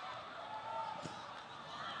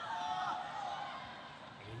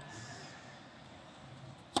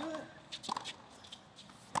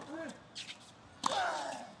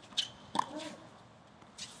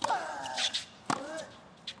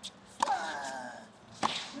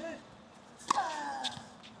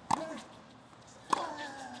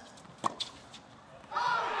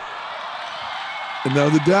 And now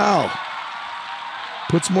the Dow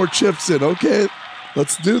puts more chips in. Okay,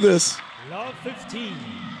 let's do this. Love 15.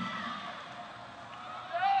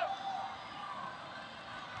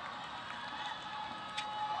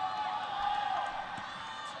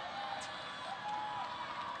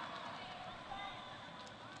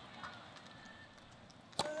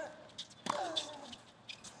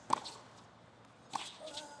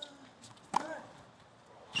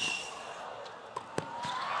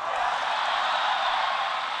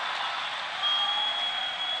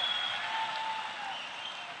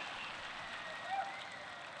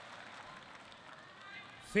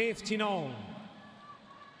 $15.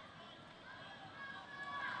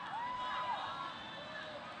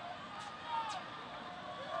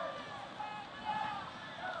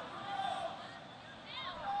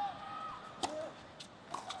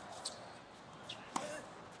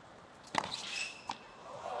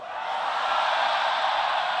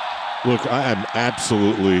 Look, I am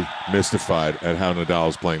absolutely mystified at how Nadal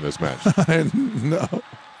is playing this match. I know.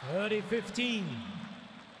 30-15.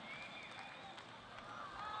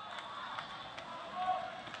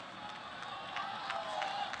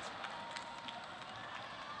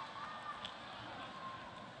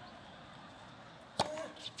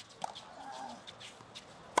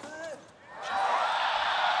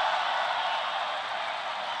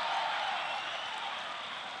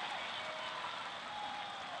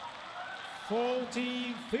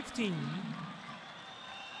 $40-15.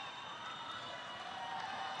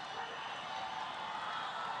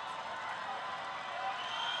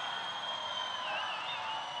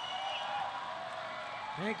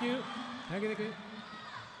 Thank you. Thank you, thank you.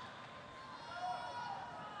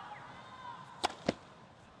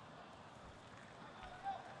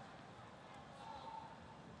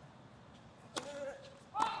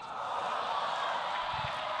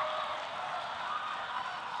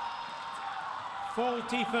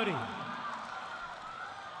 $40-30.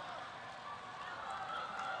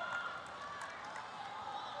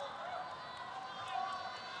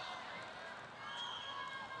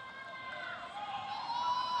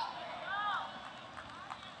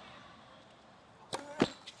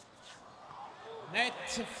 Net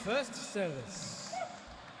first service.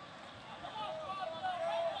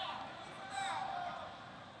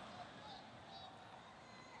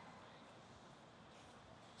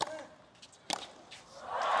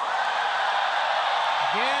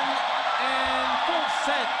 Again and full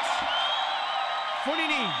set.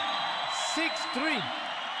 Fognini, 6-3.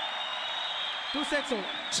 2 sets all.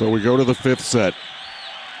 So we go to the 5th set,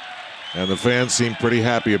 and the fans seem pretty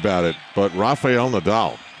happy about it. But Rafael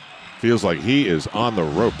Nadal feels like he is on the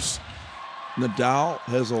ropes. Nadal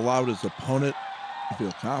has allowed his opponent to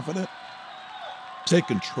feel confident. take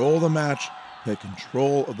control of the match, take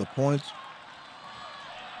control of the points.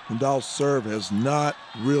 Nadal's serve has not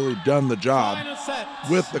really done the job Final set.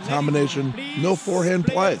 with the combination. Ladies, No forehand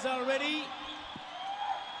play. players are ready.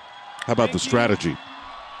 How about the Thank you. strategy?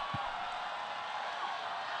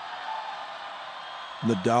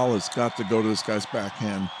 Nadal has got to go to this guy's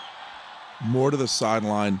backhand, more to the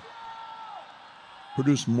sideline,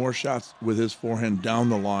 produce more shots with his forehand down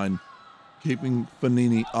the line, keeping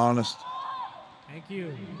Fognini honest. Thank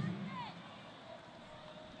you.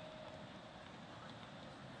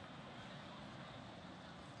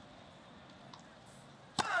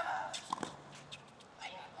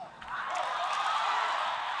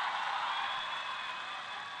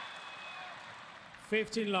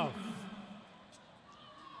 Fifteen love.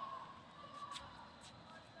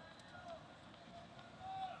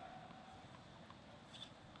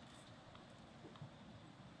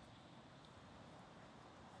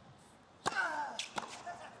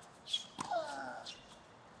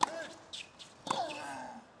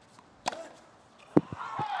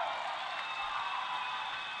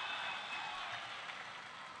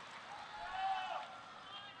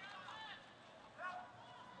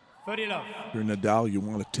 If you're Nadal, you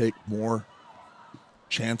want to take more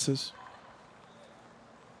chances.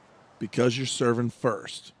 Because you're serving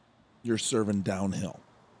first, you're serving downhill.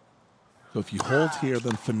 So if you hold here,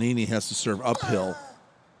 then Fognini has to serve uphill.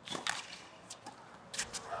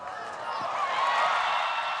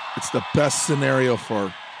 It's the best scenario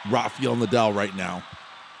for Rafael Nadal right now.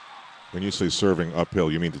 When you say serving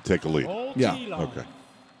uphill, you mean to take a lead? Yeah. Okay.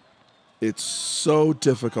 It's so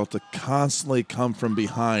difficult to constantly come from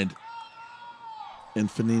behind in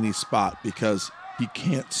Fognini's spot because he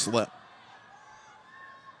can't slip.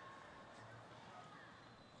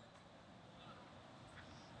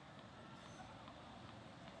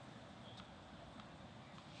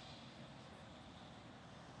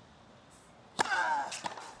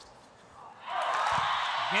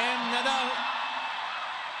 Again, Nadal.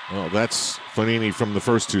 Well, that's Fognini from the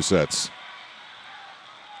first two sets.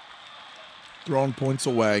 Throwing points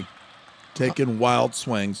away, taking wild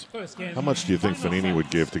swings. First game. How much do you think Fognini would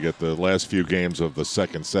give to get the last few games of the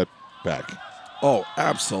second set back? Oh,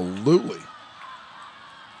 absolutely.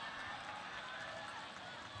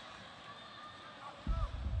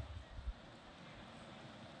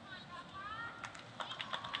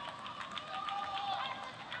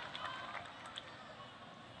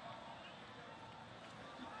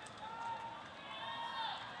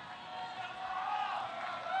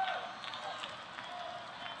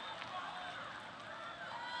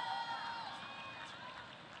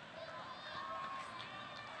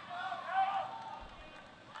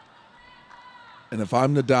 And if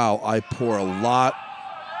I'm Nadal, I pour a lot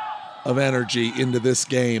of energy into this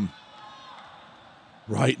game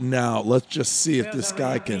right now. Let's just see if this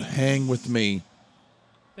guy can hang with me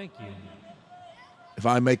Thank you. if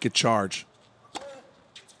I make a charge.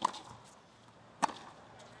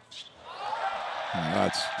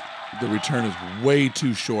 The return is way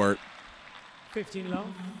too short. 15 love.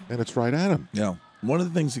 And it's right at him. Yeah. One of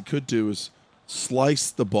the things he could do is slice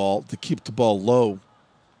the ball to keep the ball low,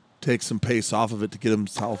 take some pace off of it to get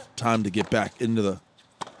himself time to get back into the.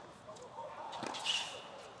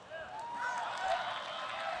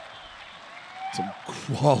 Some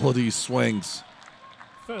quality swings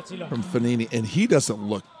 30 love. from Fognini, and he doesn't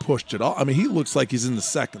look pushed at all. I mean, he looks like he's in the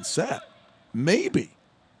second set. Maybe.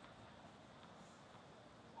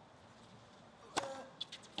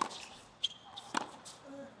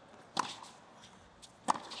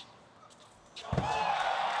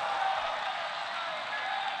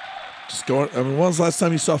 When was the last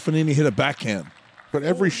time you saw Fognini hit a backhand? But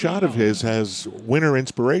every shot of his has winner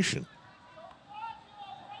inspiration.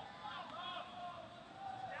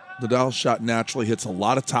 Nadal's shot naturally hits a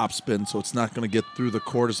lot of topspin, so it's not going to get through the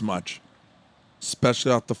court as much,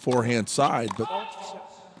 especially off the forehand side. But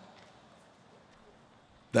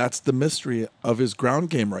that's the mystery of his ground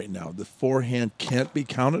game right now. The forehand can't be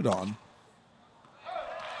counted on.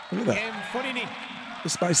 Look at that. Game Fognini.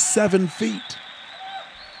 Just by 7 feet.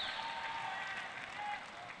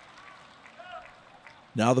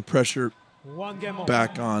 Now the pressure One game over.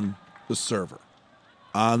 back on the server,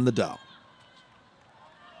 on Nadal.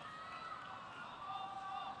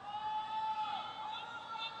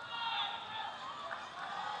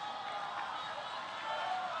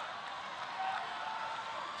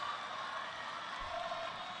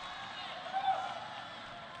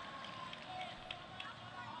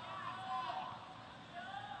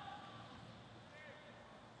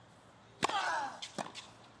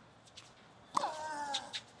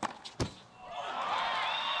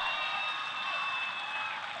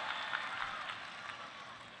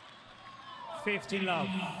 15 love.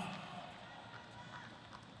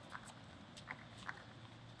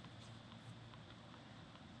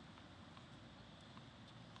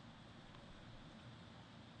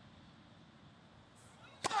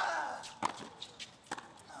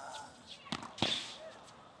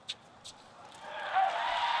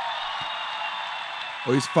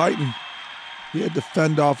 Oh, he's fighting. He had to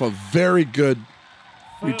fend off a very good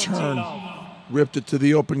return. Ripped it to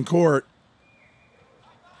the open court.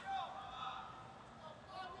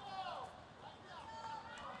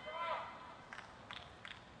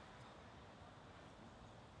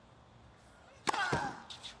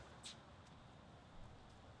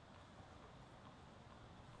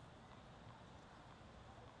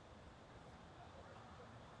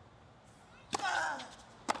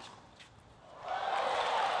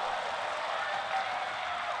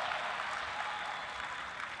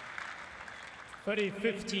 Ready,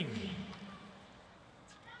 15.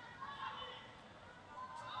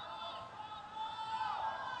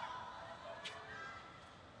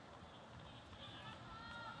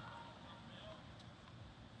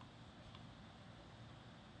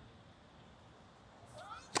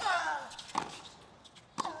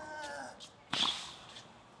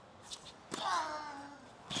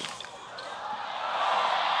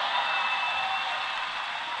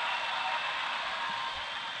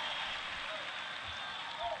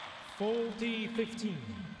 $40-15.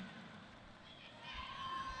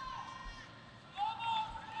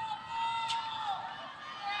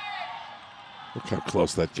 Look how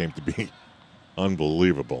close that came to be.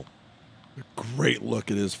 Unbelievable. A great look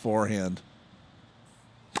at his forehand.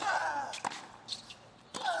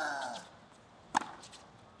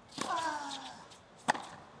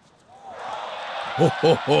 Ho,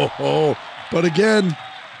 ho, ho, ho. But again,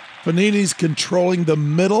 Fognini's controlling the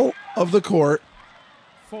middle of the court.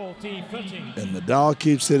 40-13. And Nadal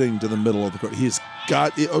keeps hitting to the middle of the court. He's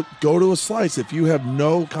got go to a slice. If you have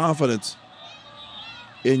no confidence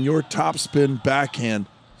in your topspin backhand,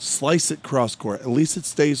 slice it cross court. At least it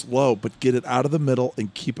stays low, but get it out of the middle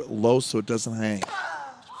and keep it low so it doesn't hang.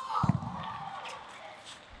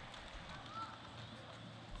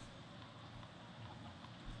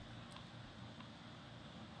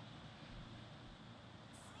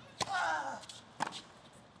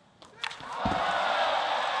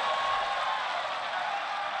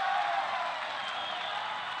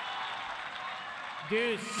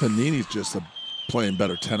 Fognini's just playing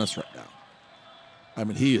better tennis right now. I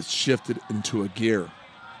mean, he has shifted into a gear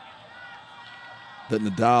that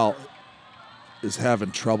Nadal is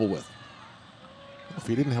having trouble with. If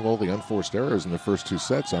he didn't have all the unforced errors in the first two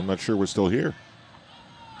sets, I'm not sure we're still here.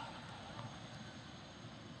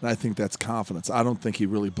 And I think that's confidence. I don't think he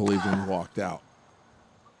really believed when he walked out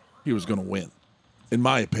he was going to win, in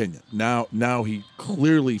my opinion. Now he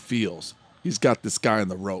clearly feels he's got this guy on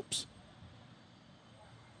the ropes.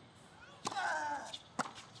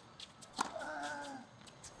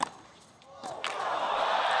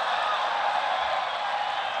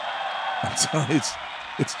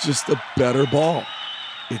 It's just a better ball.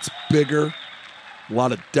 It's bigger, a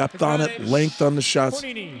lot of depth on it, length on the shots.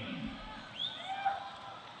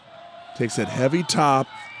 Takes that heavy top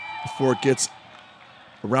before it gets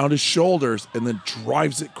around his shoulders and then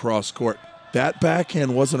drives it cross court. That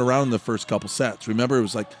backhand wasn't around in the first couple sets. Remember, it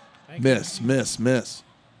was like miss, miss, miss.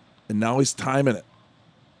 And now he's timing it.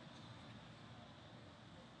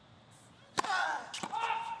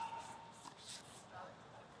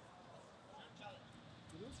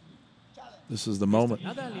 This is the moment.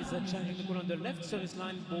 Nadal is challenging the ball on the left service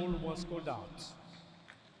line. Ball was called out.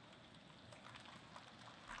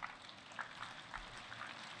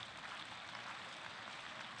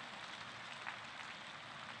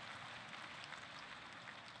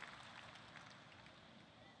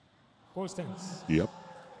 Ball stands. Yep.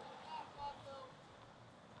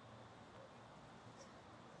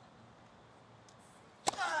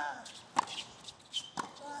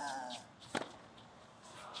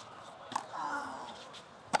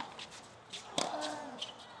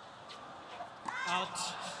 Out.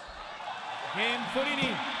 Game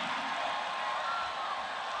Fognini.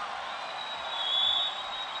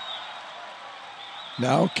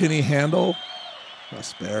 Now can he handle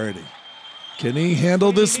prosperity? Can he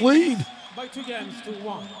handle this lead? By 2 games to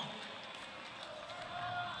 1.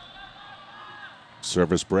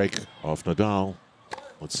 Service break off Nadal.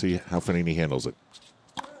 Let's see how Fognini handles it.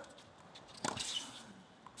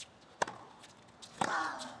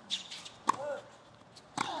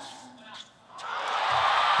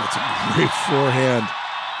 That's a great forehand.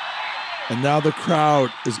 And now the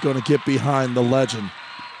crowd is going to get behind the legend.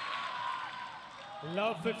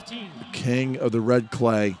 Love 15. King of the red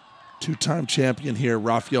clay. two-time champion here,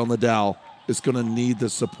 Rafael Nadal, is going to need the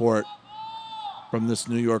support from this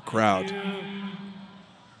New York crowd.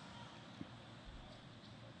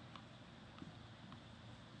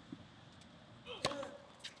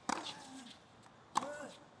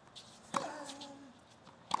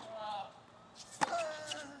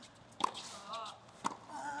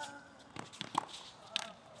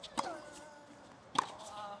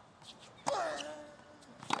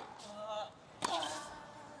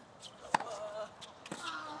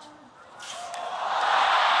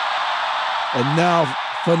 And now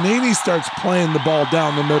Fognini starts playing the ball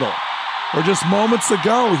down the middle. Where just moments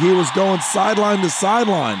ago, he was going sideline to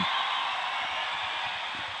sideline.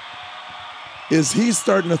 Is he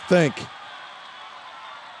starting to think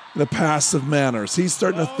in a passive manner? Is he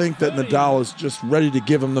starting to think that Nadal is just ready to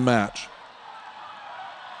give him the match?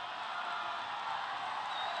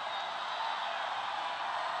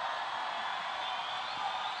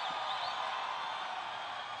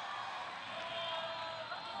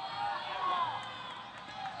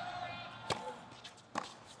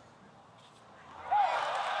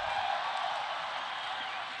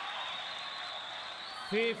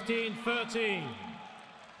 Fifteen, 13.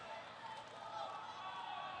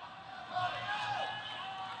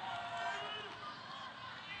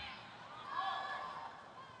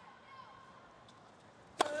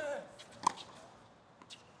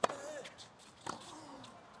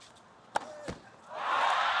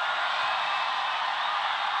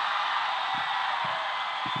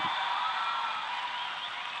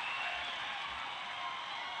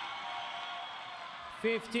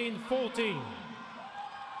 Fifteen, 14.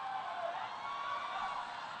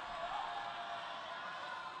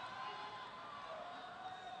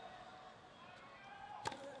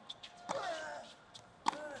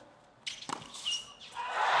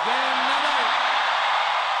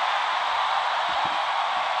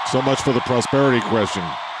 So much for the prosperity question.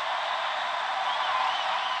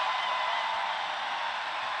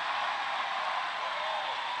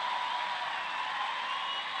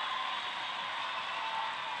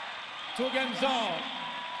 Two games all.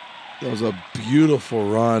 That was a beautiful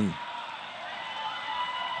run.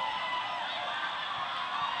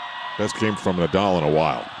 Best game from Nadal in a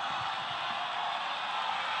while.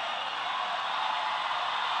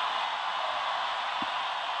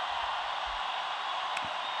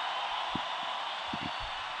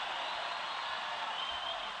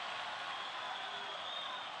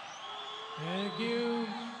 Thank you.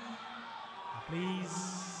 Please.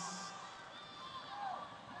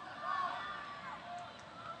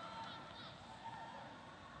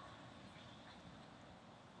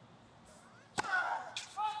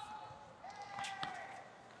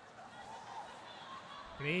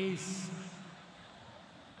 Please.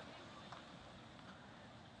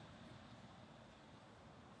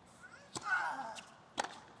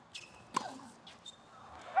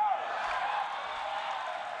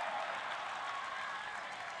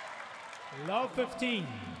 Love 15.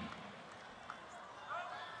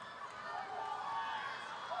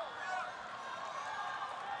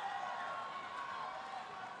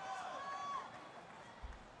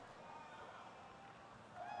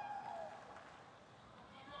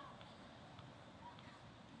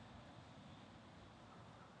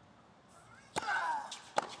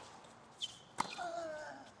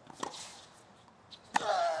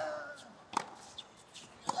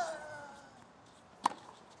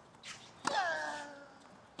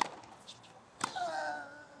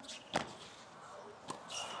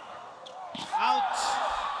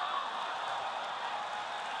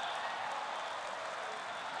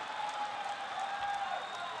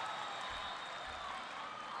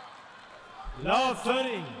 Love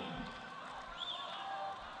 30.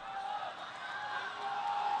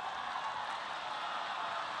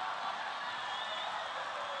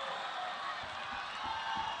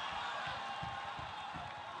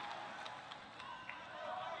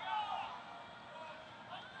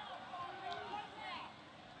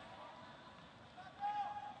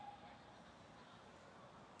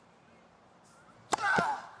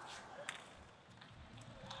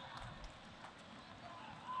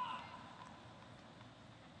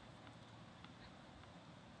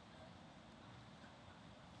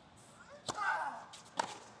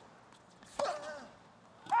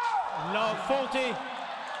 Love 40.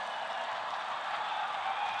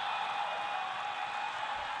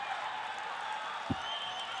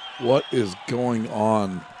 What is going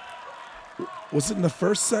on? Was it in the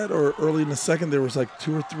first set or early in the second? There was like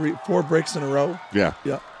 2 or 3, 4 breaks in a row. Yeah.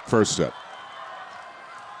 Yeah. First set.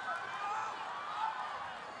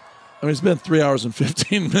 I mean, it's been 3 hours and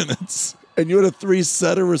 15 minutes, and you had a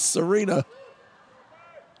 3-setter with Serena.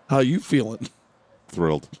 How you feeling?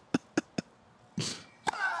 Thrilled.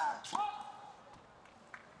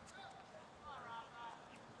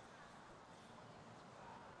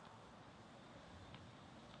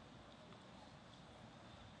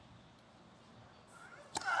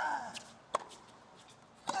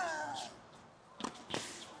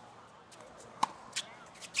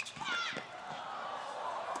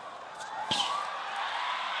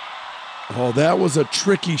 Oh, that was a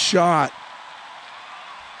tricky shot.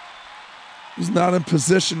 He's not in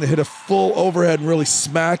position to hit a full overhead and really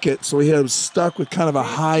smack it, so he was stuck with kind of a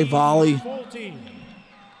high volley. 14.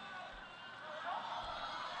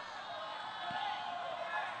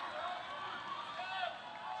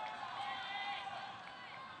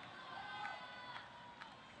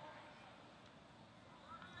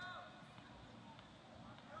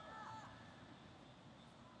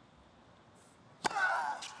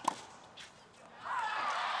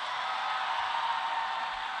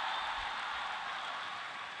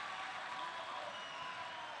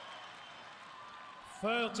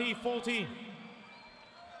 Thirty, 14.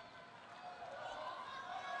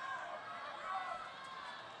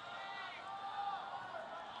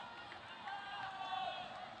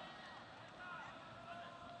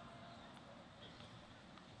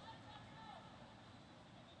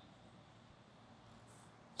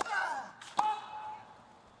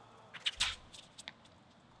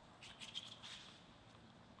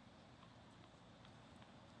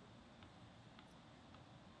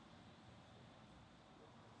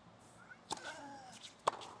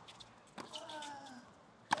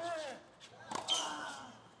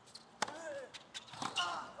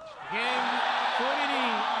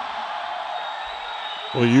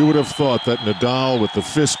 Well, you would have thought that Nadal, with the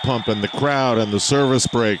fist pump and the crowd and the service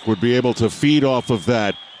break, would be able to feed off of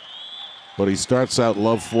that. But he starts out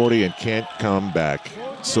love 40 and can't come back.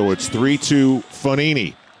 So it's 3-2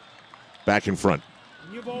 Fognini back in front.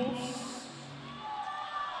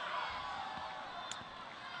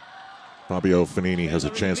 Fabio Fognini has a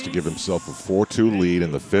chance to give himself a 4-2 lead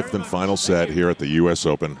in the fifth and final set here at the U.S.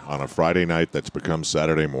 Open on a Friday night that's become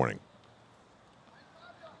Saturday morning.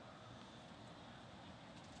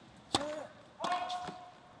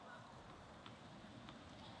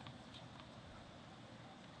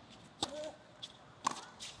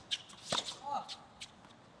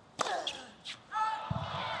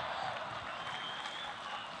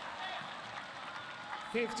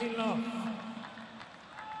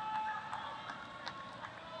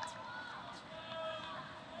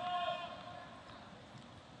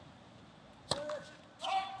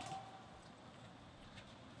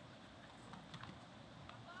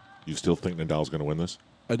 You still think Nadal's going to win this?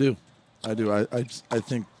 I do. I do. I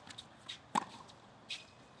think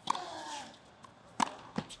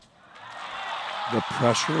the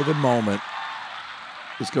pressure of the moment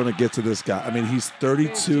is going to get to this guy. I mean, he's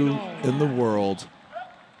 32 in the world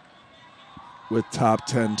with top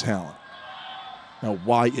 10 talent. Now,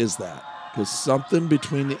 why is that? Because something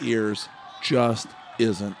between the ears just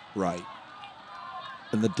isn't right.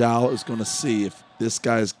 And Nadal is going to see if this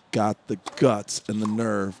guy's got the guts and the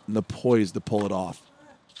nerve and the poise to pull it off.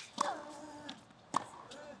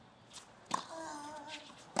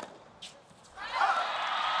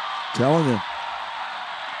 Telling you.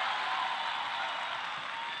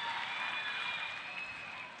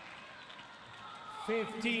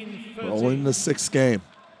 Rolling the sixth game.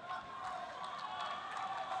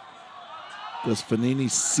 Does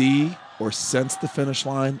Fognini see or sense the finish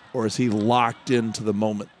line, or is he locked into the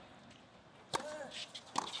moment?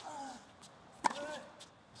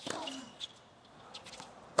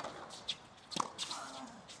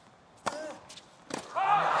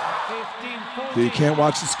 You can't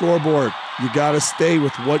watch the scoreboard. You got to stay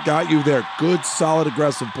with what got you there. Good, solid,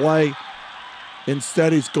 aggressive play.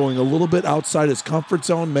 Instead, he's going a little bit outside his comfort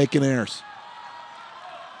zone, making errors.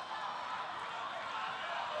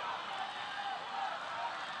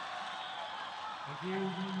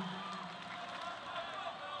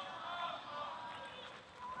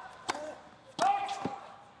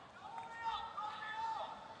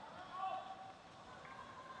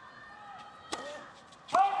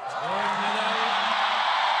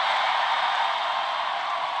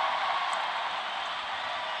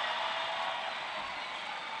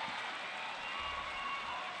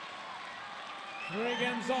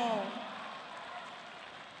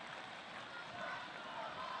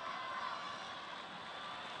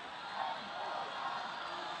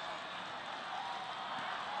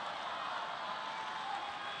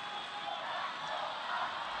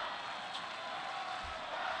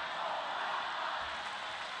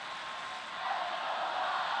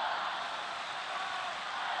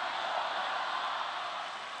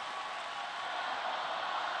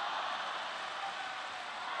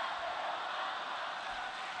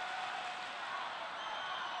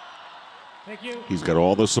 Thank you. He's got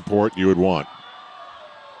all the support you would want.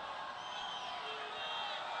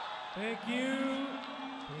 Thank you.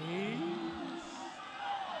 Please.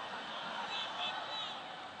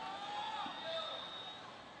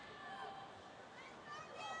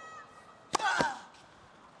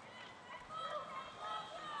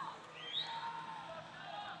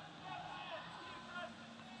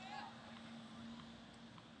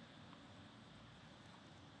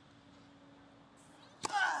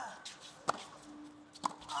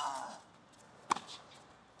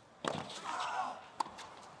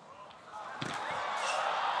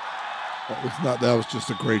 That was just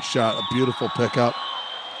a great shot, a beautiful pickup.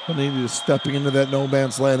 Fognini just stepping into that no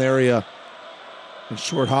man's land area and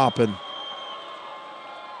short hopping.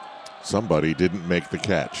 Somebody didn't make the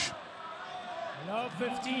catch. Love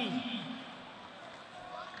 15.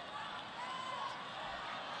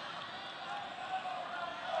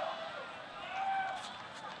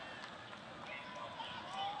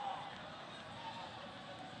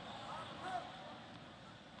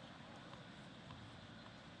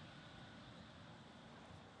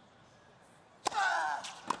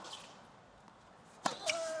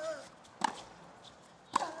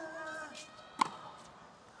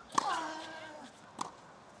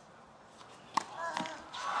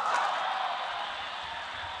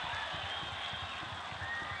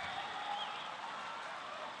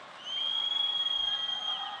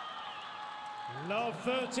 Love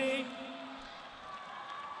 30.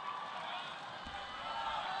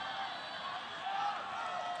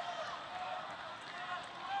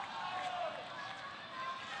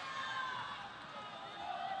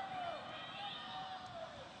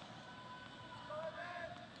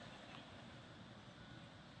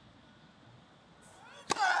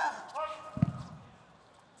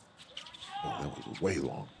 Oh, that was way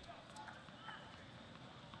long.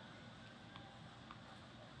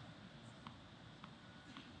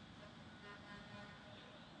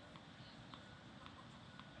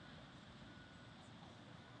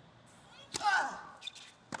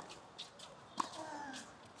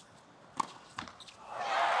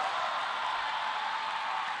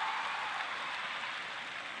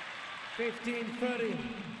 Fifteen 30.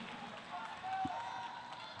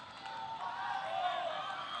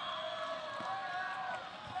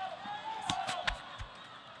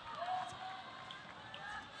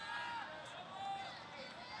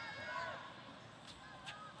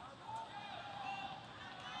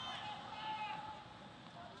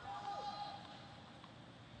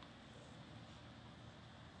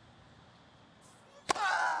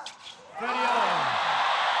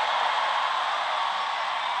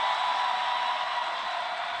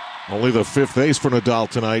 Only the fifth ace for Nadal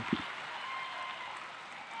tonight.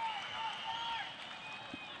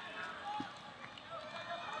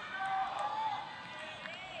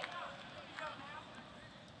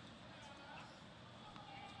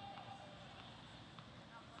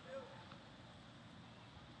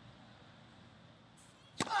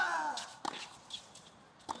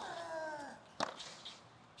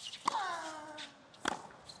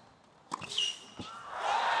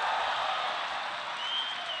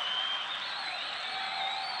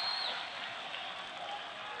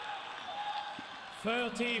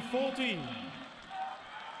 Thirty 40.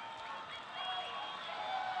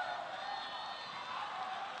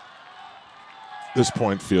 This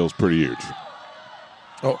point feels pretty huge.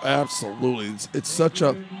 Oh, absolutely. It's such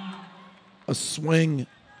a swing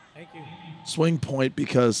point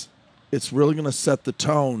because it's really going to set the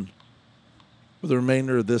tone for the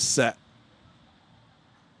remainder of this set.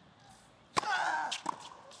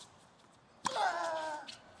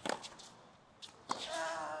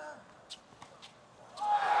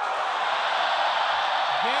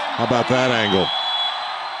 How about that angle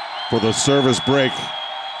for the service break?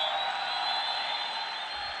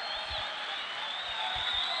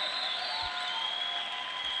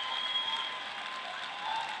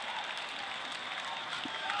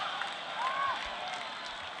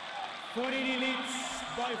 Fognini leads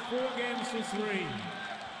by 4 games to 3.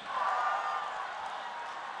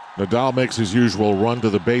 Nadal makes his usual run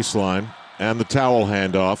to the baseline and the towel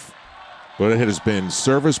handoff. But it has been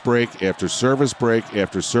service break after service break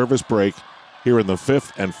after service break here in the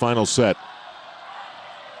fifth and final set.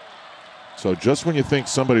 So just when you think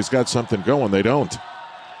somebody's got something going, they don't.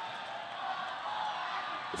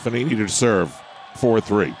 Fognini to serve,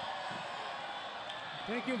 4-3.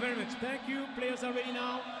 Thank you very much. Thank you. Players are ready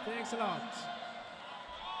now. Thanks a lot.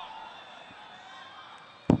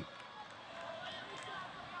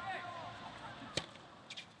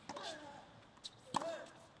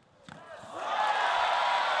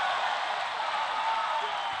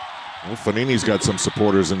 Well, Fognini's got some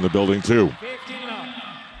supporters in the building, too. 15 love.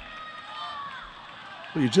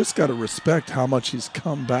 Well, you just got to respect how much he's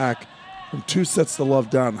come back from 2 sets to love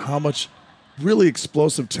down, how much really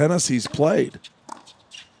explosive tennis he's played.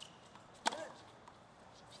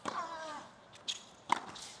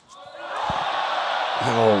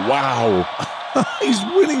 Oh, wow. He's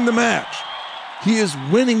winning the match. He is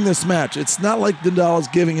winning this match. It's not like Nadal is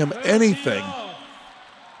giving him anything.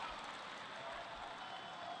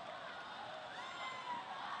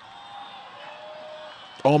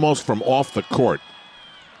 Almost from off the court.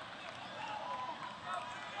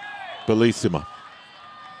 Bellissima.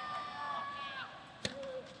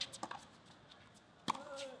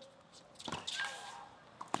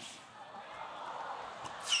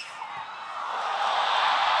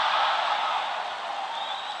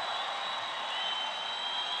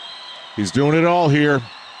 He's doing it all here.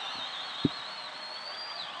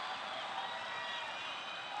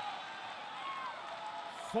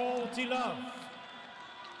 Love.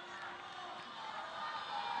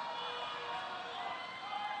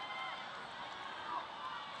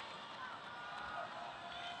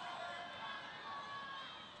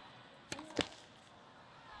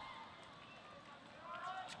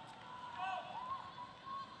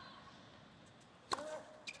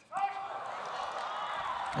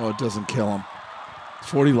 Oh, it doesn't kill him.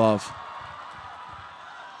 40 love.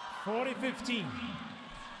 40-15.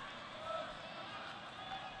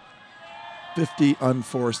 50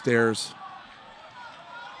 unforced errors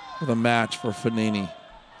for the match for Fognini.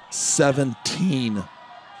 17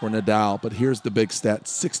 for Nadal. But here's the big stat.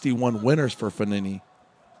 61 winners for Fognini.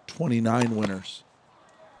 29 winners.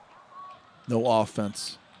 No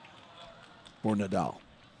offense for Nadal.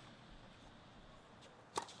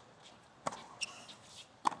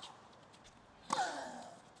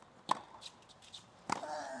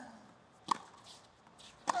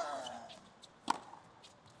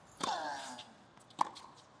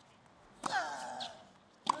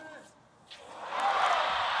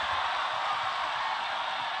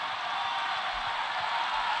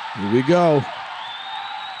 Here we go.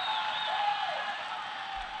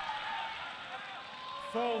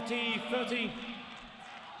 40-30.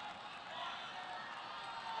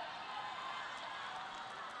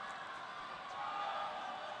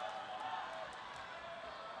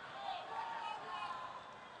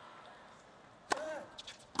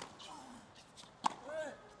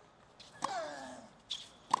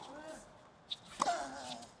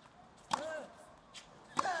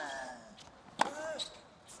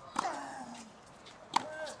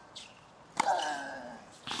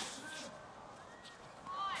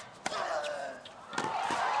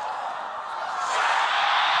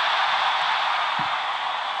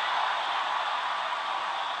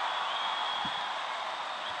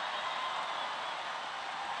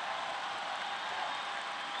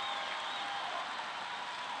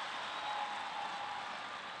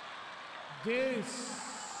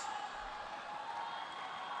 This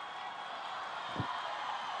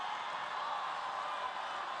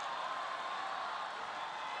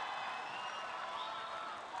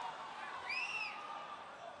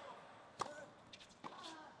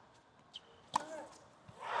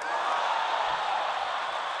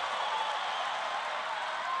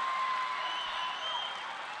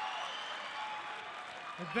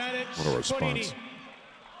advantage. What a response. Fognini.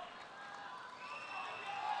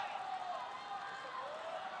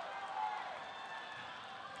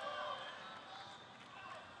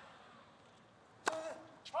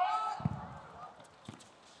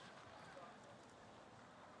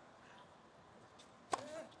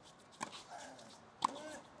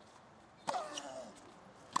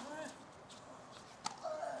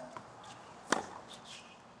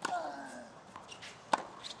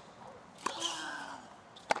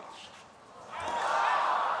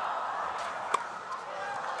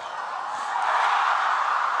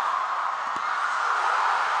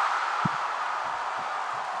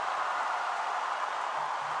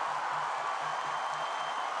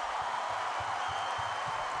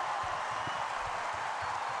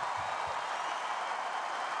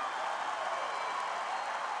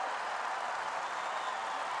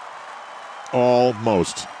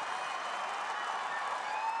 Almost.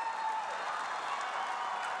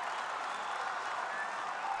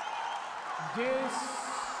 This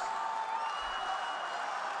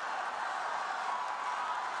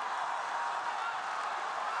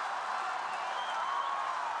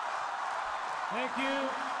thank you.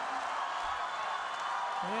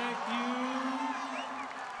 Thank you.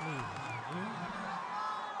 Please.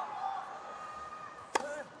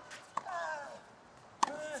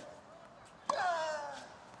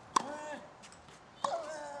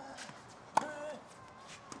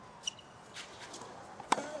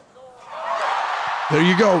 There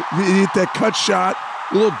you go. You hit that cut shot,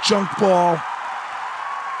 a little junk ball.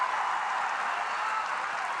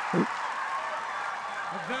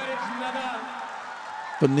 Advantage Nadal.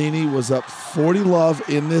 Fognini was up 40-love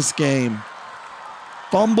in this game.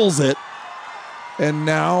 Fumbles it. And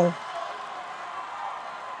now,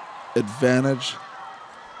 advantage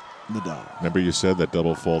Nadal. Remember you said that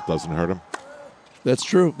double fault doesn't hurt him? That's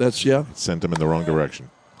true. That's, yeah. It sent him in the wrong direction.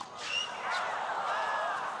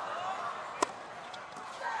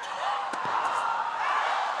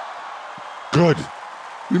 Good.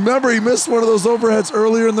 Remember, he missed one of those overheads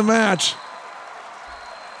earlier in the match.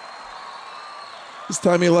 This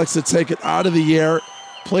time he elects to take it out of the air,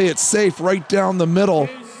 play it safe right down the middle.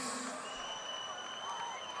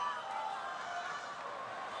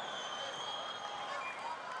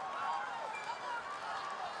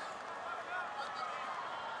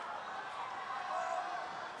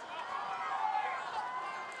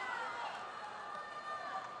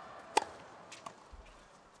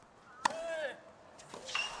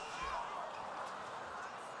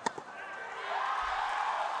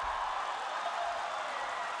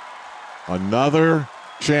 Another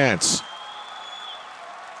chance.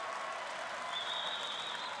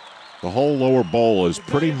 The whole lower bowl is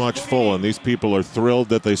pretty much full, and these people are thrilled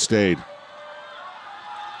that they stayed.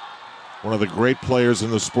 One of the great players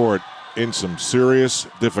in the sport in some serious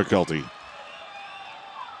difficulty.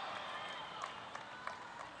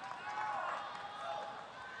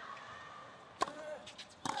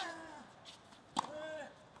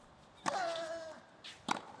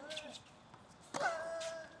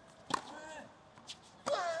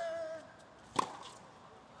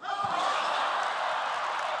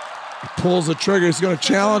 Pulls the trigger. He's going to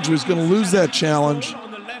challenge. He's going to lose that challenge.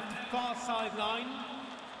 On the left far sideline.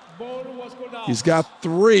 Ball was called out. He's got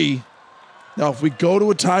 3. Now, if we go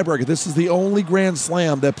to a tiebreaker, this is the only Grand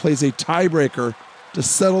Slam that plays a tiebreaker to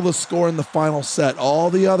settle the score in the final set.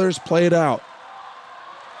 All the others play it out.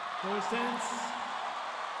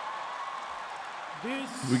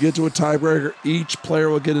 If we get to a tiebreaker, each player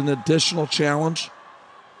will get an additional challenge.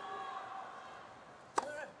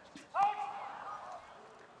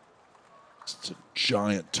 It's a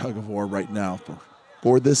giant tug of war right now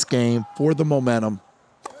for this game, for the momentum.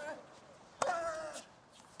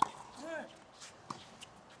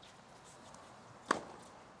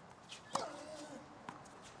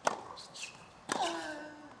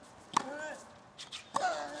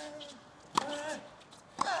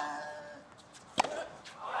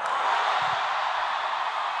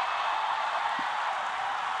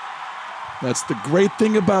 That's the great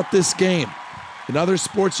thing about this game. In other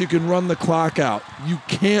sports, you can run the clock out. You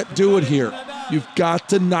can't do it here. You've got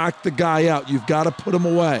to knock the guy out. You've got to put him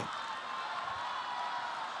away.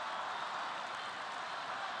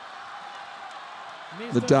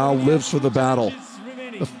 Nadal lives for the battle,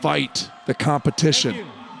 the fight, the competition.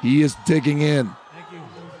 He is digging in.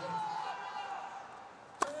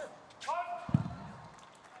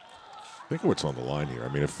 Think of what's on the line here. I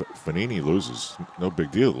mean, if Fognini loses, no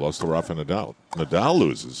big deal. Lost to Rafael Nadal. Nadal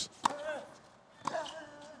loses.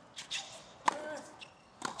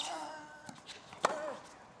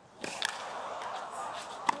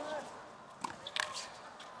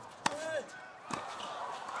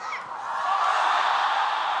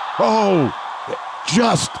 Oh,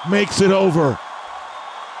 just makes it over.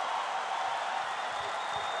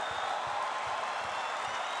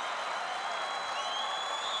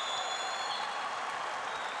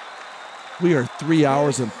 We are 3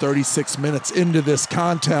 hours and 36 minutes into this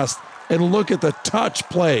contest, and look at the touch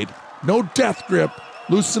played. No death grip.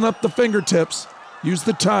 Loosen up the fingertips. Use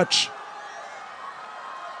the touch.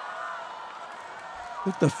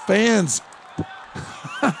 Look, the fans.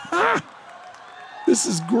 This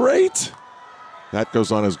is great. That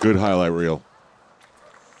goes on as good highlight reel.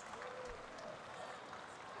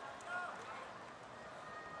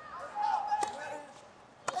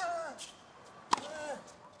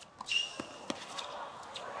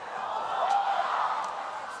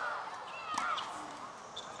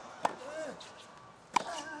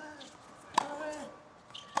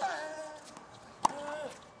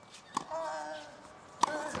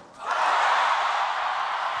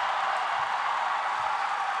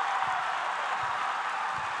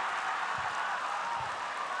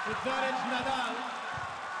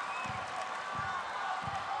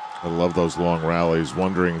 I love those long rallies,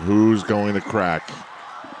 wondering who's going to crack.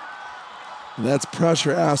 And that's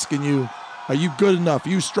pressure asking you, are you good enough? Are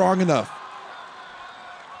you strong enough?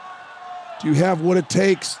 Do you have what it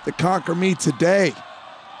takes to conquer me today?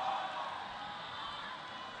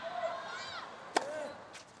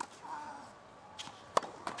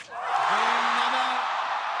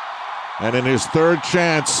 And in his third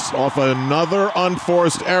chance, off another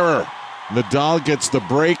unforced error, Nadal gets the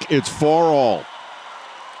break. It's 4-all.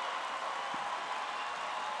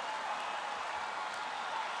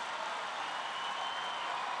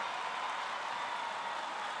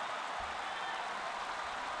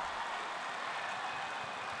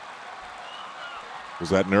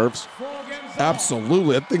 Was that nerves?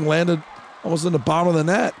 Absolutely. That thing landed almost in the bottom of the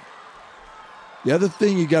net. The other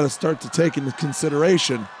thing you got to start to take into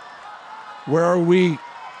consideration, where are we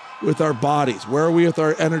with our bodies? Where are we with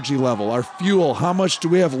our energy level, our fuel? How much do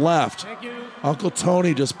we have left? Uncle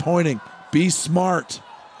Tony just pointing. Be smart.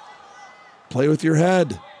 Play with your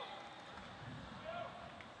head.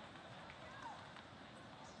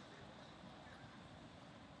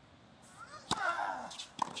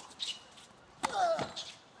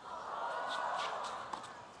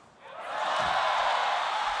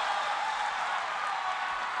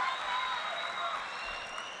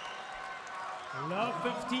 Love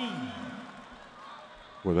 15.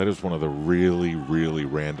 Well, that is one of the really, really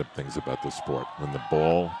random things about the sport. When the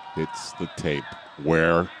ball hits the tape,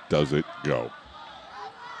 where does it go?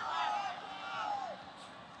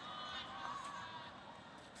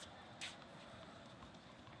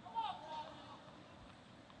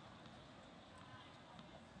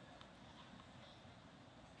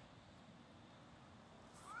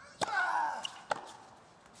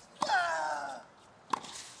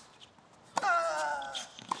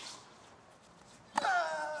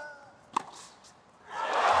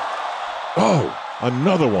 Oh,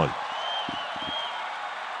 another one.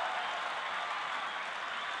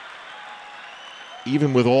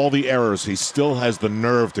 Even with all the errors, he still has the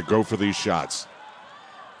nerve to go for these shots.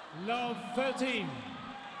 Love 13.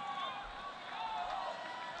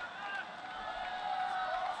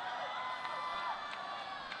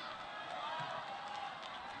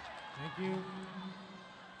 Thank you.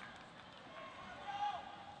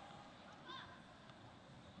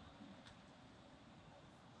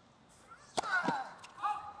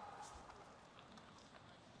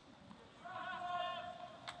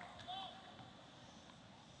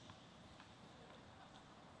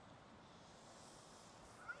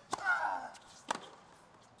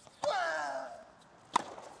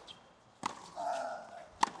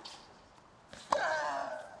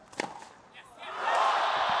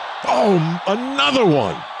 Oh, another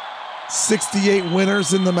one. 68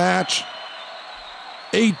 winners in the match.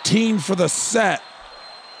 18 for the set.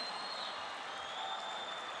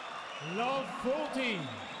 Love 14.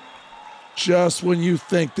 Just when you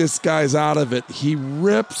think this guy's out of it, he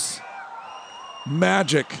rips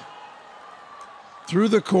magic through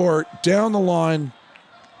the court, down the line.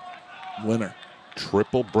 Winner.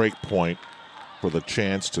 Triple break point for the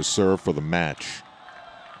chance to serve for the match.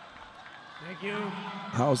 Thank you.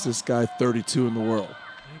 How is this guy 32 in the world?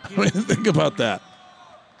 I mean, think about that.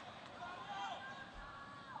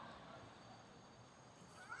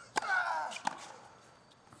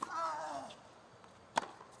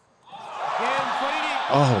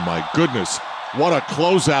 Oh, my goodness. What a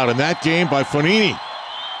closeout in that game by Fognini.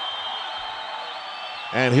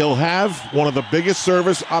 And he'll have one of the biggest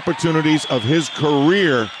service opportunities of his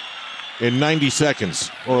career in 90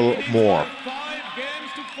 seconds or more. 5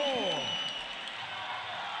 games to 4.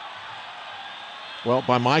 Well,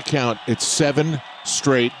 by my count, it's 7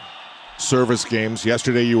 straight service games.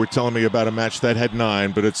 Yesterday you were telling me about a match that had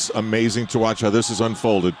 9, but it's amazing to watch how this has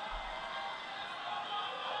unfolded.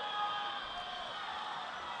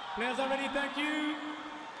 Players are ready, thank you.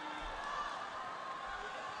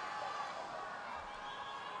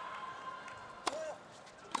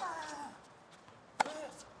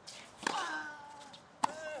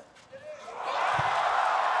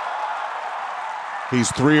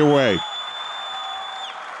 He's 3 away.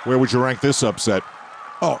 Where would you rank this upset?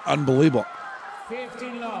 Oh, unbelievable.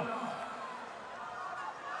 15 love.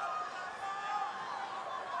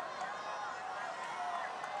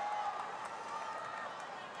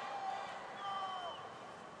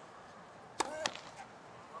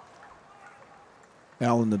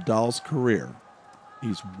 Alan Nadal's career,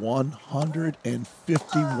 he's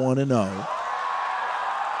 151-0.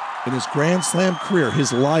 In his Grand Slam career,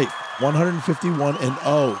 his life,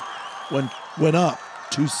 151-0. Went up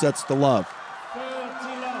 2 sets to love. 30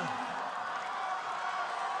 love.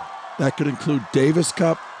 That could include Davis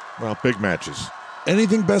Cup. Well, big matches.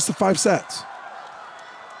 Anything best of 5 sets.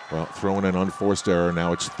 Well, throwing an unforced error,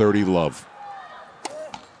 now it's 30 love.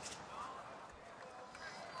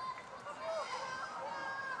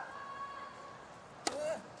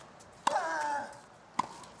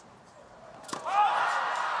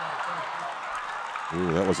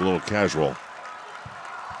 Ooh, that was a little casual.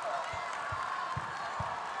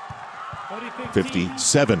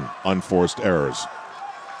 57 unforced errors.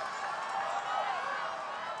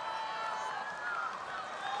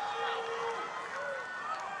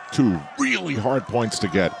 Two really hard points to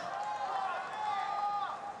get.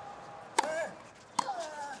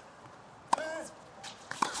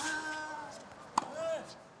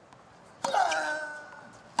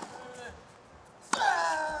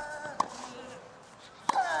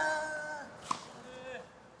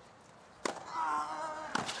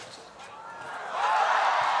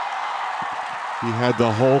 He had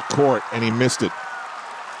the whole court and he missed it.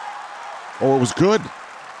 Oh, it was good?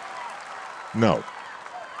 No.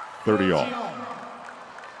 30 all.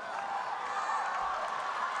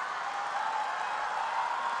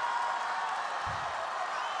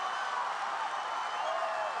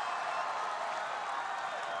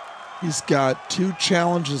 He's got 2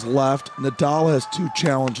 challenges left. Nadal has 2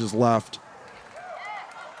 challenges left.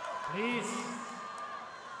 Please.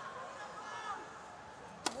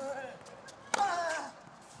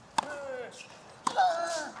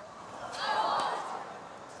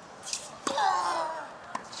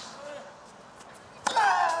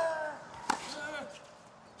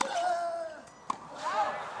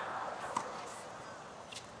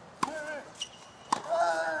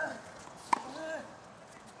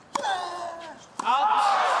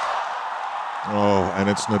 Oh, and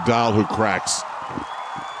it's Nadal who cracks.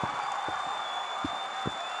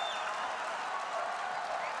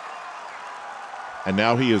 And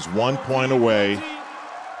now he is 1 point away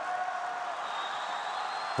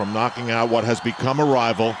from knocking out what has become a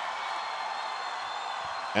rival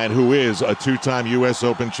and who is a 2-time U.S.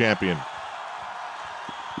 Open champion.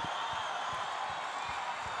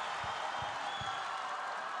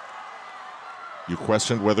 You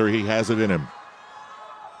questioned whether he has it in him.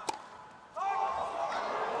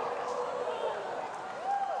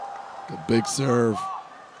 The big serve.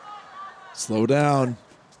 Slow down.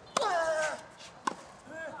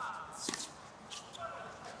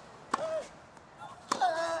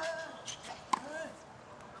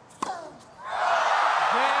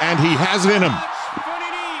 And he has it in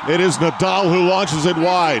him. It is Nadal who launches it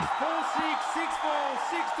wide.